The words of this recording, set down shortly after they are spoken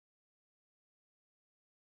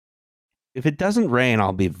if it doesn't rain,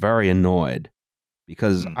 I'll be very annoyed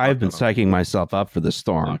because I've been psyching myself up for the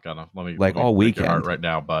storm. Let me all weekend. Your heart right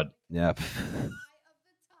now, bud. Yep.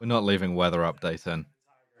 We're not leaving weather update in.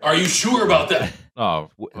 Are you sure about that? Come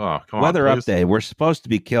on, weather please. update. We're supposed to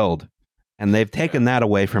be killed, and they've taken that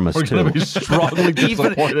away from us We're too. gonna be strongly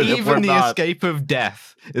disappointed. Even the not. escape of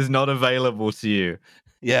death is not available to you.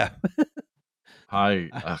 Yeah. I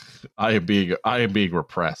am being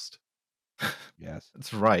repressed. Yes,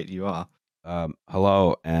 that's right. You are.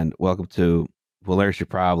 Hello and welcome to Well, There's Your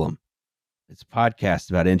Problem. It's a podcast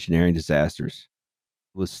about engineering disasters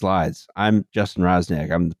with slides. I'm Justin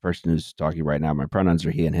Rosniak. I'm the person who's talking right now. My pronouns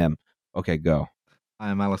are he and him. Okay, go. I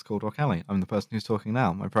am Alice Caldwell-Kelly. I'm the person who's talking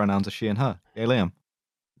now. My pronouns are she and her. Hey, Liam.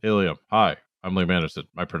 Hey, Liam. Hi, I'm Liam Anderson.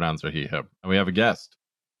 My pronouns are he, him. And we have a guest.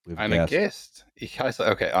 I'm a guest.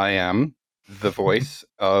 Okay, I am the voice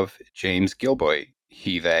of James Gilboy.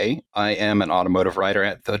 He, they. I am an automotive writer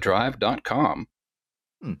at thedrive.com.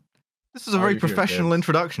 This is a very professional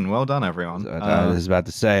introduction. Well done, everyone. I was about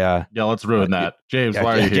to say... yeah, let's ruin that. James,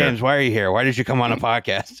 why are you here? James, why are you here? Why did you come on a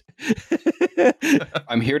podcast?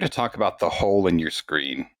 I'm here to talk about the hole in your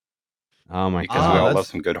screen. Oh, my God. Because we all love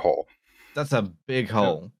some good hole. That's a big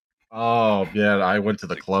hole. Oh, yeah, I went to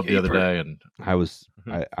the club the other day, and I was...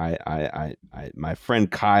 my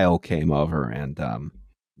friend Kyle came over and,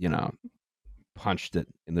 punched it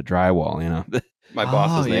in the drywall, My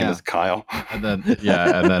boss's name is Kyle. And then your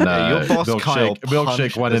boss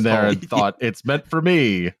Milkshake went in there and thought it's meant for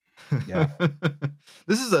me. Yeah.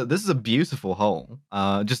 This is a beautiful hole.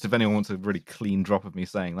 Just if anyone wants a really clean drop of me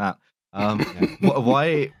saying that.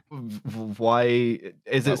 Why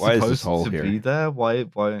is it supposed to be there? Why?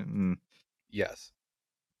 Yes.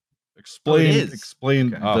 Explain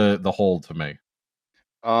the hole to me.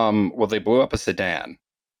 Well, they blew up a sedan.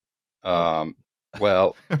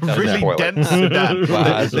 Well, really dense sedan.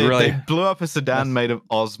 Wow, they blew up a sedan made of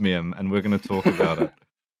osmium, and we're going to talk about it.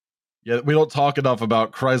 Yeah, we don't talk enough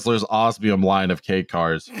about Chrysler's osmium line of K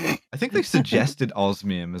cars. I think they suggested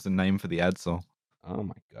osmium as a name for the Edsel. Oh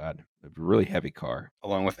my God, a really heavy car,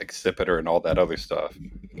 along with Accipiter and all that other stuff.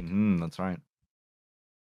 That's right.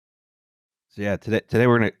 So yeah, today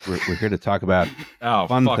we're here to talk about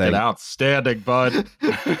fun thing, outstanding, bud.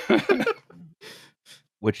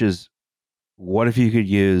 Which is, what if you could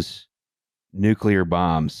use nuclear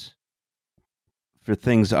bombs for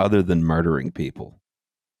things other than murdering people?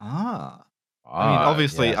 I mean,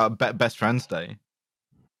 obviously, yes. Best Friends Day.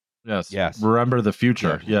 Yes. Remember the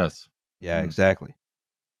future. Yeah. Yes. Yeah, exactly.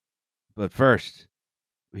 But first,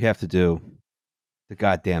 we have to do the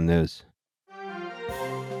goddamn news.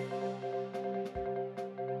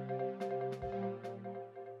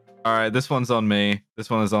 All right, this one's on me.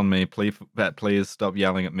 Please stop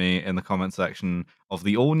yelling at me in the comment section of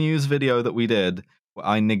the all news video that we did.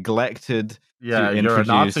 I neglected. Yeah, you're a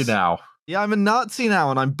Nazi now. Yeah, I'm a Nazi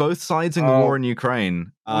now, and I'm both sides in the war in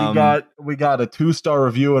Ukraine. We got a 2-star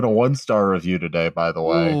review and a 1-star review today, by the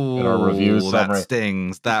way. In our review summary. That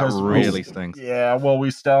stings. That really stings. Yeah, well,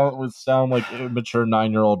 we sound like immature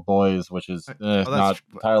 9-year-old boys, which is not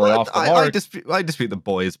entirely off the mark. I dispute the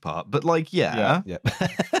boys part, but Yeah.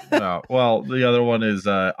 No, well, the other one is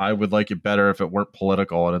I would like it better if it weren't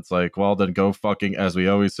political, and it's like, well, then go fucking, as we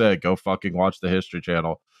always say, go fucking watch the History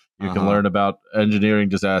Channel. You can learn about engineering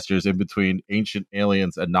disasters in between ancient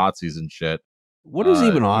aliens and Nazis and shit. What is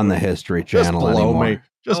even on the History Channel anymore?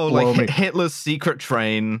 Just blow me. Hitler's secret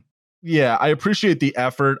train. Yeah, I appreciate the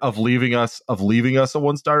effort of leaving us a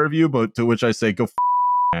 1-star review, but to which I say, go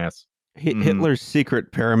ass. Hitler's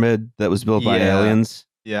secret pyramid that was built by aliens.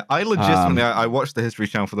 Yeah, I legitimately I watched the History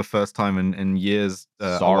Channel for the first time in years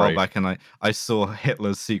a while back, and I saw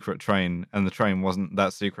Hitler's secret train, and the train wasn't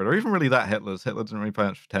that secret, or even really that Hitler's. Hitler didn't really pay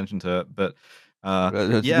much attention to it, but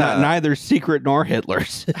neither secret nor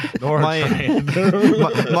Hitler's. my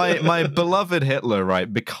beloved Hitler,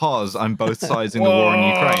 right? Because I'm both sides in the war in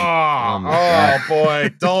Ukraine. Oh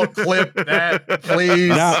boy, don't clip that, please.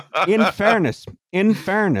 Now, in fairness,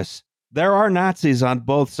 there are Nazis on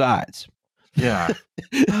both sides. Yeah.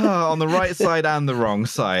 On the right side and the wrong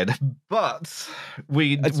side, but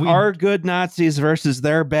we our good Nazis versus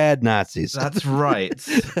their bad Nazis. That's right.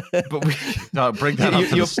 But we bring that up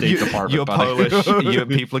to the State Department. You're buddy. Polish.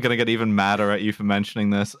 People are going to get even madder at you for mentioning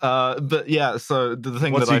this. But yeah, so the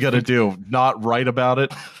thing what's he going to do? Not write about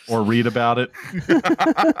it or read about it?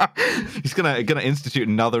 He's gonna institute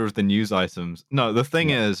another of the news items. No, the thing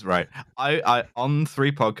is, right? I on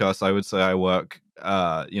 3 podcasts, I would say I work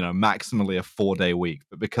maximally a 4-day week,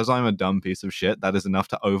 but because I'm a dumb piece of shit, that is enough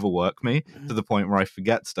to overwork me to the point where I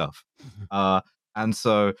forget stuff. And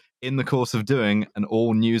so, in the course of doing an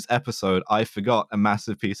all news episode, I forgot a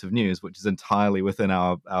massive piece of news, which is entirely within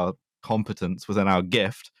our competence, within our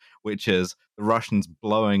gift, which is the Russians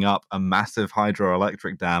blowing up a massive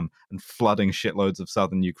hydroelectric dam and flooding shitloads of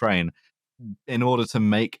southern Ukraine in order to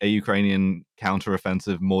make a Ukrainian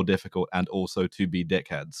counteroffensive more difficult and also to be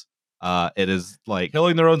dickheads. It is like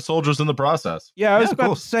killing their own soldiers in the process. Yeah, I was Yeah, of about to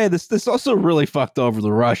course. say this also really fucked over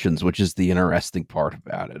the Russians, which is the interesting part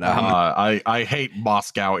about it. I hate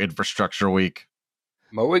Moscow Infrastructure Week.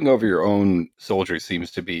 Mowing over your own soldiers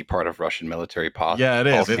seems to be part of Russian military policy. Yeah, it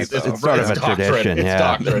is. It's sort of a doctrine. tradition, It's yeah.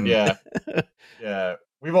 doctrine. Yeah, yeah.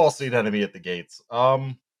 We've all seen Enemy at the Gates.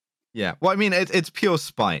 Yeah. Well, I mean, it's pure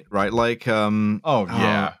spite, right? Like, Oh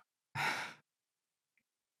yeah.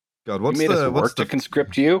 God, You made us work to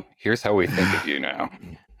conscript you. Here's how we think of you now.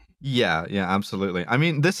 Yeah, absolutely. I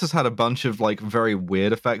mean, this has had a bunch of like very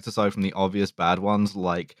weird effects aside from the obvious bad ones,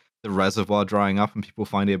 like the reservoir drying up and people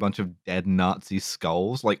finding a bunch of dead Nazi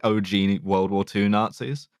skulls, like OG World War II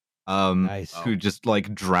Nazis, Nice. who just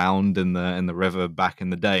like drowned in the river back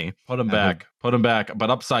in the day. Put them back,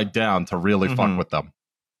 but upside down to really fuck with them.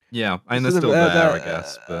 Yeah, I mean, So they're still there, I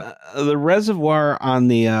guess. But the reservoir on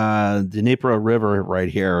the Dnipro River right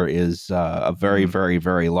here is a very, very,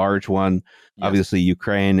 very large one. Yes. Obviously,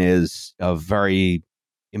 Ukraine is a very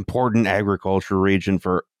important agriculture region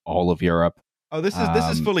for all of Europe. Oh, this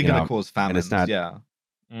is fully going to cause famines. And it's not. Yeah.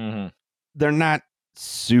 Mm-hmm. They're not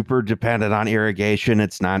super dependent on irrigation.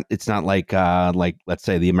 It's not like let's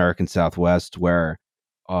say the American Southwest where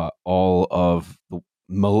all of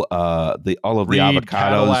the avocados,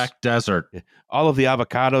 Cadillac Desert, all of the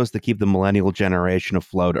avocados that keep the millennial generation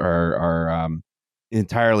afloat are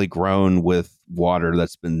entirely grown with water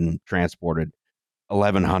that's been transported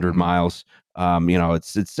 1,100 miles.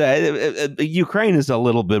 Ukraine is a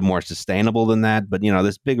little bit more sustainable than that, but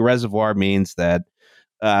this big reservoir means that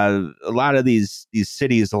a lot of these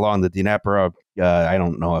cities along the Dnipro, I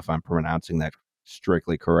don't know if I'm pronouncing that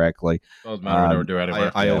strictly correctly. Doesn't matter. We never do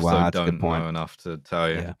anywhere. I also that's a don't good point. know enough to tell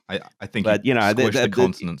you. Yeah. I think, but squish the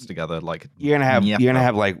consonants together like you're gonna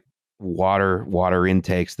have like water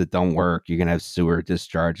intakes that don't work. You're gonna have sewer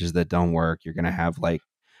discharges that don't work. You're gonna have like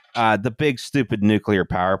the big stupid nuclear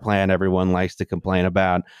power plant everyone likes to complain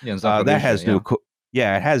about. That has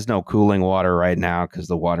it has no cooling water right now because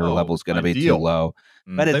the water level is going to be too low.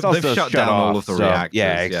 But it's also shut down all of the reactors.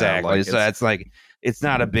 Yeah, exactly. So it's like it's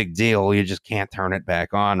not a big deal. You just can't turn it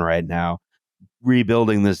back on right now.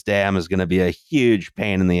 Rebuilding this dam is going to be a huge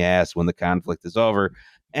pain in the ass when the conflict is over,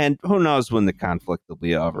 and who knows when the conflict will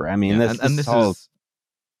be over. I mean,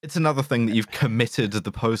 it's another thing that you've committed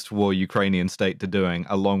the post-war Ukrainian state to doing,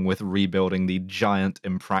 along with rebuilding the giant,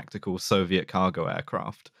 impractical Soviet cargo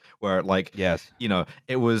aircraft. Where, like, yes,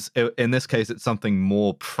 in this case, it's something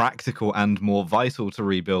more practical and more vital to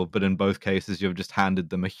rebuild. But in both cases, you've just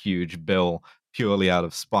handed them a huge bill purely out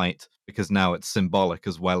of spite because now it's symbolic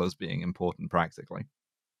as well as being important practically.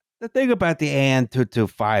 The thing about the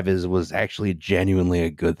AN-225 was actually genuinely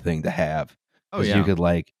a good thing to have. Oh, yeah. You could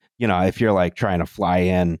if you're like trying to fly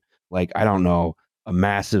in, like, I don't know, a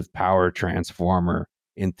massive power transformer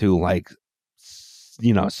into like,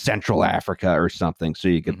 Central Africa or something. So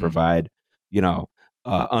you could provide,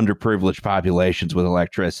 underprivileged populations with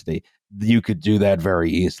electricity. You could do that very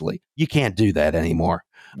easily. You can't do that anymore.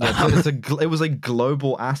 Yeah, it was a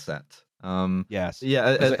global asset. Yes.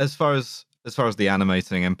 Yeah. As far as the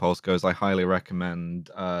animating impulse goes, I highly recommend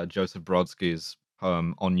Joseph Brodsky's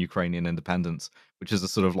poem on Ukrainian independence, which is a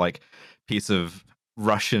sort of like piece of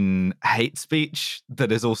Russian hate speech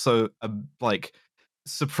that is also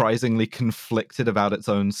surprisingly conflicted about its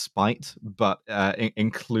own spite, but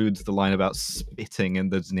includes the line about spitting in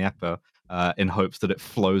the Dnieper in hopes that it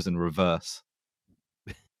flows in reverse.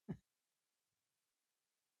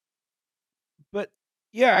 But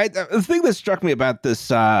yeah, the thing that struck me about this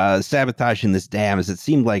sabotaging this dam is it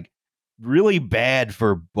seemed like really bad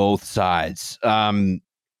for both sides.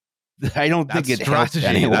 I don't think it helped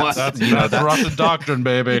anyone. That's Russian doctrine,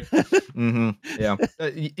 baby. Yeah,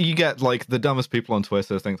 you get like the dumbest people on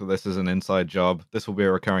Twitter think that this is an inside job. This will be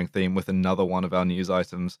a recurring theme with another one of our news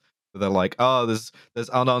items. They're like, oh, there's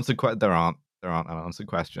unanswered questions. There aren't unanswered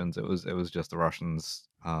questions. It was just the Russians.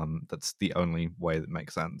 That's the only way that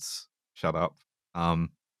makes sense. Shut up. Are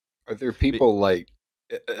there people like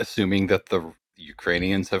assuming that the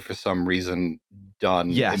Ukrainians have for some reason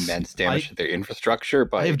done immense damage to their infrastructure?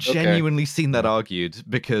 But I have genuinely seen that argued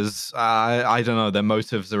because I don't know, their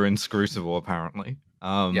motives are inscrutable apparently.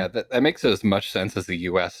 Yeah, that makes as much sense as the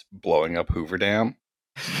U.S. blowing up Hoover Dam.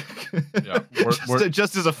 Yeah,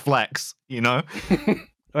 just as a flex, you know.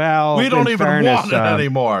 Well, we don't in even fairness, want it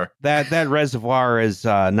anymore. That reservoir is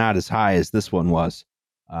not as high as this one was.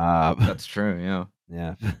 That's true. Yeah.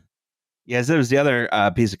 Yeah. Yes, there was the other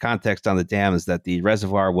piece of context on the dam is that the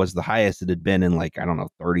reservoir was the highest it had been in like, I don't know,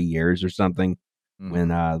 30 years or something when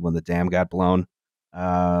the dam got blown.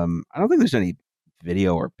 I don't think there's any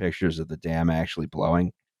video or pictures of the dam actually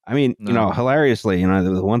blowing. I mean, No. hilariously,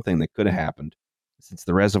 the one thing that could have happened since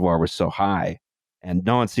the reservoir was so high and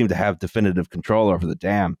no one seemed to have definitive control over the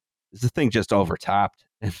dam is the thing just overtopped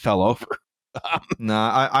and fell over. No,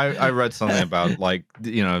 I read something about like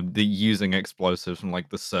the using explosives from like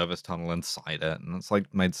the service tunnel inside it, and it's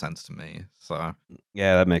like made sense to me. So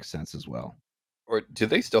Yeah, that makes sense as well. Or do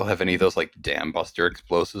they still have any of those like dam buster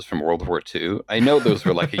explosives from World War II? I know those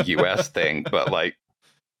were like a US thing, but like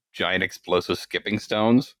giant explosive skipping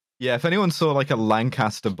stones. yeah, if anyone saw like a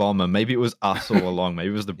Lancaster bomber, maybe it was us all along. Maybe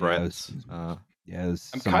it was the Brits. Yeah, it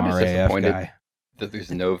was I'm some kind of RAF disappointed guy. that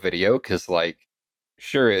there's no video because, like,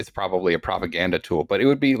 sure, it's probably a propaganda tool, but it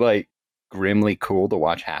would be like grimly cool to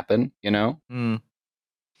watch happen, you know? Well,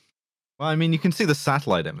 I mean, you can see the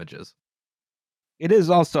satellite images. It is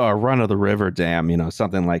also a run of the river dam,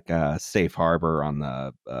 something like Safe Harbor on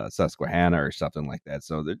the Susquehanna or something like that.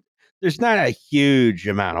 So there's not a huge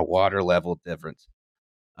amount of water level difference.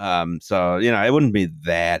 So it wouldn't be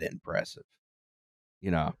that impressive,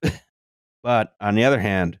 But on the other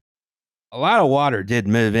hand, a lot of water did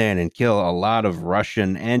move in and kill a lot of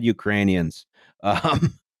Russian and Ukrainians.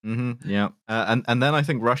 Yeah, and then I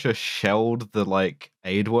think Russia shelled the like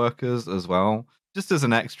aid workers as well, just as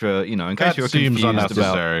an extra, in case That you were seems confused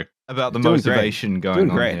unnecessary. about the Doing great. motivation going Doing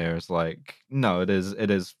on great. here. It's like, no, it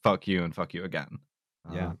is fuck you and fuck you again.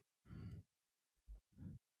 Yeah.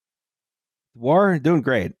 War doing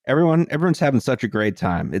great. Everyone's having such a great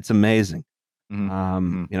time. It's amazing.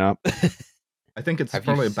 I think it's Have you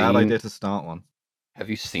probably a bad seen- idea to start one. Have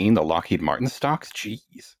you seen the Lockheed Martin stocks?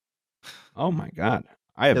 Jeez. Oh my god.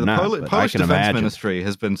 I have Yeah, the not, but I Polish can Defense imagine. Ministry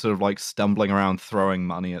has been sort of like stumbling around throwing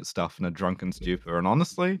money at stuff in a drunken stupor, and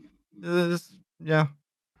honestly, yeah,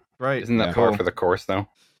 right. Isn't that Yeah. par for the course, though?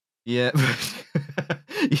 Yeah,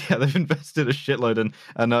 yeah, they've invested a shitload in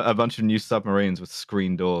a bunch of new submarines with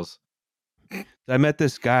screen doors. I met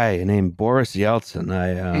this guy named Boris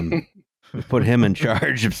Yeltsin. We put him in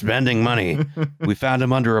charge of spending money. We found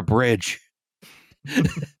him under a bridge.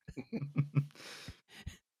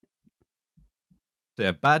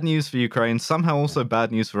 Yeah, bad news for Ukraine. Somehow also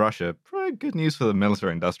bad news for Russia. Probably good news for the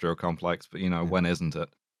military-industrial complex, but when isn't it?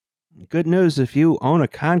 Good news if you own a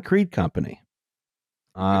concrete company.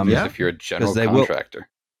 Because if you're a general contractor,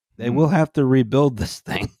 They will have to rebuild this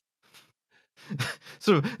thing.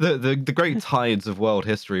 So the great tides of world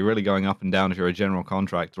history really going up and down if you're a general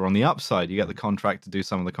contractor. On the upside, you get the contract to do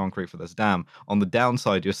some of the concrete for this dam. On the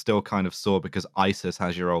downside, you're still kind of sore because ISIS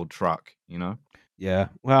has your old truck, Yeah.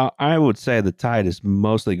 Well, I would say the tide is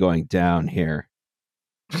mostly going down here.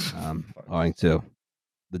 Owing to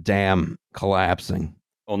the dam collapsing.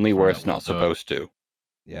 only where it's not supposed to.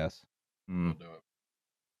 Yes. We'll do it.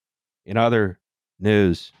 In other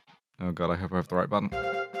news, Oh god, I hope I have the right button.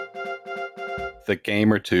 The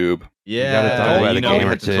gamer tube. Yeah, gotta talk about the we gamer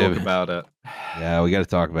had to tube. talk about it. yeah, we got to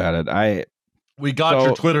talk about it. We got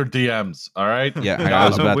your Twitter DMs, all right? Yeah, We I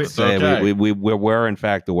was got about them. to say Okay. we were in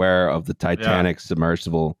fact aware of the Titanic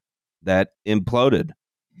submersible that imploded.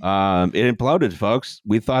 It imploded, folks.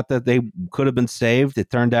 We thought that they could have been saved. It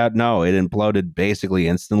turned out no, it imploded basically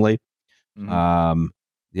instantly. Mhm.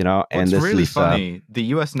 And What's this really is funny, the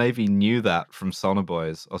US Navy knew that from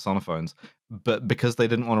sonoboys or sonophones, but because they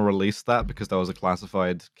didn't want to release that because that was a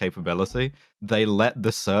classified capability, they let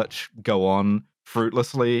the search go on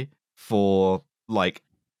fruitlessly for like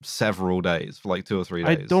several days, for like 2 or 3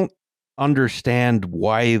 days. I don't understand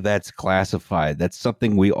why that's classified. That's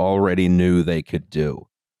something we already knew they could do.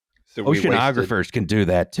 So Oceanographers can do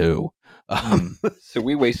that too. So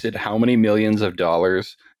we wasted how many millions of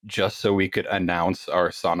dollars just so we could announce our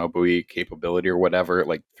sonobuoy capability or whatever,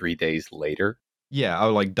 like 3 days later? Yeah,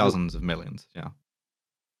 like dozens of millions. Yeah.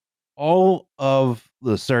 All of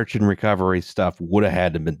the search and recovery stuff would have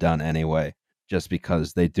had to been done anyway, just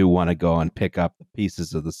because they do want to go and pick up the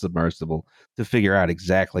pieces of the submersible to figure out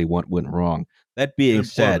exactly what went wrong. That being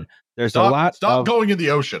said, there's a lot Stop going in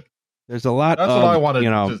the ocean. There's a lot That's of, what I wanted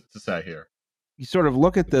to say here. You sort of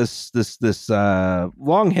look at this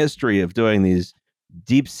long history of doing these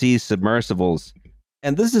deep sea submersibles,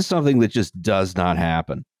 and this is something that just does not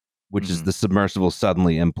happen, which is the submersible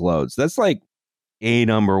suddenly implodes. That's like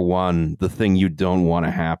number one, the thing you don't want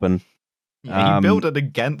to happen. Yeah, you build it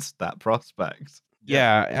against that prospect.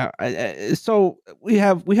 Yeah. So we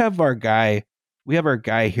have our guy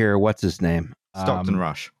here. What's his name? Stockton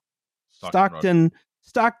Rush. Stockton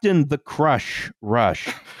the Crush Rush.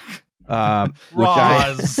 Which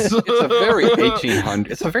Roz. It's a very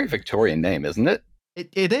 1800. It's a very Victorian name, isn't it?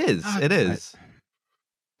 It is. It is.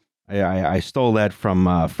 I stole that from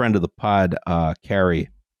a friend of the pod, Carrie,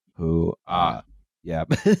 who, yeah.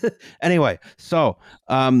 Anyway, so,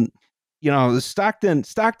 Stockton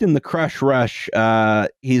the Crush Rush,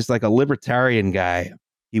 he's like a libertarian guy.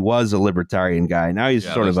 He was a libertarian guy. Now he's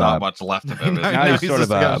sort of not much left of him. now he's sort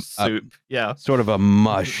of a soup. Yeah. Sort of a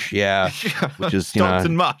mush, yeah. Which is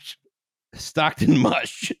Stockton mush. Stockton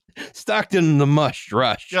mush. Stockton the mush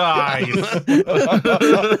rush. Guys.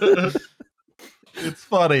 It's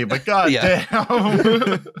funny, but goddamn.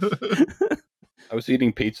 I was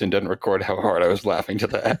eating pizza and didn't record how hard I was laughing to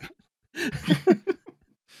that.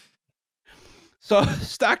 So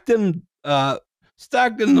Stockton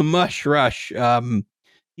the mush rush.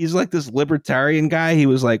 He's like this libertarian guy. He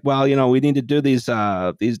was like, well, we need to do these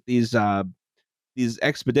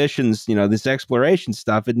expeditions, this exploration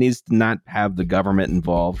stuff. It needs to not have the government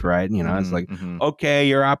involved, right? It's like, okay,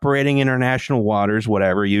 you're operating international waters,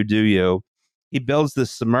 whatever, you do you. He builds this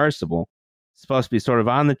submersible. It's supposed to be sort of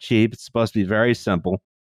on the cheap. It's supposed to be very simple.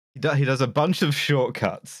 He does a bunch of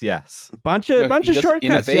shortcuts, yes. Bunch of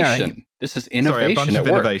shortcuts. Innovation. Yeah. This is innovation. Sorry, a bunch of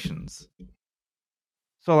innovations.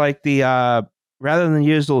 So like the rather than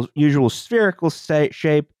the usual spherical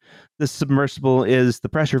shape, the submersible the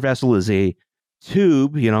pressure vessel is a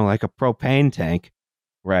tube, like a propane tank,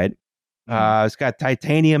 right? It's got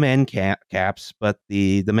titanium end caps, but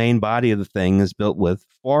the main body of the thing is built with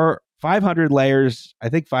 500 layers, I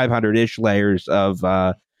think 500-ish layers of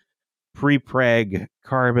pre-preg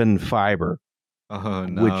carbon fiber. Oh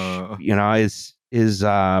no. Which is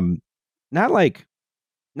not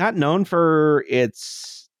known for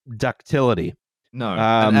its ductility. No.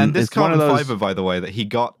 And this carbon fiber, by the way, that he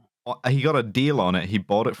got a deal on it. He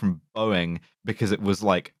bought it from Boeing because it was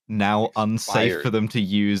like now unsafe for them to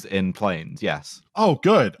use in planes. Yes. Oh,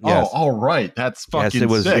 good. Yes. Oh, all right. That's fucking sick. It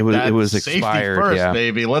was safety expired. First, yeah.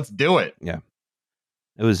 baby. Let's do it. Yeah.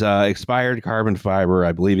 It was expired carbon fiber.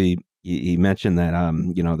 I believe he mentioned that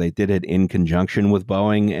they did it in conjunction with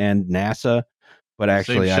Boeing and NASA, but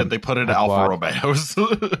actually same shit they put into Alfa Romeos.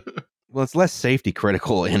 Well, it's less safety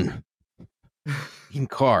critical in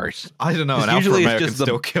cars. I don't know. An Alfa Romeo can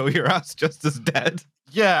still kill your ass just as dead.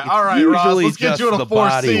 Yeah, all right, Ross. Let's get you in a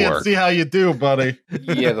 4C and see how you do, buddy.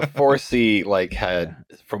 Yeah, the 4C had,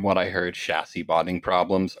 from what I heard, chassis bonding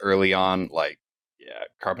problems early on.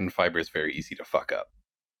 Carbon fiber is very easy to fuck up.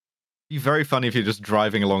 It'd be very funny if you're just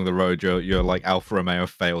driving along the road, your like Alfa Romeo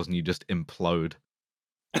fails and you just implode.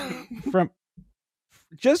 From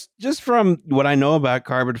what I know about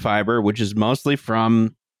carbon fiber, which is mostly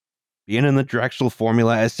from being in the Drexel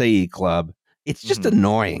Formula SAE club, it's just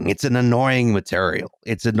annoying. It's an annoying material.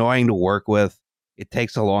 It's annoying to work with. It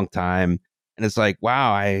takes a long time. And it's like,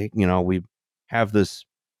 wow, we have the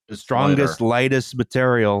strongest, lightest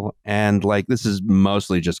material. And like, this is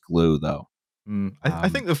mostly just glue though. I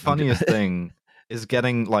think the funniest thing is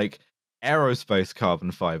getting like aerospace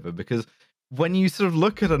carbon fiber, because when you sort of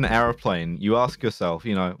look at an airplane, you ask yourself,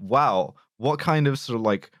 wow, what kind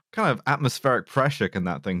of atmospheric pressure can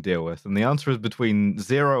that thing deal with? And the answer is between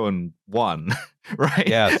 0 and 1, right?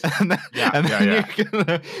 Yes. And then you're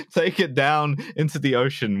gonna take it down into the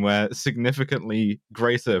ocean where significantly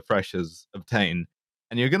greater pressures obtain,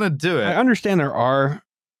 and you're gonna do it. I understand there are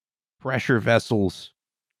pressure vessels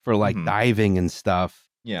for like diving and stuff,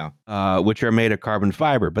 which are made of carbon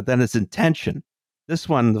fiber, but then it's in tension. This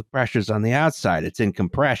one, the pressure's on the outside; it's in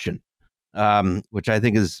compression, which I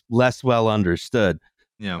think is less well understood.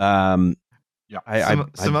 Yeah. I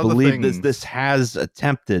believe this has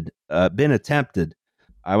been attempted.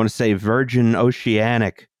 I want to say Virgin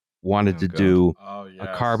Oceanic wanted to do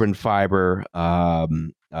a carbon fiber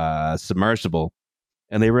submersible,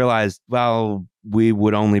 and they realized, well, we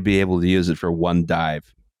would only be able to use it for one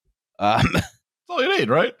dive. That's all you need,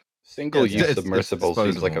 right? Single-use submersible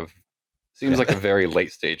seems like a very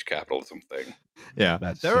late-stage capitalism thing. Yeah,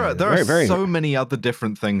 there are so many other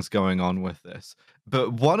different things going on with this.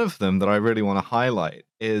 But one of them that I really want to highlight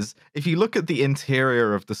is, if you look at the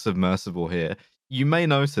interior of the submersible here, you may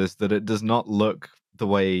notice that it does not look the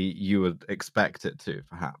way you would expect it to,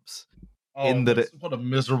 perhaps. What a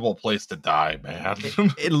miserable place to die, man.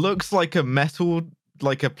 It looks like a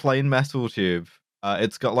plain metal tube.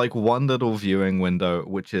 It's got like one little viewing window,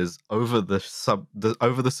 which is over the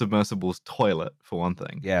submersible's toilet, for one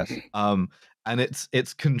thing. Yes. And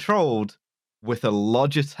it's controlled with a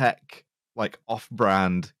Logitech like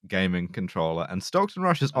off-brand gaming controller, and Stockton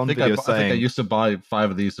Rush is I on think video I think I saying, used to buy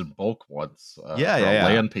 5 of these in bulk once. Yeah, for yeah, a yeah.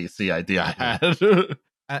 LAN PC idea I had.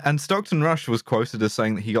 and Stockton Rush was quoted as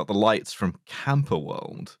saying that he got the lights from Camper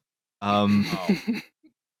World.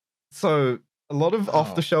 So a lot of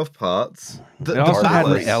off-the-shelf parts. It also had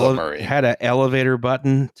Dallas- had an elevator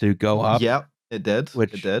button to go up. Yep, it did.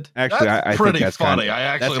 Which it did. Actually, That's I think pretty that's funny. Kind I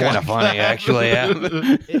actually that's kind like of funny. that. Actually,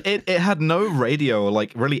 yeah. It had no radio or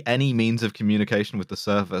like really any means of communication with the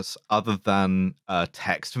service other than a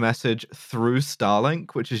text message through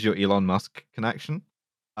Starlink, which is your Elon Musk connection.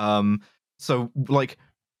 So like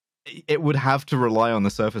it would have to rely on the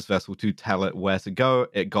surface vessel to tell it where to go.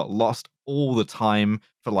 It got lost all the time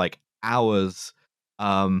for like hours.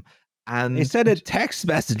 And They said it text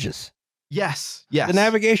messages. Yes. The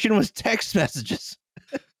navigation was text messages.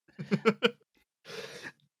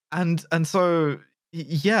 and so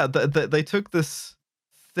yeah, they took this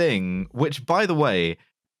thing, which by the way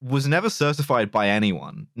was never certified by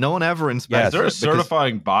anyone. No one ever inspected. Is there a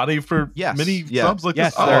certifying body for mini subs like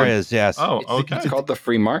yes, this? there is. Yes. Oh, okay. It's called the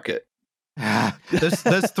free market.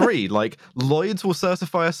 There's 3. Like Lloyd's will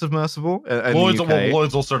certify a submersible. In Lloyd's, the UK.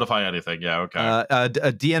 Lloyd's will certify anything. Yeah, okay. A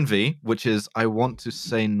DNV, which is I want to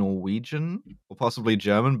say Norwegian or possibly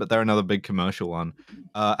German, but they're another big commercial one.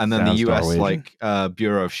 And then Sounds the US Norwegian.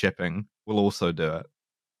 Bureau of Shipping will also do it.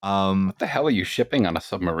 What the hell are you shipping on a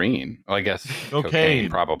submarine? Well, I guess cocaine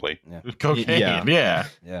probably. Cocaine, yeah.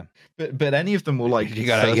 But any of them will like you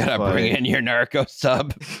gotta bring in your narco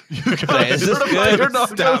sub. You gotta Is this certify good? your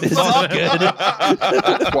narco Is this sub. good?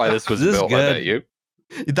 That's why this was Is this built. good? I bet you.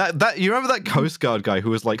 That you remember that Coast Guard guy who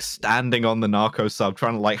was like standing on the narco sub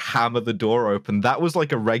trying to like hammer the door open? That was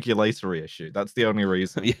like a regulatory issue. That's the only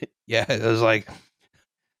reason. Yeah, it was like,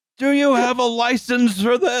 do you have a license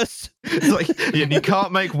for this? It's like you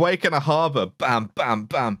can't make wake in a harbor. Bam, bam,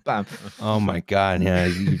 bam, bam. Oh my god! Yeah,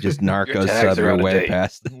 you just narco tags sub are your out of way date.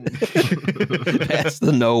 past past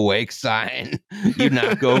the no wake sign. You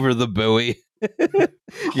knock over the buoy.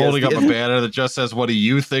 Holding up a banner that just says, "What do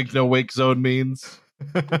you think no wake zone means?"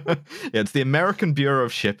 It's the American Bureau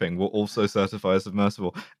of Shipping will also certify a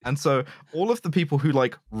submersible. And so all of the people who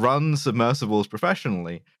like run submersibles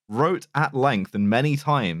professionally wrote at length and many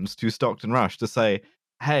times to Stockton Rush to say,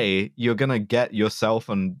 hey, you're going to get yourself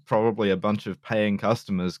and probably a bunch of paying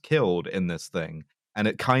customers killed in this thing. And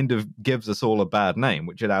it kind of gives us all a bad name,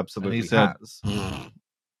 which it absolutely has.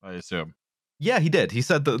 I assume. Yeah, he did. He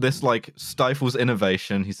said that this like stifles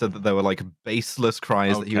innovation. He said that there were like baseless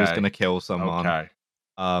cries that he was going to kill someone. Okay.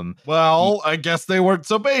 Well, I guess they weren't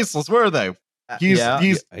so baseless, were they? He's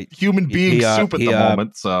human being soup at the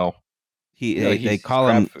moment, so they call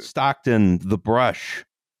him Stockton the Brush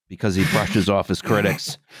because he brushes off his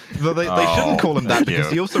critics. But they shouldn't call him that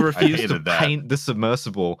because he also refused to that. paint the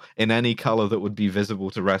submersible in any color that would be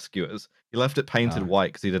visible to rescuers. He left it painted white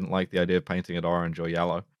because he didn't like the idea of painting it orange or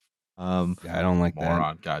yellow. Yeah, I don't like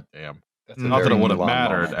moron. that. Goddamn. That's Not that it would have long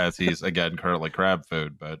mattered, moment. as he's again currently crab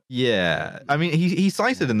food, but yeah, I mean, he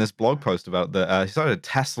cited in this blog post about he cited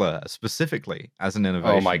Tesla specifically as an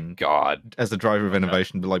innovation. Oh my god, as a driver of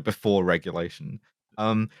innovation, but like before regulation.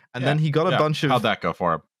 And then he got a bunch of how'd that go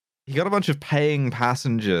for him? He got a bunch of paying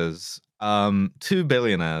passengers, 2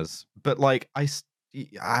 billionaires, but like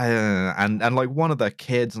and like one of their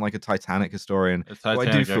kids and like a Titanic historian. I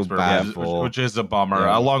do feel bad for, which is a bummer,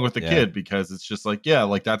 along with the kid, because it's just like,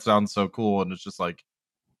 like that sounds so cool, and it's just like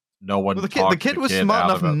no one. Well, the kid was smart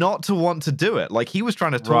enough not to want to do it. Like he was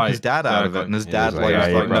trying to talk his dad out of it, and his dad was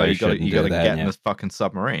like, "No, you got to get in this fucking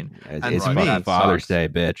submarine." It's to me, Father's Day,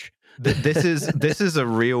 bitch. This is a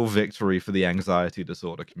real victory for the anxiety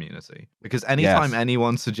disorder community, because anytime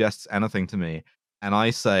anyone suggests anything to me and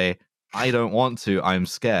I say I don't want to, I'm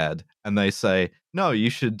scared, and they say no, you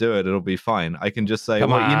should do it, it'll be fine, I can just say, you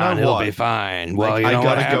know it'll be fine. Well, you know I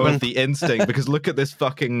gotta go with the instinct, because look at this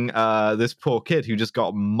fucking this poor kid who just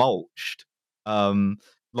got mulched,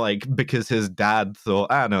 like because his dad thought,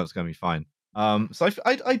 no, it's gonna be fine. So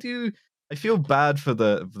I feel bad for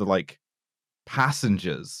the like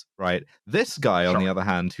passengers, right? This guy, on the other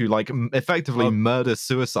hand, who like effectively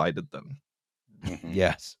murder-suicided them.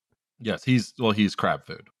 Yes, he's crab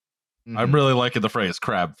food. I'm really liking the phrase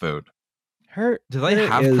crab food. Do they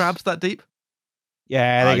have crabs that deep?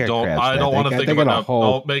 Yeah, they got crabs. I don't want to think about.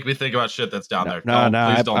 Don't make me think about shit that's down there. No,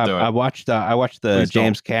 please don't do it. I watched the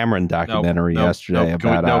James Cameron documentary yesterday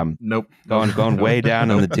about going way down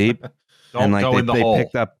in the deep. Don't go in the hole.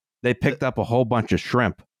 They picked up a whole bunch of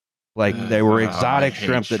shrimp. Like they were exotic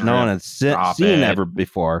shrimp that no one had seen ever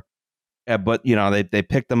before. But they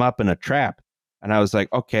picked them up in a trap. And I was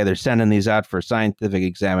like, okay, they're sending these out for scientific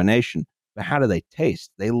examination. how do they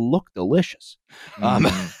taste? They look delicious.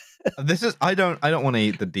 This is I don't want to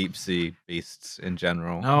eat the deep sea beasts in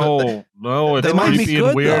general. No, it's they might be creepy good,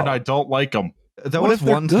 and weird, and though. I don't like them. There What was if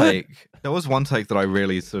they're one good? take. There was one take that I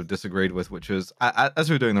really sort of disagreed with, which was as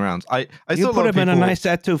we were doing the rounds. I You saw a put lot of them in a people- nice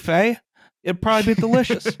etouffee, it'd probably be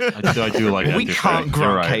delicious. I do like we etouffee. can't You're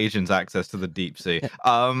grant right. Cajuns access to the deep sea.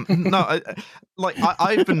 No,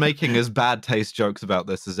 I've been making as bad taste jokes about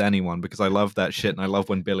this as anyone because I love that shit and I love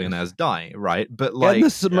when billionaires die, right? But Get in the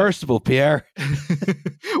submersible, Pierre.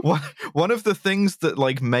 one of the things that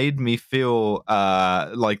like made me feel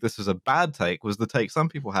like this was a bad take was the take some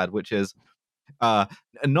people had, which is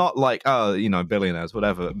not like billionaires,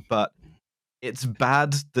 whatever, but it's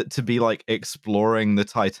bad that to be like exploring the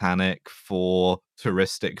Titanic for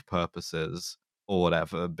touristic purposes or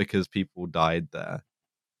whatever because people died there.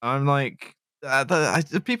 I'm like,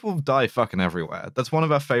 people die fucking everywhere. That's one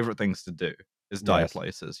of our favorite things to do is die Yes.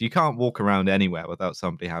 places. You can't walk around anywhere without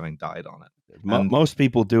somebody having died on it. And Most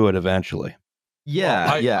people do it eventually.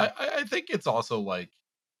 yeah, Well, I think it's also like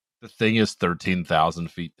the thing is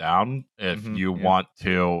 13,000 feet down. If you want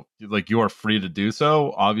to, like, you are free to do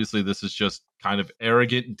so. Obviously, this is just kind of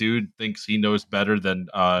arrogant dude thinks he knows better than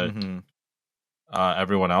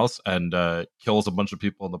everyone else and kills a bunch of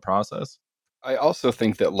people in the process. I also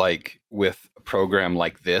think that, like, with a program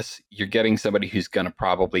like this, you're getting somebody who's going to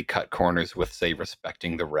probably cut corners with, say,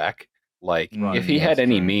 respecting the wreck. Like, if he had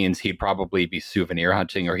any means, he'd probably be souvenir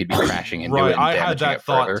hunting or he'd be crashing into it and I had damaging that it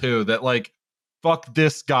thought further. too, that like, fuck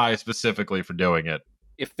this guy specifically for doing it.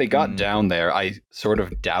 If they got down there, I sort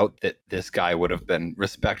of doubt that this guy would have been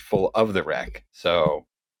respectful of the wreck. So,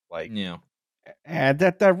 like, And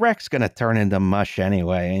that the wreck's gonna turn into mush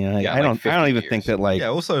anyway. You know, Yeah, I like don't even 50 think years. that like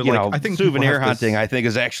also you like know I think people souvenir have this- hunting. I think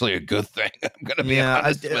is actually a good thing. I'm gonna be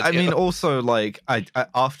honest with I you. mean, also like I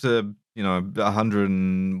after 100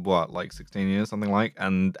 and what, like 16 years, something like,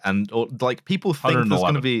 and like people think there's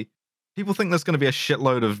going to 111. be a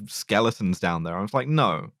shitload of skeletons down there. I was like,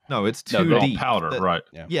 no, it's No, too they're all deep. powder, right?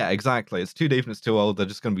 Yeah, exactly. It's too deep and it's too old. They're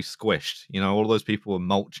just going to be squished. All those people are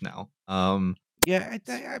mulch now. Yeah,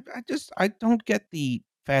 I don't get the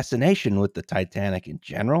fascination with the Titanic in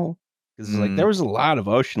general because like there was a lot of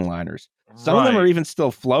ocean liners. Some of them are even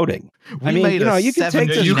still floating. We made you can take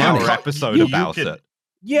this 17-hour money. episode about it.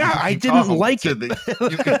 Yeah, I didn't like it.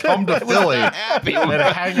 You could come to Philly and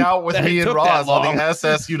hang out with that me it and took that Roz on long. the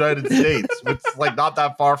SS United States, which is like not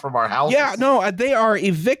that far from our house. Yeah, no, they are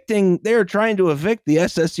evicting. They are trying to evict the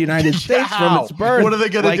SS United States from its berth. What are they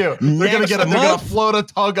going to do? They're going to next they're going to month. float a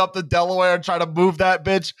tug up the Delaware and try to move that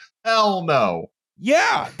bitch? Hell no.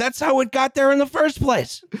 Yeah, that's how it got there in the first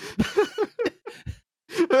place.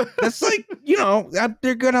 That's like,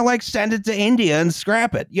 they're gonna like send it to India and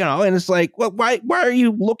scrap it, and it's like, well, why are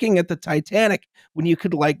you looking at the Titanic when you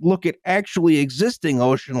could like look at actually existing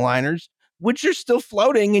ocean liners which are still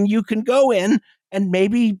floating and you can go in and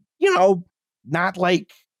maybe, not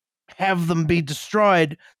like have them be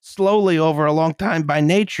destroyed slowly over a long time by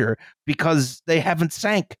nature because they haven't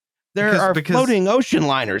sank. There are floating ocean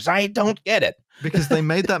liners. I don't get it. Because they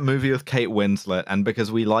made that movie with Kate Winslet, and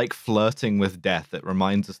because we like flirting with death, it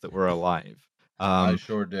reminds us that we're alive. I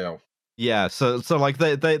sure do. Yeah, so like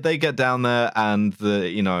they get down there, and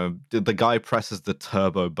the guy presses the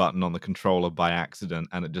turbo button on the controller by accident,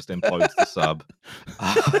 and it just implodes the sub.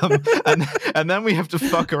 And then we have to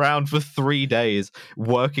fuck around for 3 days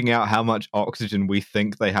working out how much oxygen we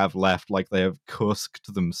think they have left, like they have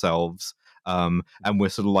kusked themselves. And we're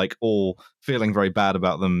sort of like all feeling very bad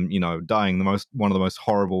about them, dying one of the most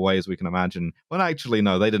horrible ways we can imagine. When actually,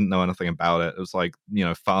 no, they didn't know anything about it. It was like,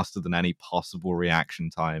 faster than any possible reaction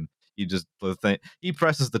time. He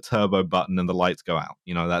presses the turbo button and the lights go out.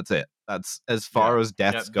 That's it. That's as far as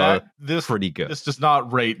deaths go. Pretty good. This does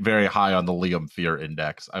not rate very high on the Liam Fear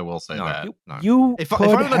Index. I will say that. No. If I'm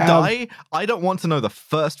gonna die, I don't want to know the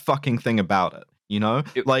first fucking thing about it.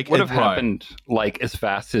 It would have happened like as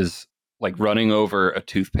fast as like running over a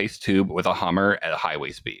toothpaste tube with a Hummer at a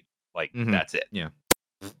highway speed. Like, that's it. Yeah.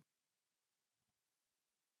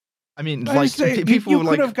 I mean, I like, just say, people you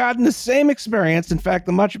like could have gotten the same experience, in fact,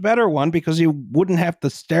 a much better one, because you wouldn't have to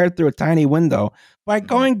stare through a tiny window by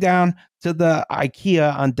going down to the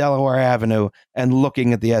IKEA on Delaware Avenue and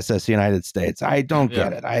looking at the SS United States. I don't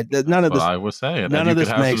get it. None of this. I was saying. None of this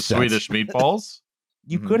could have makes some sense. Swedish meatballs.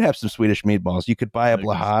 You could have some Swedish meatballs. You could buy a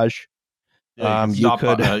blahage.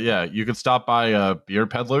 You could stop by beer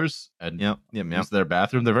peddlers and use their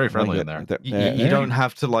bathroom. They're very friendly in there. You don't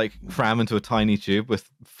have to like cram into a tiny tube with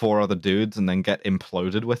 4 other dudes and then get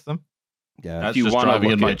imploded with them. Yeah, That's you just wanna driving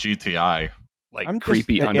look in my at- GTI. like I'm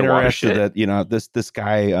creepy just underwater interested shit. that this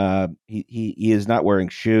guy he is not wearing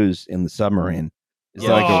shoes in the submarine. Is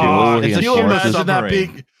that like a Oh, rule it's he a can you enforces? imagine that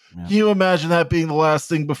submarine. being? Can you imagine that being the last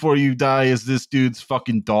thing before you die? Is this dude's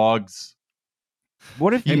fucking dogs?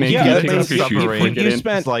 What if Hey, man, you can you get take into off the your shoes before you submarine? get you in?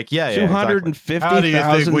 spent It's like, yeah, two hundred exactly. and fifty How do you think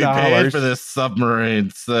thousand we paid dollars for this submarine,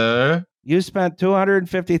 sir? You spent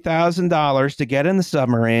 $250,000 to get in the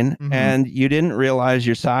submarine, Mhm. and you didn't realize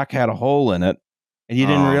your sock had a hole in it, and you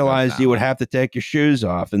didn't Oh, realize you goddamn. would have to take your shoes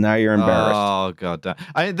off, and now you're embarrassed. Oh god damn.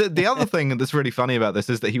 The other thing that's really funny about this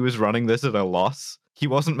is that he was running this at a loss. He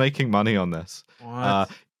wasn't making money on this.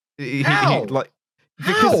 What? How?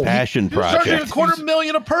 How? Passion He was charging project.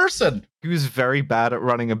 $250,000 a person. He was very bad at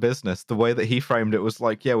running a business. The way that he framed it was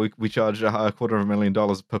like, yeah, we charge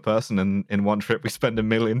 $250,000 per person, in one trip we spend $1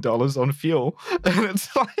 million on fuel. And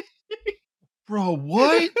it's like, Bro,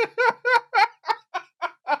 what?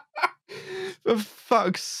 for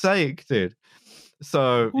fuck's sake, dude.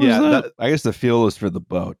 So What was yeah, that? I guess the fuel is for the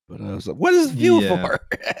boat, but I was like, what is the fuel Yeah. for?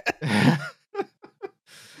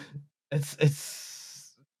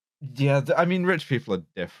 it's yeah. I mean, rich people are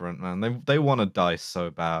different, man. They want to die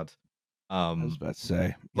so bad. I was about to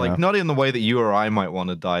say, Like not in the way that you or I might want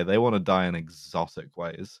to die. They want to die in exotic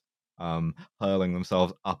ways, hurling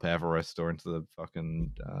themselves up Everest or into the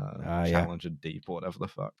fucking Challenger Deep or whatever the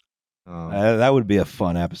fuck. That would be a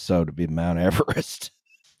fun episode to be Mount Everest.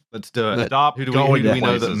 Let's do it. Stop who do going we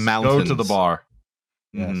know that places. mountains? Go to the bar.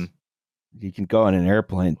 Yes. Mhm. You can go on an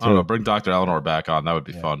airplane I don't know. too. Bring Dr. Eleanor back on. That would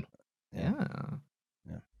be fun. Yeah.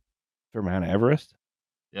 For Mount Everest.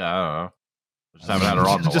 Yeah, I don't know. Just haven't had her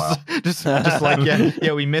on in a while. just like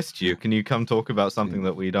yeah, we missed you. Can you come talk about something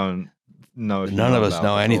that we don't know? If None you of know us about know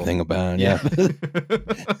at all? anything about. Yeah.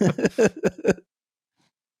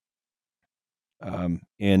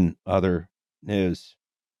 In other news,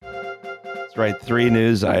 that's right. 3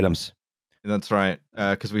 news items. That's right,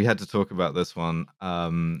 because we had to talk about this one.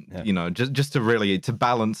 You know, just to really to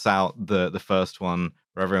balance out the first one,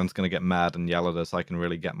 where everyone's gonna get mad and yell at us. I can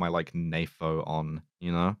really get my like NAFO on.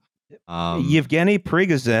 You know, Yevgeny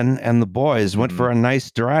Prigozhin and the boys went for a nice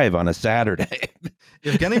drive on a Saturday.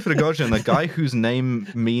 Yevgeny Prigozhin, the guy whose name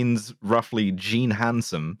means roughly Gene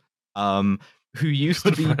Handsome, who used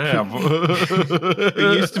to be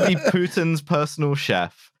Putin's personal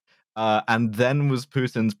chef, and then was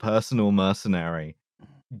Putin's personal mercenary,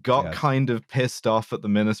 got kind of pissed off at the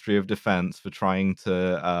Ministry of Defense for trying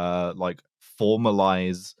to like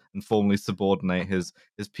formalize and formally subordinate his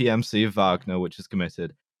PMC Wagner, which has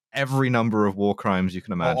committed every number of war crimes you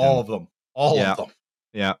can imagine. All of them. All of them.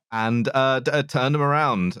 Yeah, and turned him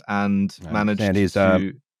around and managed He's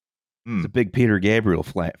to. He's a big Peter Gabriel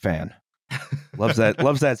fan. Loves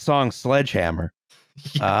that song Sledgehammer.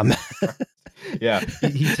 Yeah,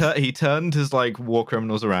 he turned his like war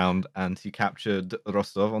criminals around, and he captured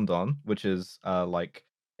Rostov-on-Don, which is like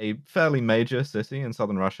a fairly major city in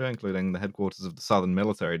southern Russia, including the headquarters of the Southern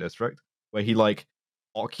Military District, where he like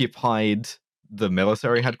occupied the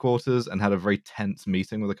military headquarters and had a very tense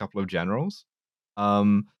meeting with a couple of generals.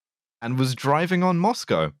 And was driving on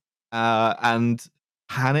Moscow, and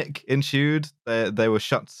panic ensued. They were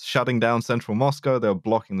shutting down central Moscow. They were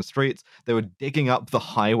blocking the streets. They were digging up the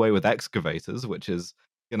highway with excavators, which is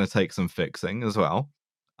going to take some fixing as well.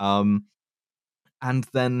 And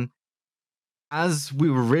then, as we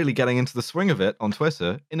were really getting into the swing of it on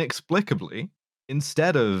Twitter, inexplicably,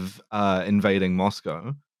 instead of invading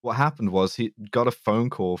Moscow, what happened was he got a phone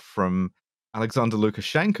call from Alexander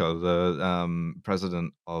Lukashenko, the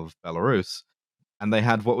president of Belarus, and they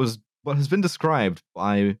had what has been described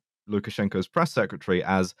by Lukashenko's press secretary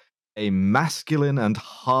as a masculine and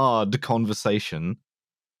hard conversation,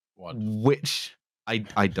 which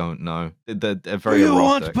I don't know. They're very Do you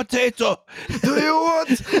erotic. want potato? Do you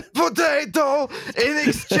want potato in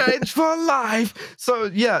exchange for life? So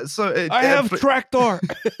yeah, I have tractor.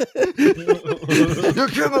 You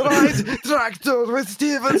can ride tractor with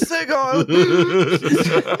Steven Seagal.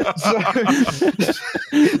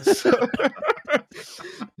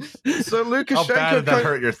 So Lukashenko. How bad did that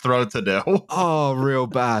hurt your throat to know? Oh, real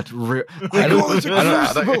bad. I call it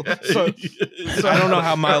a crucible. So I don't know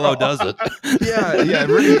how Milo does it. Yeah,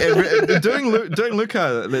 really. Doing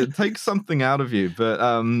Luca, it takes something out of you. But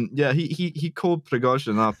yeah, he called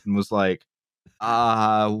Prigozhin up and was like,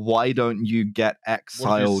 why don't you get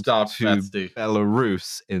exiled to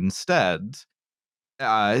Belarus instead?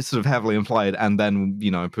 It's sort of heavily implied, and then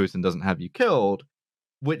Putin doesn't have you killed,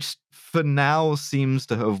 which for now seems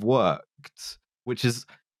to have worked, which is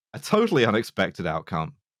a totally unexpected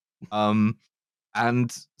outcome. And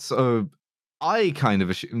so I kind of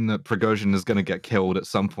assume that Prigozhin is going to get killed at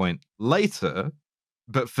some point later,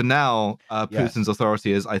 But for now, Putin's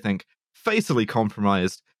authority is, I think, fatally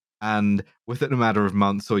compromised. And within a matter of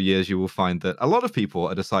months or years, you will find that a lot of people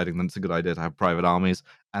are deciding that it's a good idea to have private armies.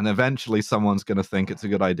 And eventually someone's going to think it's a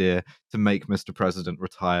good idea to make Mr. President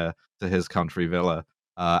retire to his country villa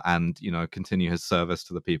and, continue his service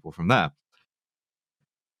to the people from there.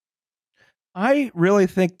 I really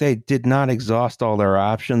think they did not exhaust all their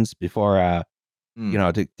options before,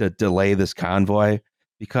 to delay this convoy,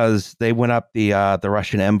 because they went up the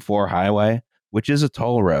Russian M4 highway, which is a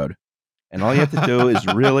toll road. And all you have to do is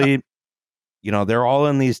really, they're all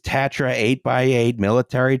in these Tatra 8x8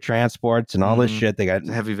 military transports and all this shit. They got it's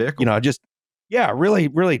a heavy vehicle. Really,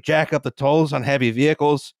 really jack up the tolls on heavy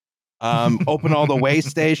vehicles. Open all the way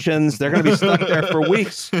stations. They're going to be stuck there for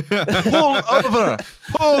weeks. Pull over.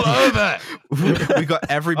 We got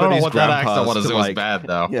everybody's grandpas to was bad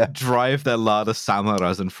though. Drive their Lada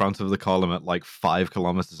Samaras in front of the column at like 5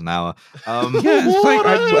 kilometers an hour.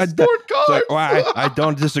 I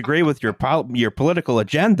don't disagree with your political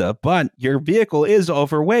agenda, but your vehicle is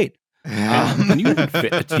overweight. Can you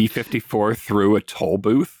fit a T-54 through a toll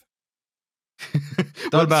booth?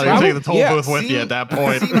 Doesn't matter. You're taking the toll booth with you at that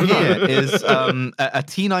point. Here is a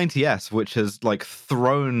T90S, which has like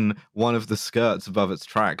thrown one of the skirts above its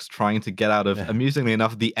tracks, trying to get out of, amusingly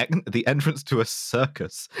enough, the entrance to a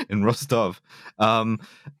circus in Rostov. So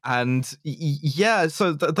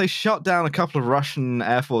they shot down a couple of Russian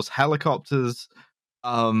Air Force helicopters.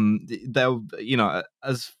 There,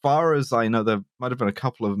 as far as I know, there might have been a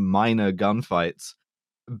couple of minor gunfights.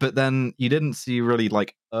 But then you didn't see really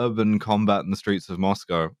like urban combat in the streets of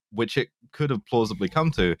Moscow, which it could have plausibly come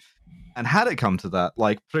to. And had it come to that,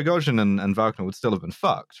 like Prigozhin and Wagner would still have been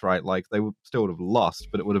fucked, right? Like they still would have lost,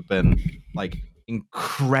 but it would have been like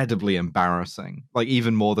incredibly embarrassing, like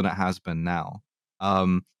even more than it has been now.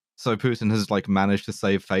 So Putin has like managed to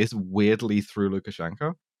save face weirdly through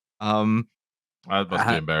Lukashenko. That must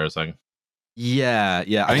be embarrassing. Yeah.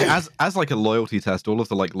 I mean, as like a loyalty test, all of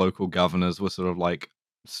the like local governors were sort of like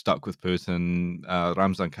stuck with Putin.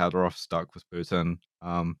 Ramzan Kadyrov stuck with Putin.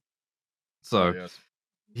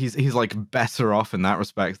 He's like better off in that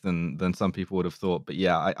respect than some people would have thought. But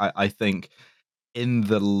yeah, I think in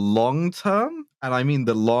the long term, and I mean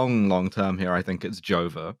the long term here, I think it's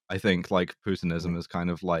Jova. I think like Putinism is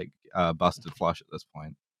kind of like busted flush at this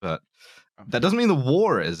point. But that doesn't mean the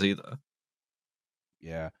war is either.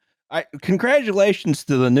 Yeah. Congratulations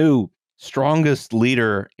to the new strongest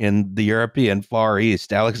leader in the European Far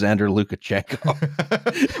East, Alexander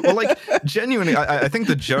Lukashenko. Well, like genuinely, I think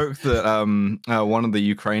the joke that one of the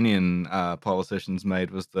Ukrainian politicians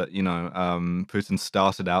made was that Putin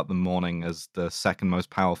started out the morning as the second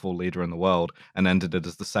most powerful leader in the world and ended it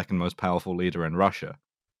as the second most powerful leader in Russia.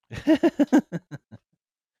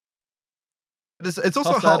 It's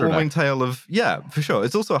also a heartwarming tale of, for sure.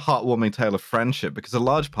 It's also a heartwarming tale of friendship, because a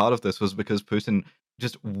large part of this was because Putin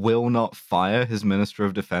just will not fire his Minister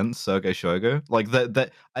of Defense, Sergei Shoigu. Like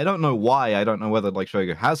that, I don't know why. I don't know whether like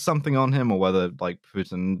Shoigu has something on him or whether like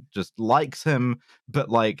Putin just likes him, but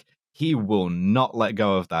like he will not let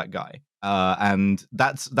go of that guy. And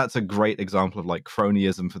that's a great example of like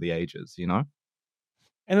cronyism for the ages, And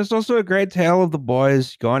it's also a great tale of the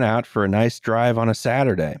boys going out for a nice drive on a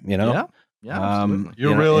Saturday, Yeah, absolutely.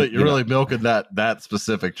 You're really milking that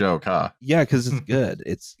specific joke, huh? Yeah, because it's good.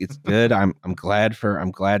 It's good. I'm glad for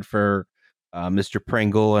Mr.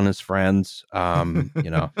 Pringle and his friends. Going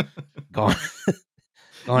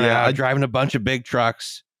out, driving a bunch of big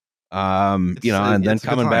trucks. And then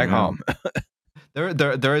coming back home.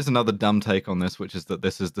 There is another dumb take on this, which is that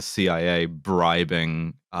this is the CIA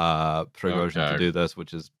bribing Prigozhin to do this,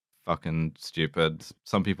 which is fucking stupid.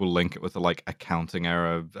 Some people link it with the like accounting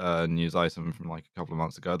error news item from like a couple of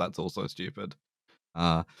months ago. That's also stupid.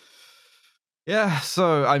 So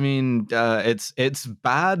I mean, it's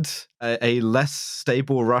bad. A less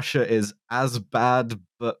stable Russia is as bad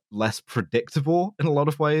but less predictable in a lot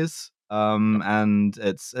of ways. And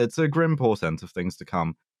it's a grim portent of things to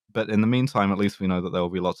come. But in the meantime, at least we know that there will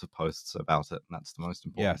be lots of posts about it, and that's the most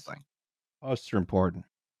important thing. Posts are important.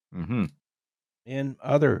 Mm-hmm. In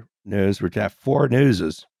other news, we're have 4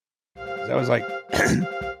 newses. I was like,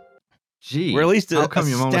 gee, we're at least how come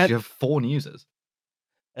you have 4 newses?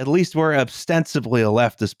 At least we're ostensibly a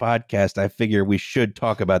leftist podcast. I figure we should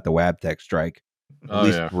talk about the Wabtec strike, at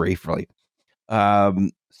least briefly.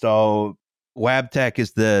 So Wabtec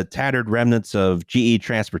is the tattered remnants of GE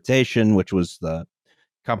Transportation, which was the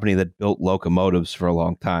company that built locomotives for a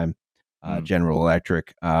long time. General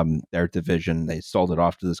Electric, their division, they sold it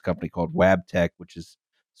off to this company called Wabtec, which is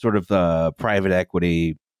sort of the private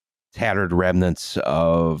equity tattered remnants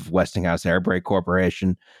of Westinghouse Air Brake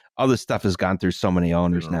Corporation. all this stuff has gone through so many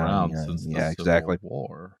owners Been now. around since the Civil exactly.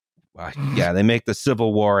 War. Yeah, they make the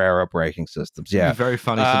Civil War era braking systems. Yeah, It'd be very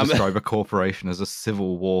funny to describe a corporation as a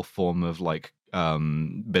Civil War form of like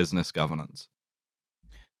business governance.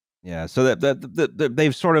 Yeah, so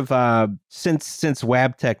they've sort of since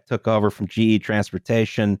Wabtec took over from GE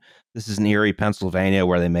Transportation. This is in Erie, Pennsylvania,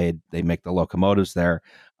 where they make the locomotives there.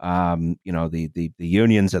 The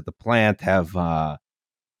unions at the plant have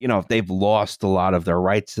they've lost a lot of their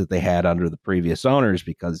rights that they had under the previous owners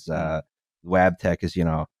because Wabtec is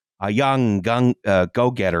a young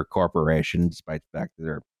go-getter corporation, despite the fact that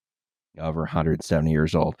they're over 170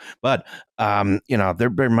 years old. But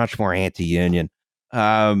they're much more anti-union.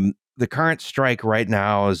 The current strike right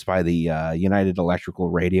now is by the United Electrical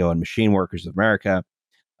Radio and Machine Workers of America.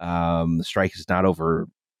 The strike is not over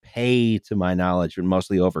pay, to my knowledge, but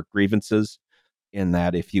mostly over grievances. In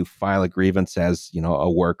that, if you file a grievance as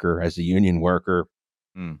a worker, as a union worker,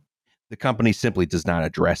 the company simply does not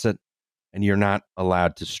address it, and you're not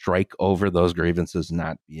allowed to strike over those grievances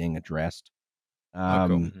not being addressed.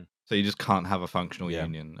 Cool. So you just can't have a functional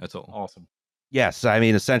union at all. Awesome. Yes, I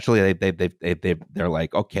mean essentially they're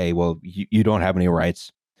like, okay, well you don't have any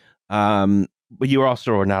rights, but you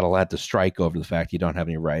also are not allowed to strike over the fact you don't have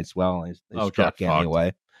any rights. Well, they struck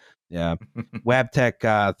anyway. Yeah,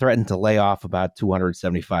 Wabtec threatened to lay off about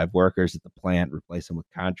 275 workers at the plant, replace them with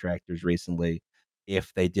contractors recently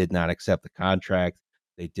if they did not accept the contract.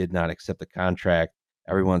 They did not accept the contract.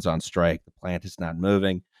 Everyone's on strike. The plant is not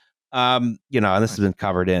moving. And this has been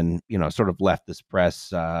covered in, sort of leftist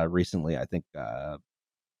press recently, I think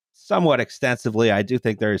somewhat extensively. I do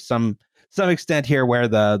think there is some extent here where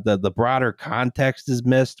the broader context is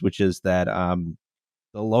missed, which is that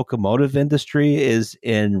the locomotive industry is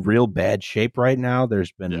in real bad shape right now.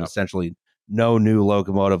 There's been essentially no new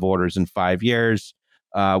locomotive orders in 5 years.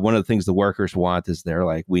 One of the things the workers want is they're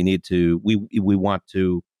like, we want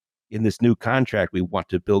to, in this new contract, we want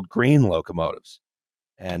to build green locomotives.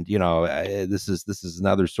 And this is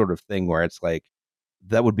another sort of thing where it's like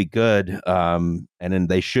that would be good, and then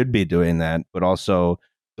they should be doing that. But also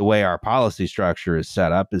the way our policy structure is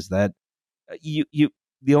set up is that you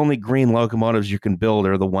the only green locomotives you can build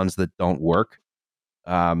are the ones that don't work.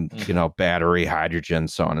 Battery, hydrogen,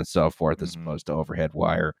 so on and so forth, as opposed to overhead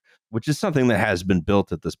wire, which is something that has been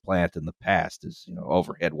built at this plant in the past. Is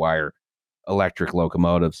overhead wire electric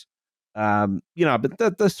locomotives. But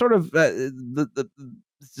the sort of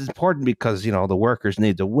it's important because the workers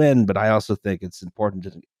need to win, but I also think it's important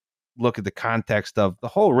to look at the context of the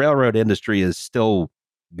whole railroad industry is still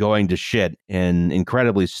going to shit in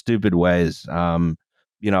incredibly stupid ways.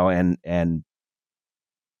 Between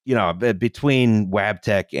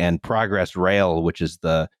Wabtec and Progress Rail, which is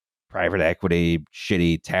the private equity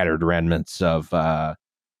shitty tattered remnants of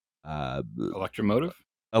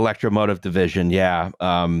electromotive division. Yeah.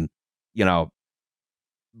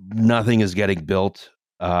 Nothing is getting built.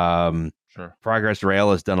 Sure. Progress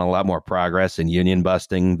Rail has done a lot more progress in union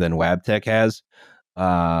busting than Wabtec has.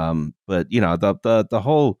 But the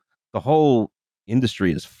whole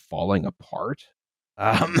industry is falling apart.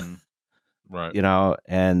 Right.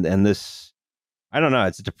 And this, I don't know,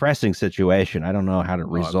 it's a depressing situation. I don't know how to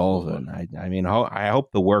resolve absolutely. it. I mean, I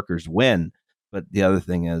hope the workers win, but the other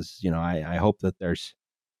thing is, I hope that there's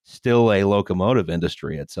still a locomotive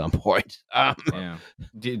industry at some point. Yeah,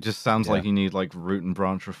 it just sounds like you need like root and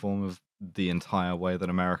branch reform of the entire way that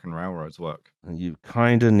American railroads work. You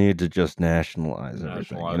kind of need to just nationalize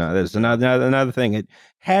everything. There's another thing.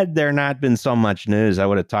 Had there not been so much news, I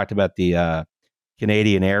would have talked about the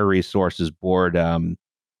Canadian Air Resources Board.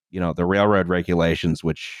 The railroad regulations,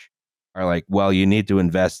 which are like, well, you need to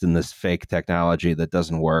invest in this fake technology that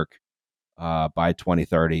doesn't work by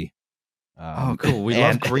 2030. Oh, cool. We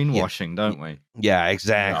love greenwashing, don't we? Yeah,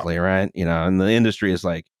 exactly. Yeah. Right. And the industry is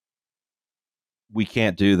like, we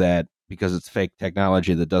can't do that because it's fake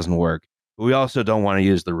technology that doesn't work. But we also don't want to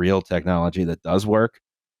use the real technology that does work,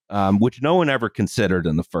 which no one ever considered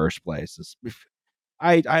in the first place.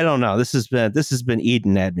 I don't know. This has been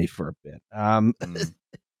eating at me for a bit.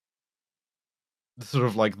 Sort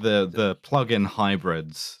of like the plug-in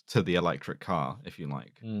hybrids to the electric car, if you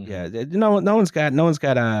like. Yeah, no one's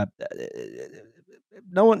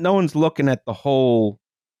looking at the whole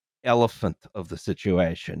elephant of the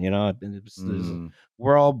situation.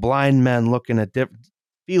 We're all blind men looking at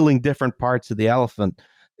feeling different parts of the elephant.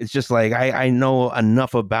 It's just like I know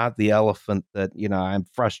enough about the elephant that I'm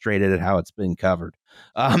frustrated at how it's been covered.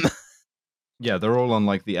 Yeah, they're all on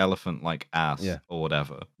like the elephant like ass or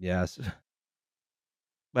whatever. Yes.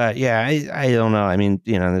 But yeah, I don't know. I mean,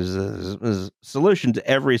 there's a solution to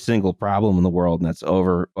every single problem in the world, and that's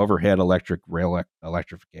overhead rail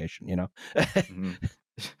electrification. Mhm.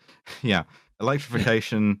 Yeah,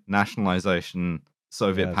 electrification, nationalization,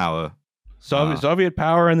 Soviet Yes. power. Soviet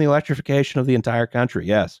power and the electrification of the entire country.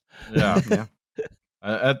 Yes. Yeah. Yeah.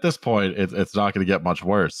 At this point, it's not going to get much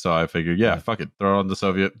worse. So I figured, Yeah. fuck it, throw in the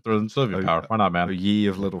Soviet power. Why not, man? Oh, ye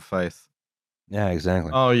of little faith. Yeah,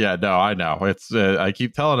 exactly. Oh yeah, no, I know. It's I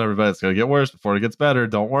keep telling everybody it's going to get worse before it gets better.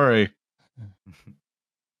 Don't worry.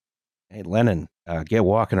 Hey, Lenin, get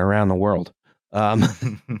walking around the world. I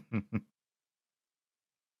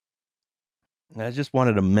just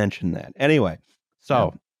wanted to mention that. Anyway,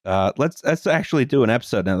 so let's actually do an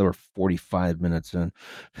episode now that we're 45 minutes in.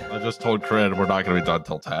 I just told Corinne we're not going to be done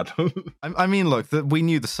till 10. I mean, look, we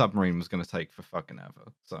knew the submarine was going to take for fucking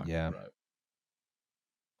ever. So Yeah. Right.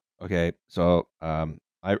 Okay, so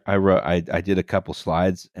I did a couple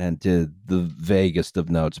slides and did the vaguest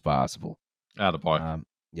of notes possible. Attaboy.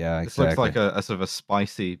 Yeah, this exactly. looks like a sort of a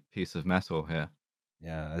spicy piece of metal here.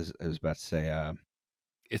 Yeah, I was about to say.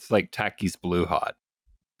 It's like Tacky's Blue Hot.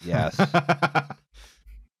 Yes.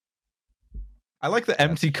 I like the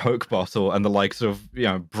empty Coke bottle and the like sort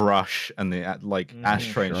of brush and the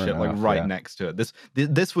ashtray and Sure shit enough, right yeah. next to it.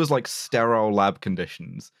 This was like sterile lab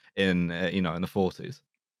conditions in in the 40s.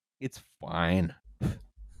 It's fine. I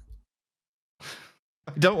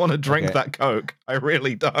don't want to drink that Coke. I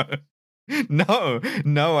really don't. No,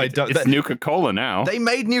 I don't. It's Nuka-Cola now. They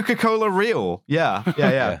made Nuka-Cola real.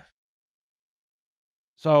 Yeah.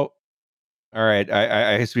 So, all right,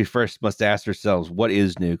 I guess we first must ask ourselves, what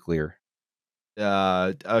is nuclear?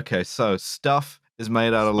 Okay, so stuff is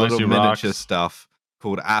made out of Spicy little miniature rocks. stuff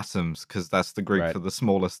called atoms, because that's the Greek Right. for the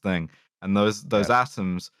smallest thing. And those Yes.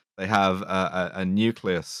 atoms, they have a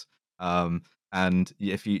nucleus. And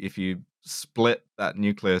if you split that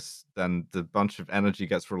nucleus, then the bunch of energy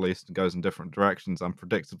gets released and goes in different directions,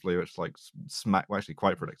 unpredictably, which actually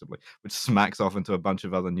quite predictably, which smacks off into a bunch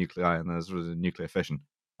of other nuclei, and there's a nuclear fission.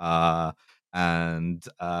 And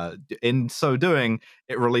in so doing,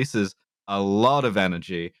 it releases a lot of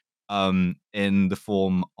energy in the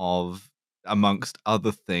form of, amongst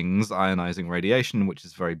other things, ionizing radiation, which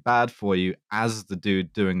is very bad for you, as the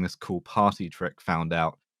dude doing this cool party trick found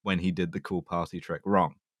out when he did the cool party trick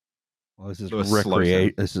wrong. Well, this is Lewis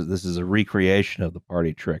Slotin. This is a recreation of the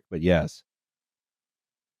party trick, but yes.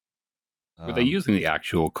 Were they using the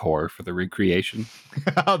actual core for the recreation?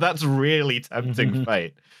 Oh, that's really tempting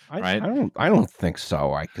fate, right? I don't think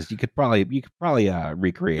so. Because you could probably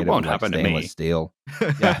recreate It it won't with happen to stainless me. steel.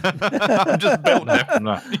 Yeah. I'm just built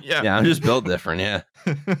different. Yeah, I'm just built different. Yeah.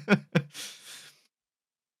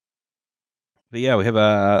 But yeah, we have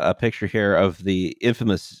a picture here of the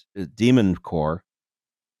infamous Demon Core,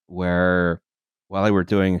 where while they were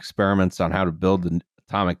doing experiments on how to build an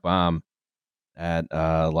atomic bomb at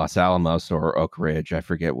Los Alamos or Oak Ridge, I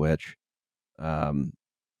forget which, a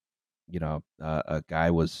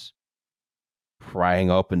guy was prying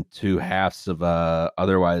open two halves of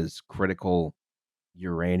otherwise critical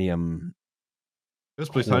uranium. It was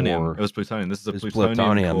plutonium. Core. It was plutonium. This is a It's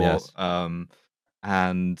plutonium core. yes.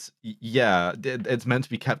 And yeah, it's meant to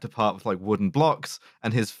be kept apart with like wooden blocks.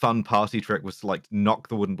 And his fun party trick was to like knock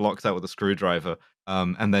the wooden blocks out with a screwdriver,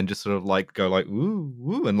 and then just sort of like go like ooh,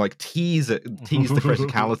 ooh, and like tease the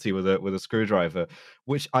criticality with a screwdriver,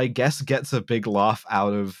 which I guess gets a big laugh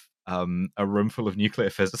out of a room full of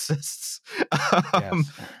nuclear physicists.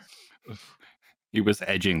 Yes. He was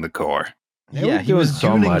edging the core. Yeah, he was so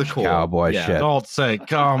tuning much the core. cowboy shit. Don't say,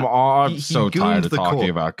 come on. I'm so tired of talking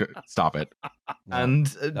about. Stop it.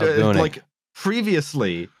 And like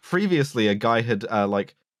previously, a guy had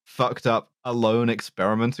like fucked up alone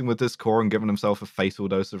experimenting with this core and given himself a fatal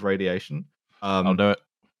dose of radiation. I'll do it.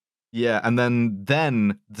 Yeah, and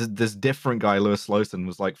then this different guy, Lewis Slotin,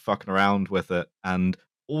 was like fucking around with it, and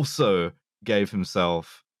also gave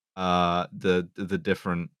himself the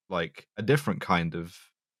different, like a different kind of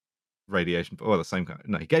radiation, well, the same kind.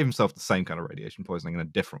 No, he gave himself the same kind of radiation poisoning in a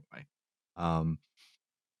different way.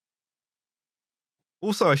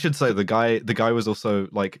 Also, I should say the guy was also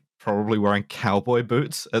like probably wearing cowboy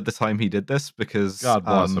boots at the time he did this, because God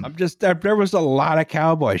bless him. I'm just there was a lot of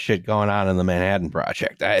cowboy shit going on in the Manhattan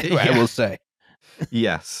Project. I will say.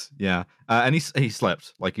 Yes, yeah, and he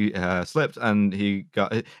slipped, like he slipped, and he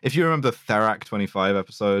got. If you remember the Therac 25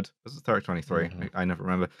 episode, was it Therac 23? I never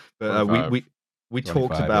remember, but we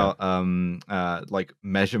talked about like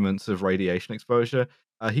measurements of radiation exposure.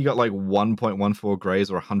 He got like 1.14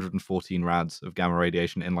 grays or 114 rads of gamma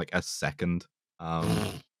radiation in like a second.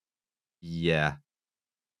 Yeah.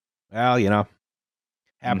 Well,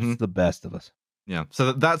 happens to the best of us. Yeah.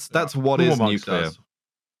 So that's what Who is amongst nuclear. us?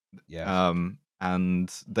 Yeah. And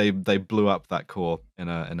they blew up that core in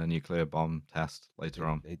a nuclear bomb test later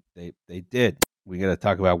on. They did. We got to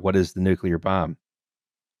talk about what is the nuclear bomb.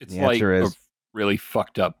 It's The like answer is a really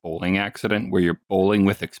fucked up bowling accident where you're bowling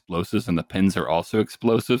with explosives and the pins are also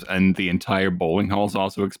explosives and the entire bowling hall is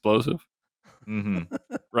also explosive. Mm-hmm.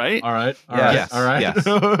 Right? All right. All Yes. right. All right.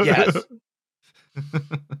 Yes.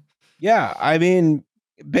 Yeah, I mean,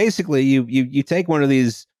 basically, you take one of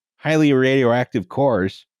these highly radioactive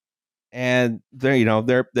cores, and they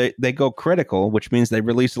go critical, which means they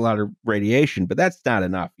release a lot of radiation. But that's not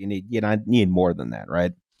enough. You need more than that,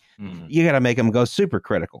 right? Mm-hmm. You got to make them go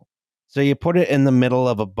supercritical. So you put it in the middle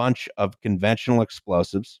of a bunch of conventional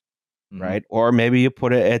explosives, Mm-hmm. right? Or maybe you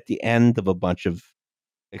put it at the end of a bunch of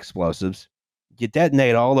explosives. You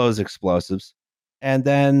detonate all those explosives, and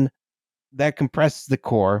then that compresses the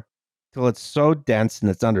core till it's so dense and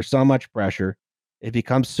it's under so much pressure, it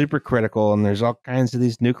becomes supercritical, and there's all kinds of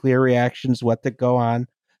these nuclear reactions what that go on,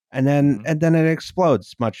 and then it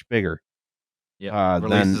explodes much bigger. Yeah, Than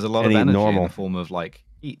releases a lot of any energy in normal. the form of like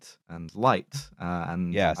heat and light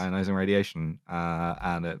and Yes. ionizing radiation,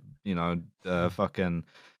 and it fucking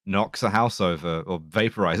knocks a house over or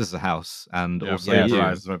vaporizes a house, and Yeah, also Yes. you.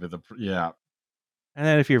 vaporizes maybe yeah. And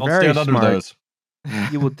then if you're Don't very stand under smart, those.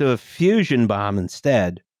 you will do a fusion bomb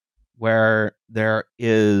instead, where there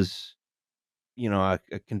is, a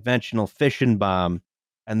conventional fission bomb,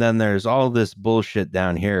 and then there's all this bullshit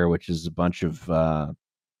down here, which is a bunch of I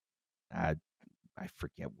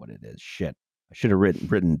forget what it is. Shit, I should have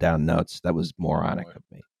written down notes. That was moronic of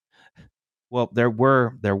me. Well, there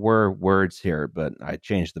were words here, but I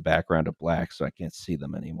changed the background to black, so I can't see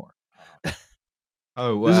them anymore.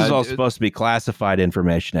 Oh, This is all supposed to be classified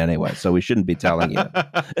information anyway, so we shouldn't be telling you.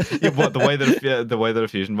 Yeah, what the way that a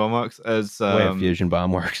fusion bomb works is The way a fusion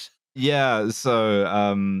bomb works. Yeah,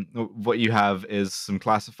 so what you have is some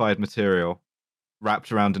classified material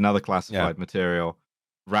wrapped around another classified material,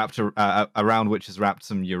 wrapped around which is wrapped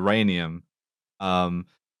some uranium, and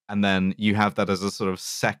then you have that as a sort of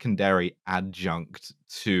secondary adjunct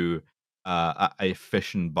to a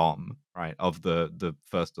fission bomb, right, of the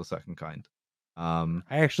first or second kind. I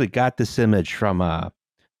actually got this image from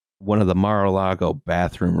one of the Mar-a-Lago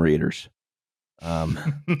bathroom readers.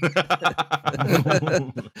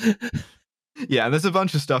 Yeah, and there's a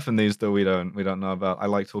bunch of stuff in these that we don't know about. I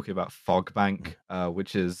like talking about fog bank,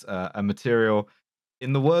 which is a material.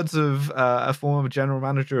 In the words of a former general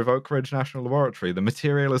manager of Oak Ridge National Laboratory, the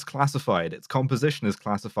material is classified, its composition is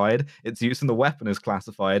classified, its use in the weapon is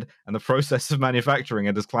classified, and the process of manufacturing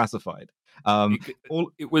it is classified.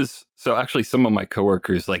 It was so actually some of my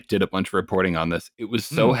coworkers did a bunch of reporting on this. It was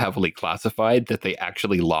so heavily classified that they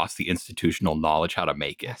actually lost the institutional knowledge how to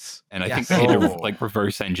make it. Yes. And I think they had to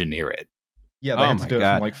reverse engineer it. Yeah, they had to do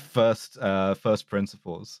it from first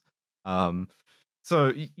principles.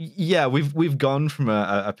 So yeah, we've gone from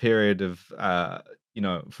a period of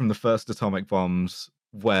from the first atomic bombs,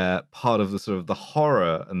 where part of the sort of the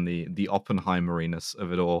horror and the Oppenheimeriness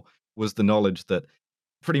of it all was the knowledge that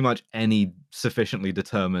pretty much any sufficiently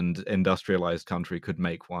determined industrialized country could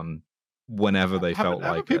make one whenever they felt like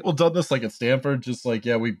haven't people done this at Stanford? Just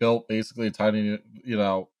we built basically a tiny,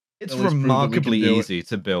 it's remarkably easy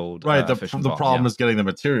to build. Right. The problem is getting the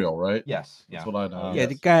material, right? Yes. That's what I know. Yeah,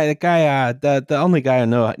 the only guy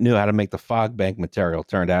who knew how to make the fog bank material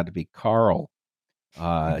turned out to be Carl.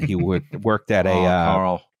 He worked at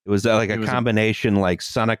Carl. It was like a combination like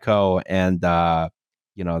Sunoco and the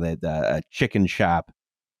chicken shop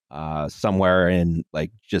somewhere in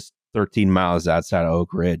just 13 miles outside of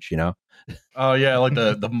Oak Ridge. Oh yeah, like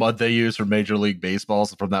the mud they use for Major League Baseball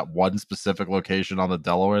is from that one specific location on the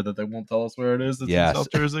Delaware that they won't tell us where it is. That's in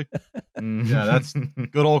South Jersey. Yeah, that's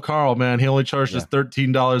good old Carl, man. He only charged us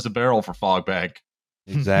 $13 a barrel for fog bank.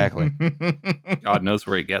 Exactly. God knows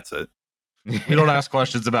where he gets it. We don't ask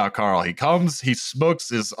questions about Carl. He comes, he smokes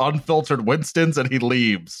his unfiltered Winstons, and he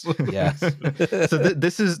leaves. Yes. So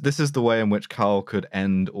this is the way in which Carl could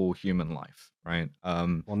end all human life, right?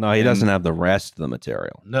 Well, no, he doesn't have the rest of the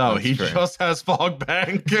material. No, he just has fog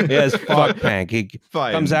bank. He has fog bank. He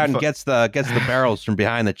comes out and gets the barrels from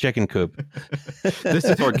behind the chicken coop. This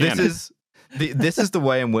is the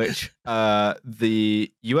way in which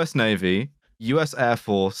the U.S. Navy, U.S. Air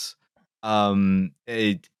Force,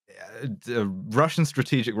 Russian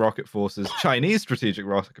strategic rocket forces, Chinese strategic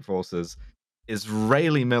rocket forces,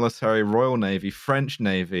 Israeli military, Royal Navy, French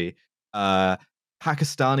Navy,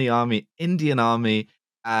 Pakistani army, Indian army,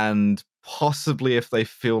 and possibly, if they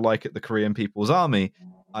feel like it, the Korean People's Army.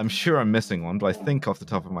 I'm sure I'm missing one, but I think off the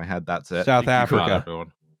top of my head that's it. South Africa.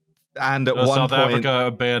 And at No, one South point, Africa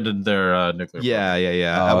abandoned their nuclear.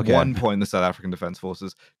 yeah. Oh, At okay. one point, the South African Defense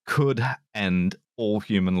Forces could end all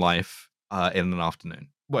human life in an afternoon.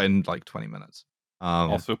 Well, in like 20 minutes.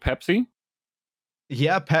 Also, Pepsi.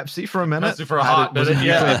 Yeah, Pepsi for a minute. Pepsi for a hot was minute.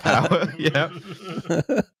 nuclear Yeah. power. Yeah.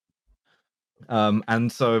 And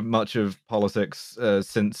so much of politics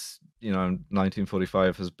since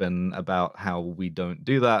 1945 has been about how we don't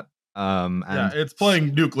do that. And it's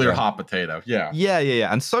playing nuclear hot potato. Yeah.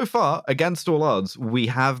 And so far, against all odds, we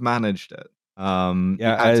have managed it. Yeah,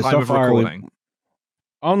 at time so of far we've recording.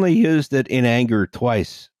 only used it in anger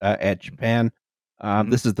twice at Japan.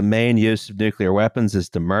 This is the main use of nuclear weapons, is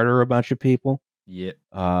to murder a bunch of people. Yeah.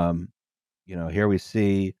 Here we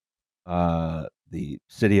see the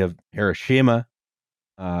city of Hiroshima,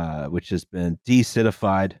 which has been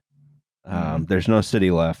deacidified. There's no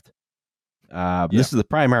city left. This is the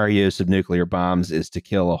primary use of nuclear bombs, is to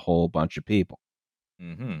kill a whole bunch of people.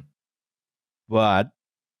 But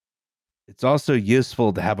it's also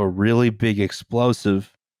useful to have a really big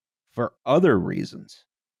explosive for other reasons.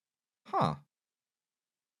 Huh.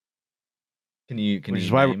 Can you Which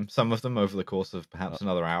is name some of them over the course of perhaps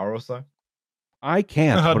another hour or so? I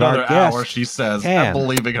can't. But Another our guest hour, she says, can.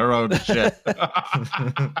 believing her own shit.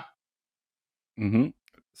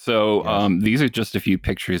 So these are just a few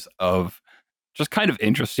pictures of just kind of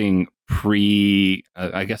interesting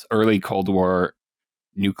I guess, early Cold War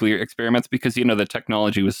nuclear experiments, because, the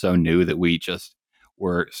technology was so new that we just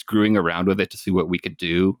were screwing around with it to see what we could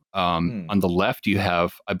do. On the left, you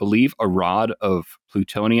have, I believe, a rod of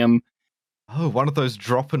plutonium. Oh, one of those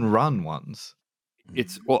drop and run ones.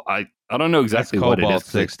 I don't know exactly That's what it Cobalt is.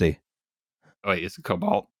 60. Wait, is it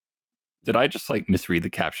cobalt? Did I just misread the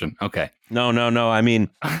caption? Okay. No. I mean,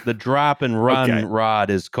 the drop and run rod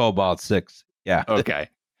is Cobalt 6. Yeah. Okay.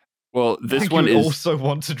 Well, this one one is also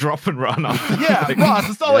want to drop and run off. Yeah, Ross,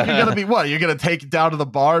 it's not like you're gonna be you're gonna take it down to the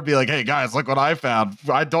bar and be like, "Hey guys, look what I found.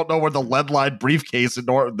 I don't know where the lead-lined briefcase that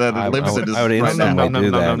it lives in is." I would instantly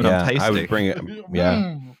do that. Yeah, tasty. I would bring it.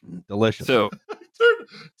 Yeah, delicious. So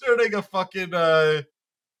turning a fucking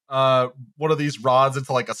one of these rods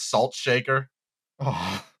into like a salt shaker.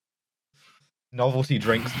 Oh. Novelty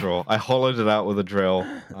drink straw. I hollowed it out with a drill.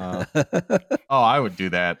 I would do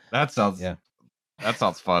that. That sounds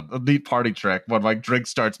fun. A neat party trick when my drink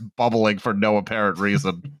starts bubbling for no apparent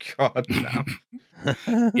reason. God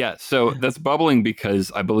no. Yeah, so that's bubbling because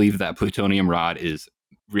I believe that plutonium rod is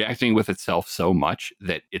reacting with itself so much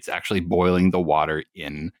that it's actually boiling the water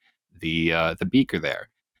in the beaker there.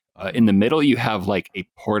 In the middle, you have like a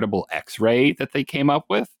portable X-ray that they came up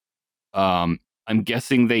with. I'm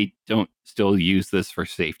guessing they don't still use this for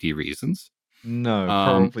safety reasons. No,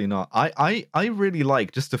 probably not. I really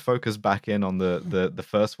like, just to focus back in on the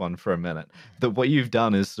first one for a minute, that what you've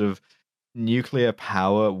done is sort of nuclear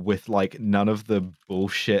power with like none of the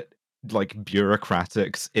bullshit like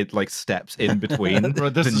bureaucratics steps in between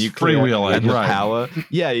the nuclear and the right. power.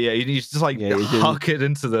 Yeah. You just huck it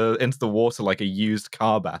into the water like a used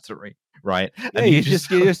car battery, right? Yeah, and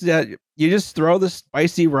you just throw the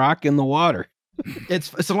spicy rock in the water.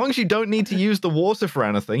 It's so long as you don't need to use the water for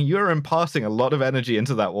anything, you're imparting a lot of energy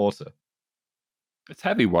into that water. It's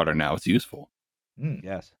heavy water now. It's useful.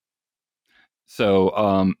 Yes.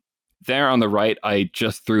 So there on the right, I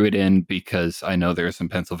just threw it in because I know there are some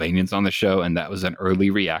Pennsylvanians on the show, and that was an early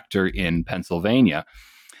reactor in Pennsylvania.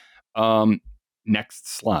 Next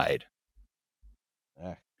slide.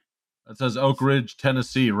 It says Oak Ridge,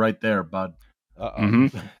 Tennessee, right there, bud.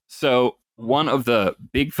 So one of the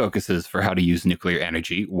big focuses for how to use nuclear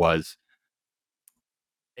energy was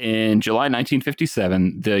in July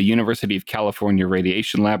 1957, the University of California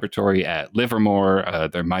Radiation Laboratory at Livermore,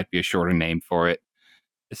 there might be a shorter name for it,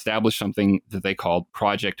 established something that they called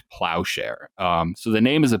Project Plowshare. So the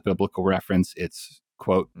name is a biblical reference. It's,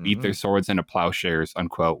 quote, beat their swords into plowshares,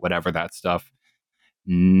 unquote, whatever that stuff.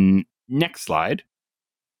 Next slide.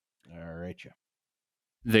 All right, yeah.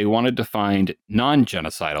 They wanted to find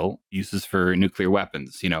non-genocidal uses for nuclear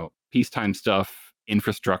weapons, peacetime stuff,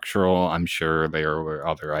 infrastructural. I'm sure there were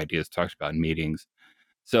other ideas talked about in meetings.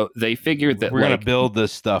 So they figured that we're going to build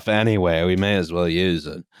this stuff anyway. We may as well use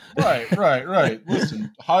it. Right.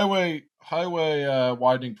 Listen, highway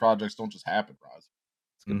widening projects don't just happen, Roz.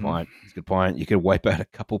 That's a good point. That's a good point. You could wipe out a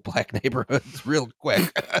couple black neighborhoods real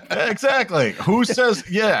quick. Exactly. Who says,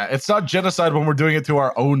 it's not genocide when we're doing it to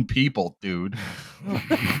our own people, dude.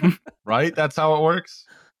 Right? That's how it works?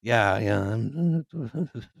 Yeah.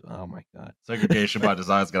 Oh, my God. Segregation by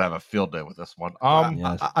design is going to have a field day with this one.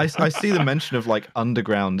 Yes. I see the mention of like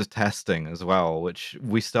underground testing as well, which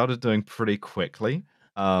we started doing pretty quickly.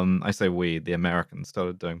 I say we, the Americans,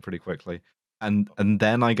 started doing pretty quickly. and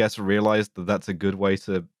then I guess realized that that's a good way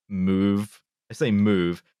to move. I say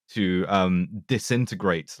move to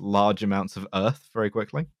disintegrate large amounts of Earth very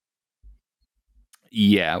quickly.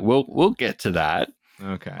 Yeah, we'll get to that.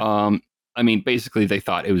 Okay. I mean, basically, they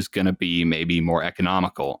thought it was going to be maybe more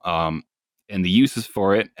economical. And the uses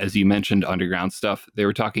for it, as you mentioned, underground stuff, they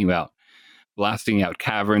were talking about blasting out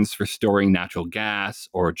caverns for storing natural gas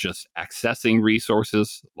or just accessing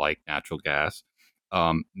resources like natural gas,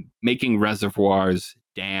 making reservoirs,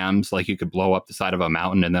 dams, like you could blow up the side of a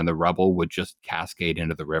mountain and then the rubble would just cascade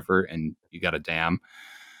into the river and you got a dam.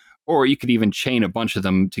 Or you could even chain a bunch of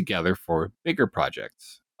them together for bigger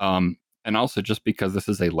projects. And also, just because this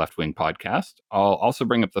is a left wing podcast, I'll also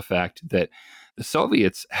bring up the fact that the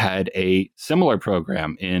Soviets had a similar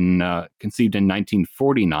program conceived in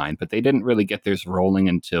 1949, but they didn't really get theirs rolling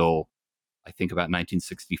until I think about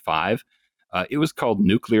 1965. It was called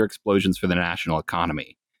Nuclear Explosions for the National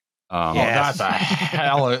Economy. That's a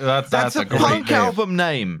hell. That's a great punk name. album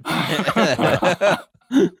name.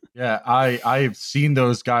 Yeah, I've seen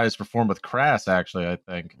those guys perform with Crass. Actually, I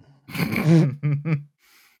think.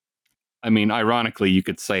 I mean, ironically, you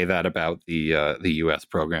could say that about the U.S.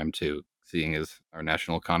 program too, seeing as our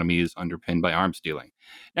national economy is underpinned by arms dealing.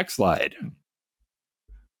 Next slide.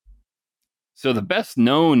 So the best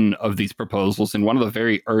known of these proposals, and one of the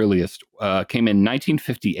very earliest, came in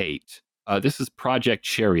 1958. This is Project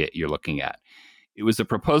Chariot you're looking at. It was a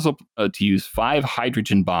proposal to use 5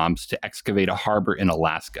 hydrogen bombs to excavate a harbor in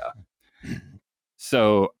Alaska.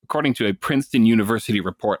 So, according to a Princeton University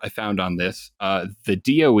report I found on this, the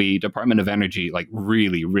DOE, Department of Energy, like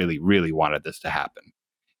really, really, really wanted this to happen.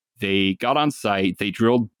 They got on site, they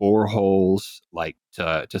drilled boreholes, like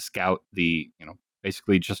to scout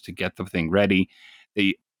basically just to get the thing ready.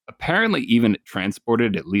 They apparently even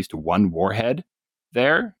transported at least one warhead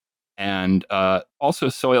there, and also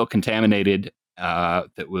soil contaminated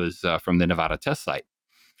that was from the Nevada test site.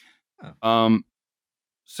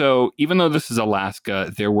 So even though this is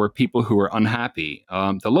Alaska, there were people who were unhappy.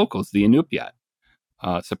 The locals, the Inupiat.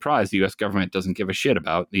 Surprise, the U.S. government doesn't give a shit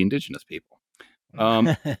about the indigenous people.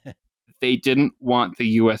 They didn't want the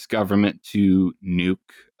U.S. government to nuke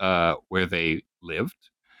where they lived,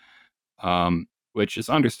 which is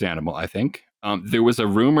understandable, I think. There was a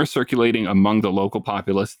rumor circulating among the local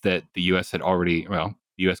populace that the U.S.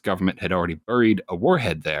 government had already buried a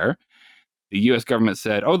warhead there. The U.S. government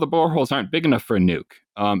said, "Oh, the boreholes aren't big enough for a nuke."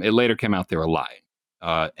 It later came out they were lying,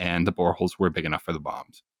 and the boreholes were big enough for the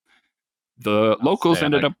bombs. The locals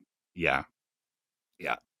ended up, yeah.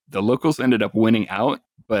 The locals ended up winning out,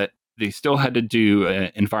 but they still had to do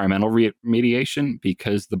environmental remediation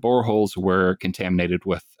because the boreholes were contaminated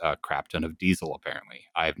with a crap ton of diesel. Apparently,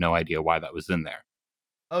 I have no idea why that was in there.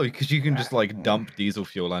 Oh, because you can just like dump diesel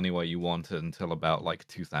fuel anywhere you want until about like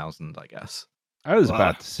 2000, I guess. I was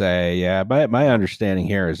about to say, yeah, my understanding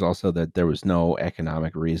here is also that there was no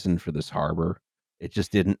economic reason for this harbor. It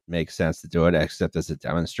just didn't make sense to do it except as a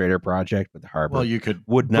demonstrator project, but the harbor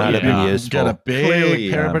would not have been useful. Get a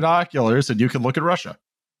big pair of binoculars and you can look at Russia.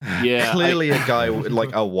 Yeah, clearly a guy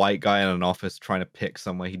like a white guy in an office trying to pick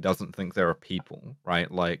somewhere he doesn't think there are people, right?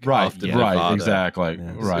 Like after Nevada. Exactly.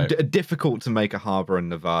 Yeah. Right. Difficult to make a harbor in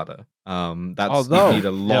Nevada. You need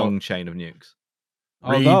a long chain of nukes.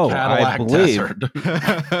 Although I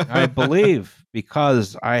believe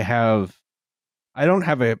because I don't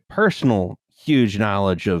have a personal huge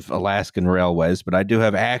knowledge of Alaskan railways, but I do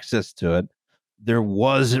have access to it. There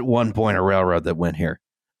was at one point a railroad that went here.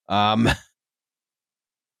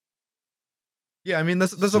 Yeah, I mean,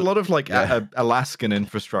 there's a lot of like Alaskan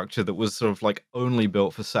infrastructure that was sort of like only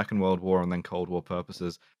built for Second World War and then Cold War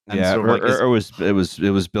purposes. And sort of it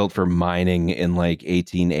was built for mining in like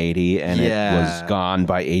 1880, and it was gone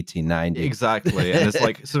by 1890. Exactly, and it's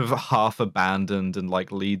like sort of half abandoned and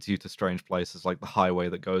like leads you to strange places, like the highway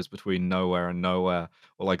that goes between nowhere and nowhere,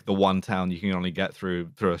 or like the one town you can only get through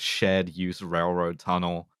a shared use railroad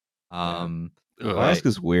tunnel.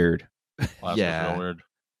 Alaska's weird. Alaska's real weird.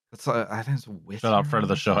 I think it's weird. Shout out friend of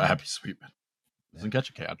the show, Abby Sweetman. Doesn't get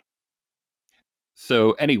you, can.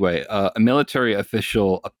 So anyway, a military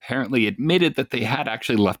official apparently admitted that they had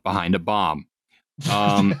actually left behind a bomb.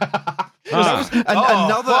 Another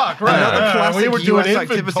classic we were doing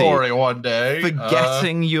US inventory activity, one day.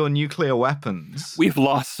 Forgetting your nuclear weapons. We've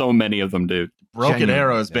lost so many of them, dude. Broken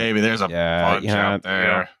arrows, baby. There's a bunch out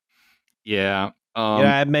there. Yeah.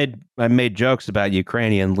 I made jokes about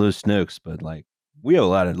Ukrainian loose nukes, but like we have a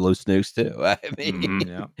lot of loose nukes too. I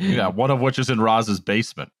mean, yeah, one of which is in Roz's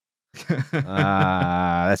basement.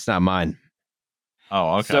 That's not mine.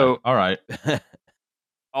 Oh, okay. So, all right.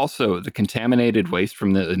 Also, the contaminated waste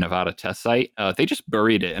from the Nevada test site, they just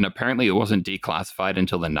buried it, and apparently it wasn't declassified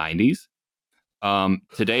until the 90s.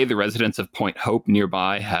 Today, the residents of Point Hope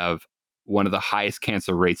nearby have one of the highest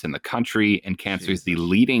cancer rates in the country, and cancer is the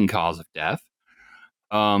leading cause of death.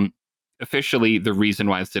 Officially, the reason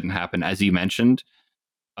why this didn't happen, as you mentioned,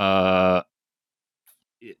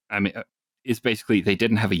 is basically they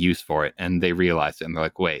didn't have a use for it, and they realized it, and they're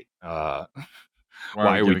like, "Wait, why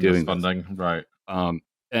are we doing this funding?" Right.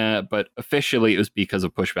 But officially, it was because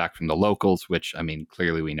of pushback from the locals, which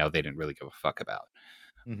clearly we know they didn't really give a fuck about.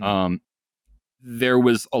 Mm-hmm. There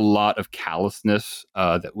was a lot of callousness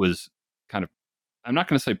that was kind of, I'm not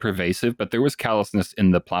going to say pervasive, but there was callousness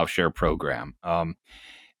in the Plowshare program.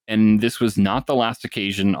 And this was not the last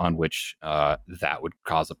occasion on which that would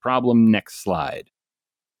cause a problem. Next slide.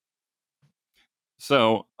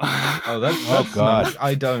 So, that's God,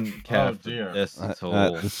 I don't care for this at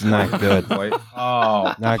all. This is not good.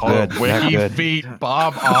 Not good. Wiki not good. feet,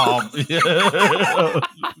 Bob.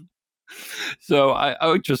 So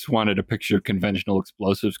I just wanted to picture conventional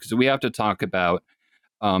explosives because we have to talk about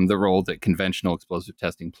the role that conventional explosive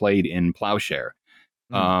testing played in Plowshare.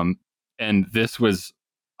 And this was,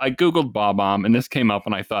 I Googled Bob-omb, and this came up,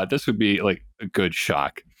 and I thought this would be like a good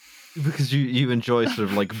shock. Because you enjoy sort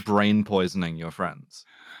of like brain poisoning your friends.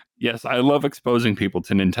 Yes, I love exposing people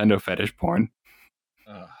to Nintendo fetish porn.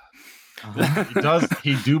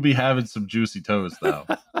 He do be having some juicy toes, though.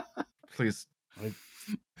 Please.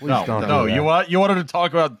 No. You wanted to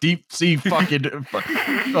talk about deep sea fucking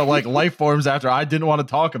like life forms after I didn't want to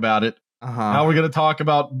talk about it. Now we're gonna talk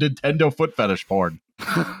about Nintendo foot fetish porn.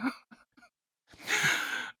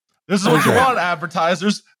 This is what you want,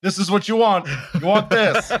 advertisers. This is what you want. You want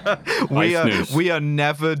this. We are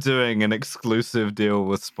never doing an exclusive deal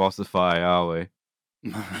with Spotify, are we?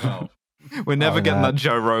 No. We're never getting that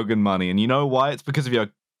Joe Rogan money. And you know why? It's because of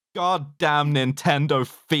your goddamn Nintendo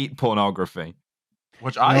feet pornography.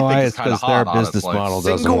 Which I think is kind of hot, their business model doesn't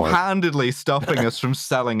work. Single-handedly stopping us from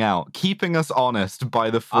selling out, keeping us honest by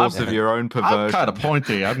the force of your own perversion. I'm kind of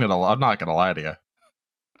pointy. I'm not gonna lie to you.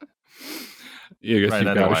 You guess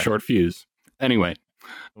you've got a short fuse. Anyway,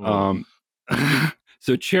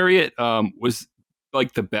 so Chariot was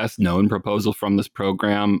like the best known proposal from this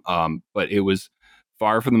program, but it was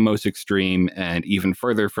far from the most extreme and even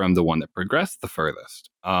further from the one that progressed the furthest.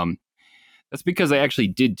 That's because they actually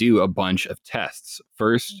did do a bunch of tests.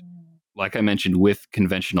 First, like I mentioned, with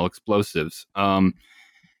conventional explosives.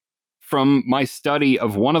 From my study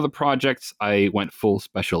of one of the projects, I went full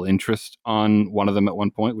special interest on one of them at one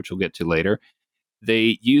point, which we'll get to later.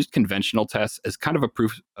 They used conventional tests as kind of a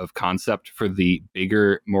proof of concept for the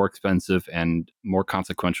bigger, more expensive, and more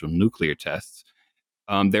consequential nuclear tests.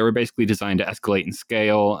 They were basically designed to escalate in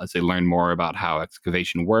scale as they learned more about how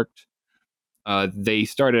excavation worked. They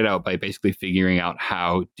started out by basically figuring out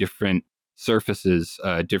how different surfaces,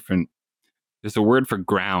 there's a word for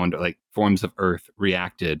ground, like forms of earth,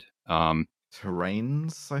 reacted.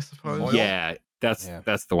 Terrains, I suppose? Yeah, that's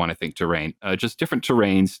the one, I think, terrain. Just different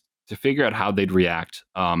terrains to figure out how they'd react.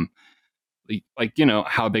 Like,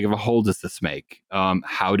 how big of a hole does this make?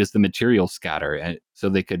 How does the material scatter? And so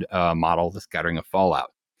they could model the scattering of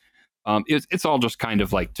fallout. It's all just kind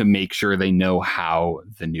of like to make sure they know how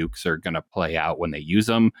the nukes are going to play out when they use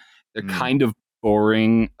them. They're kind of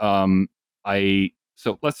boring. So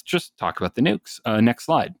let's just talk about the nukes. Next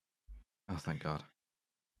slide. Oh, thank God.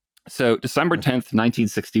 So December 10th,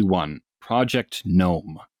 1961, Project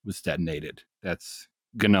Gnome was detonated. That's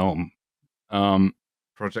GNOME.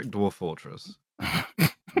 Project Dwarf Fortress.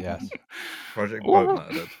 Yes. Project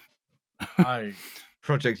Boat Murdered.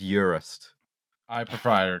 Project Eurist. I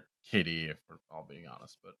prefer Kitty, if we're all being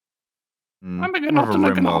honest, but I'm big enough to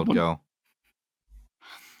make an album. Girl.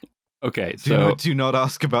 Okay, so do not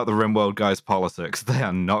ask about the Rimworld guys' politics. They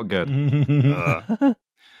are not good.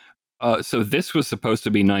 So this was supposed to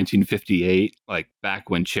be 1958, like back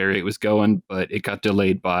when Chariot was going, but it got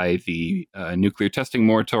delayed by the nuclear testing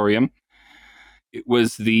moratorium. It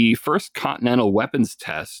was the first continental weapons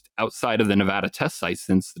test outside of the Nevada test site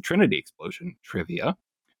since the Trinity explosion. Trivia.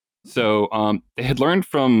 So they had learned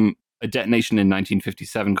from a detonation in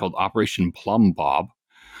 1957 called Operation Plum Bob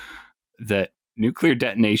that nuclear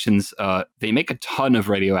detonations, they make a ton of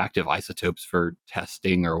radioactive isotopes for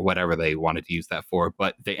testing or whatever they wanted to use that for,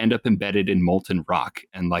 but they end up embedded in molten rock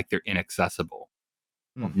and like they're inaccessible.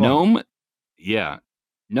 GNOME,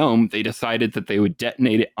 they decided that they would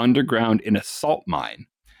detonate it underground in a salt mine.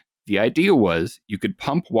 The idea was you could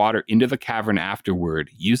pump water into the cavern afterward,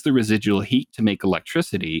 use the residual heat to make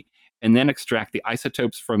electricity, and then extract the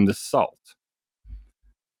isotopes from the salt.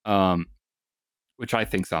 which I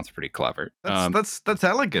think sounds pretty clever. That's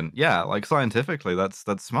elegant. Yeah, like scientifically, that's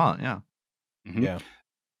smart. Yeah. Mm-hmm. Yeah.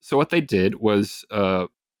 So what they did was,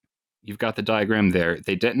 you've got the diagram there.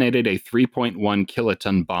 They detonated a 3.1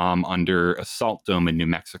 kiloton bomb under a salt dome in New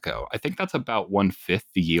Mexico. I think that's about 1/5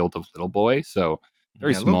 the yield of Little Boy. So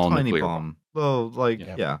very small little tiny nuclear bomb. Well, like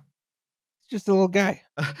Yeah. It's just a little guy.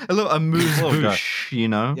 a moose boosh, you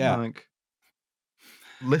know, Yeah. like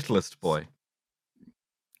littlest boy.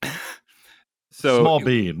 So small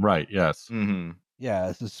bean, right? Yes. Mm-hmm. Yeah,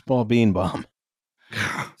 it's a small bean bomb.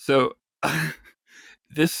 So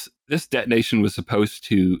this detonation was supposed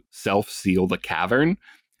to self-seal the cavern,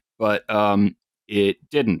 but it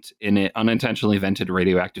didn't, and it unintentionally vented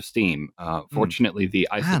radioactive steam. Fortunately, the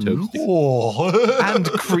isotopes and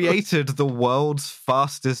created the world's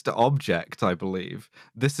fastest object, I believe.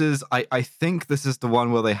 This is, I think this is the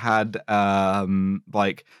one where they had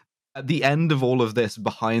like at the end of all of this,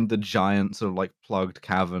 behind the giant sort of like plugged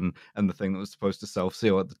cavern and the thing that was supposed to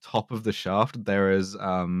self-seal, at the top of the shaft there is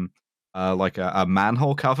like a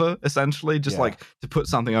manhole cover, essentially, just like to put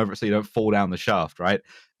something over it so you don't fall down the shaft, right?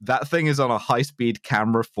 That thing is on a high-speed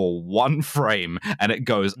camera for 1 frame, and it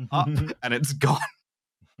goes up, and it's gone.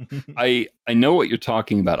 I know what you're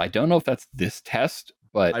talking about. I don't know if that's this test,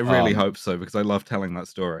 but I really hope so, because I love telling that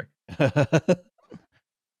story.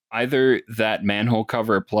 Either that manhole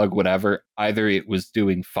cover, plug, whatever, either it was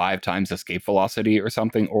doing 5 times escape velocity or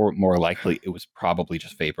something, or more likely it was probably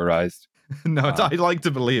just vaporized. No, I like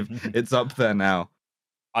to believe it's up there now.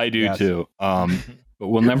 I do too. But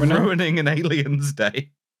we'll never know. Ruining an alien's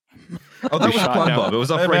day. Oh, that was Plum Bob. It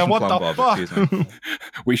was Operation Plum Bob. Excuse me.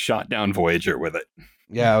 We shot down Voyager with it.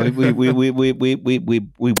 Yeah,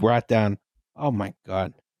 we brought down. Oh my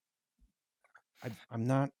god, I'm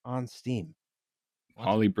not on Steam.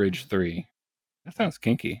 Holly Bridge 3. That sounds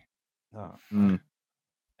kinky. Oh.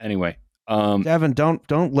 Anyway, Devin,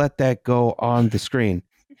 don't let that go on the screen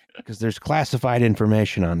because there's classified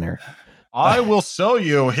information on there. I will show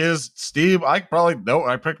you his Steam. I could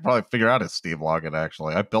probably figure out his Steam login.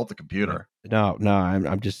 Actually, I built the computer. No,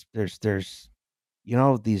 I'm just there's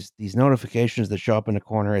these notifications that show up in the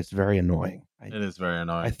corner. It's very annoying. It is very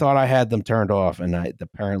annoying. I thought I had them turned off, and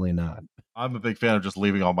apparently not. I'm a big fan of just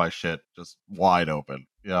leaving all my shit just wide open.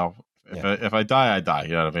 You know, if I die, I die.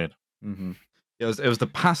 You know what I mean? Mm-hmm. It was the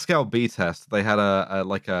Pascal B test. They had a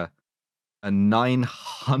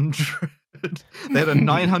 900. They had a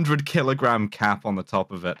 900 kilogram cap on the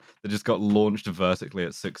top of it that just got launched vertically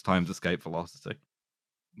at 6 times escape velocity.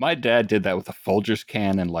 My dad did that with a Folgers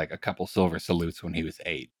can and like a couple silver salutes when he was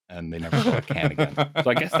 8, and they never saw a can again. So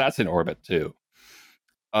I guess that's in orbit too.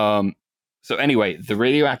 So anyway, the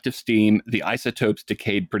radioactive steam, the isotopes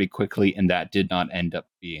decayed pretty quickly, and that did not end up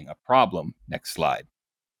being a problem. Next slide.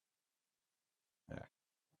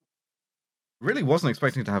 Really wasn't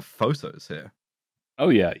expecting to have photos here. Oh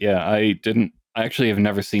yeah. I actually have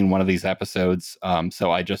never seen one of these episodes,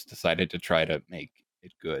 so I just decided to try to make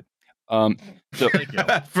it good. So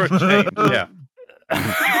for a change, yeah.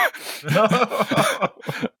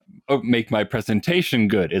 Make my presentation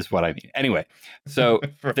good is what I mean. Anyway, so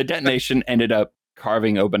the detonation ended up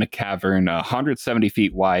carving open a cavern 170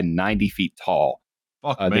 feet wide, 90 feet tall.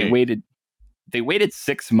 They waited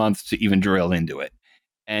 6 months to even drill into it.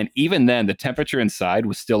 And even then, the temperature inside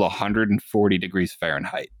was still 140 degrees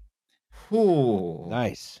Fahrenheit. Ooh.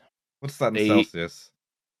 Nice. What's that in Celsius?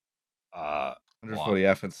 140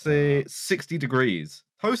 F and C, 60 degrees.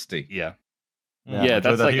 Toasty. Yeah,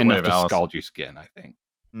 that's like enough to scald your skin, I think.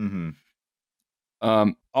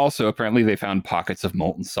 Mm-hmm. Also, apparently, they found pockets of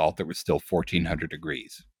molten salt that were still 1,400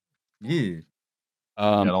 degrees. Yeah.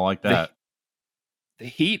 I don't like that. The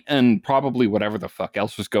heat and probably whatever the fuck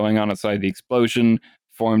else was going on inside the explosion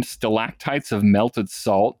formed stalactites of melted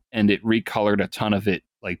salt, and it recolored a ton of it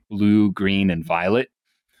like blue, green, and violet.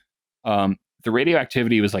 The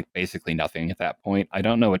radioactivity was like basically nothing at that point. I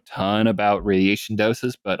don't know a ton about radiation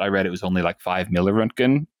doses, but I read it was only like 5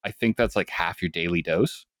 milliröntgen. I think that's like half your daily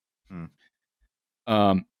dose.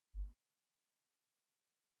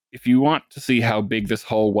 If you want to see how big this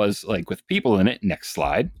hole was like with people in it, next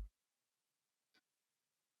slide.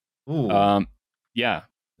 Ooh. Yeah.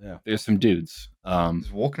 There's some dudes.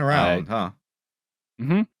 Just walking around, huh?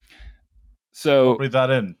 Mm-hmm. So breathe that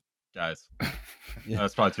in, guys.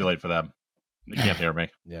 It's probably too late for them. They can't hear me.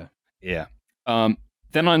 Yeah.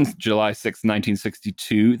 Then on July 6,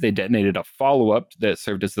 1962, they detonated a follow-up that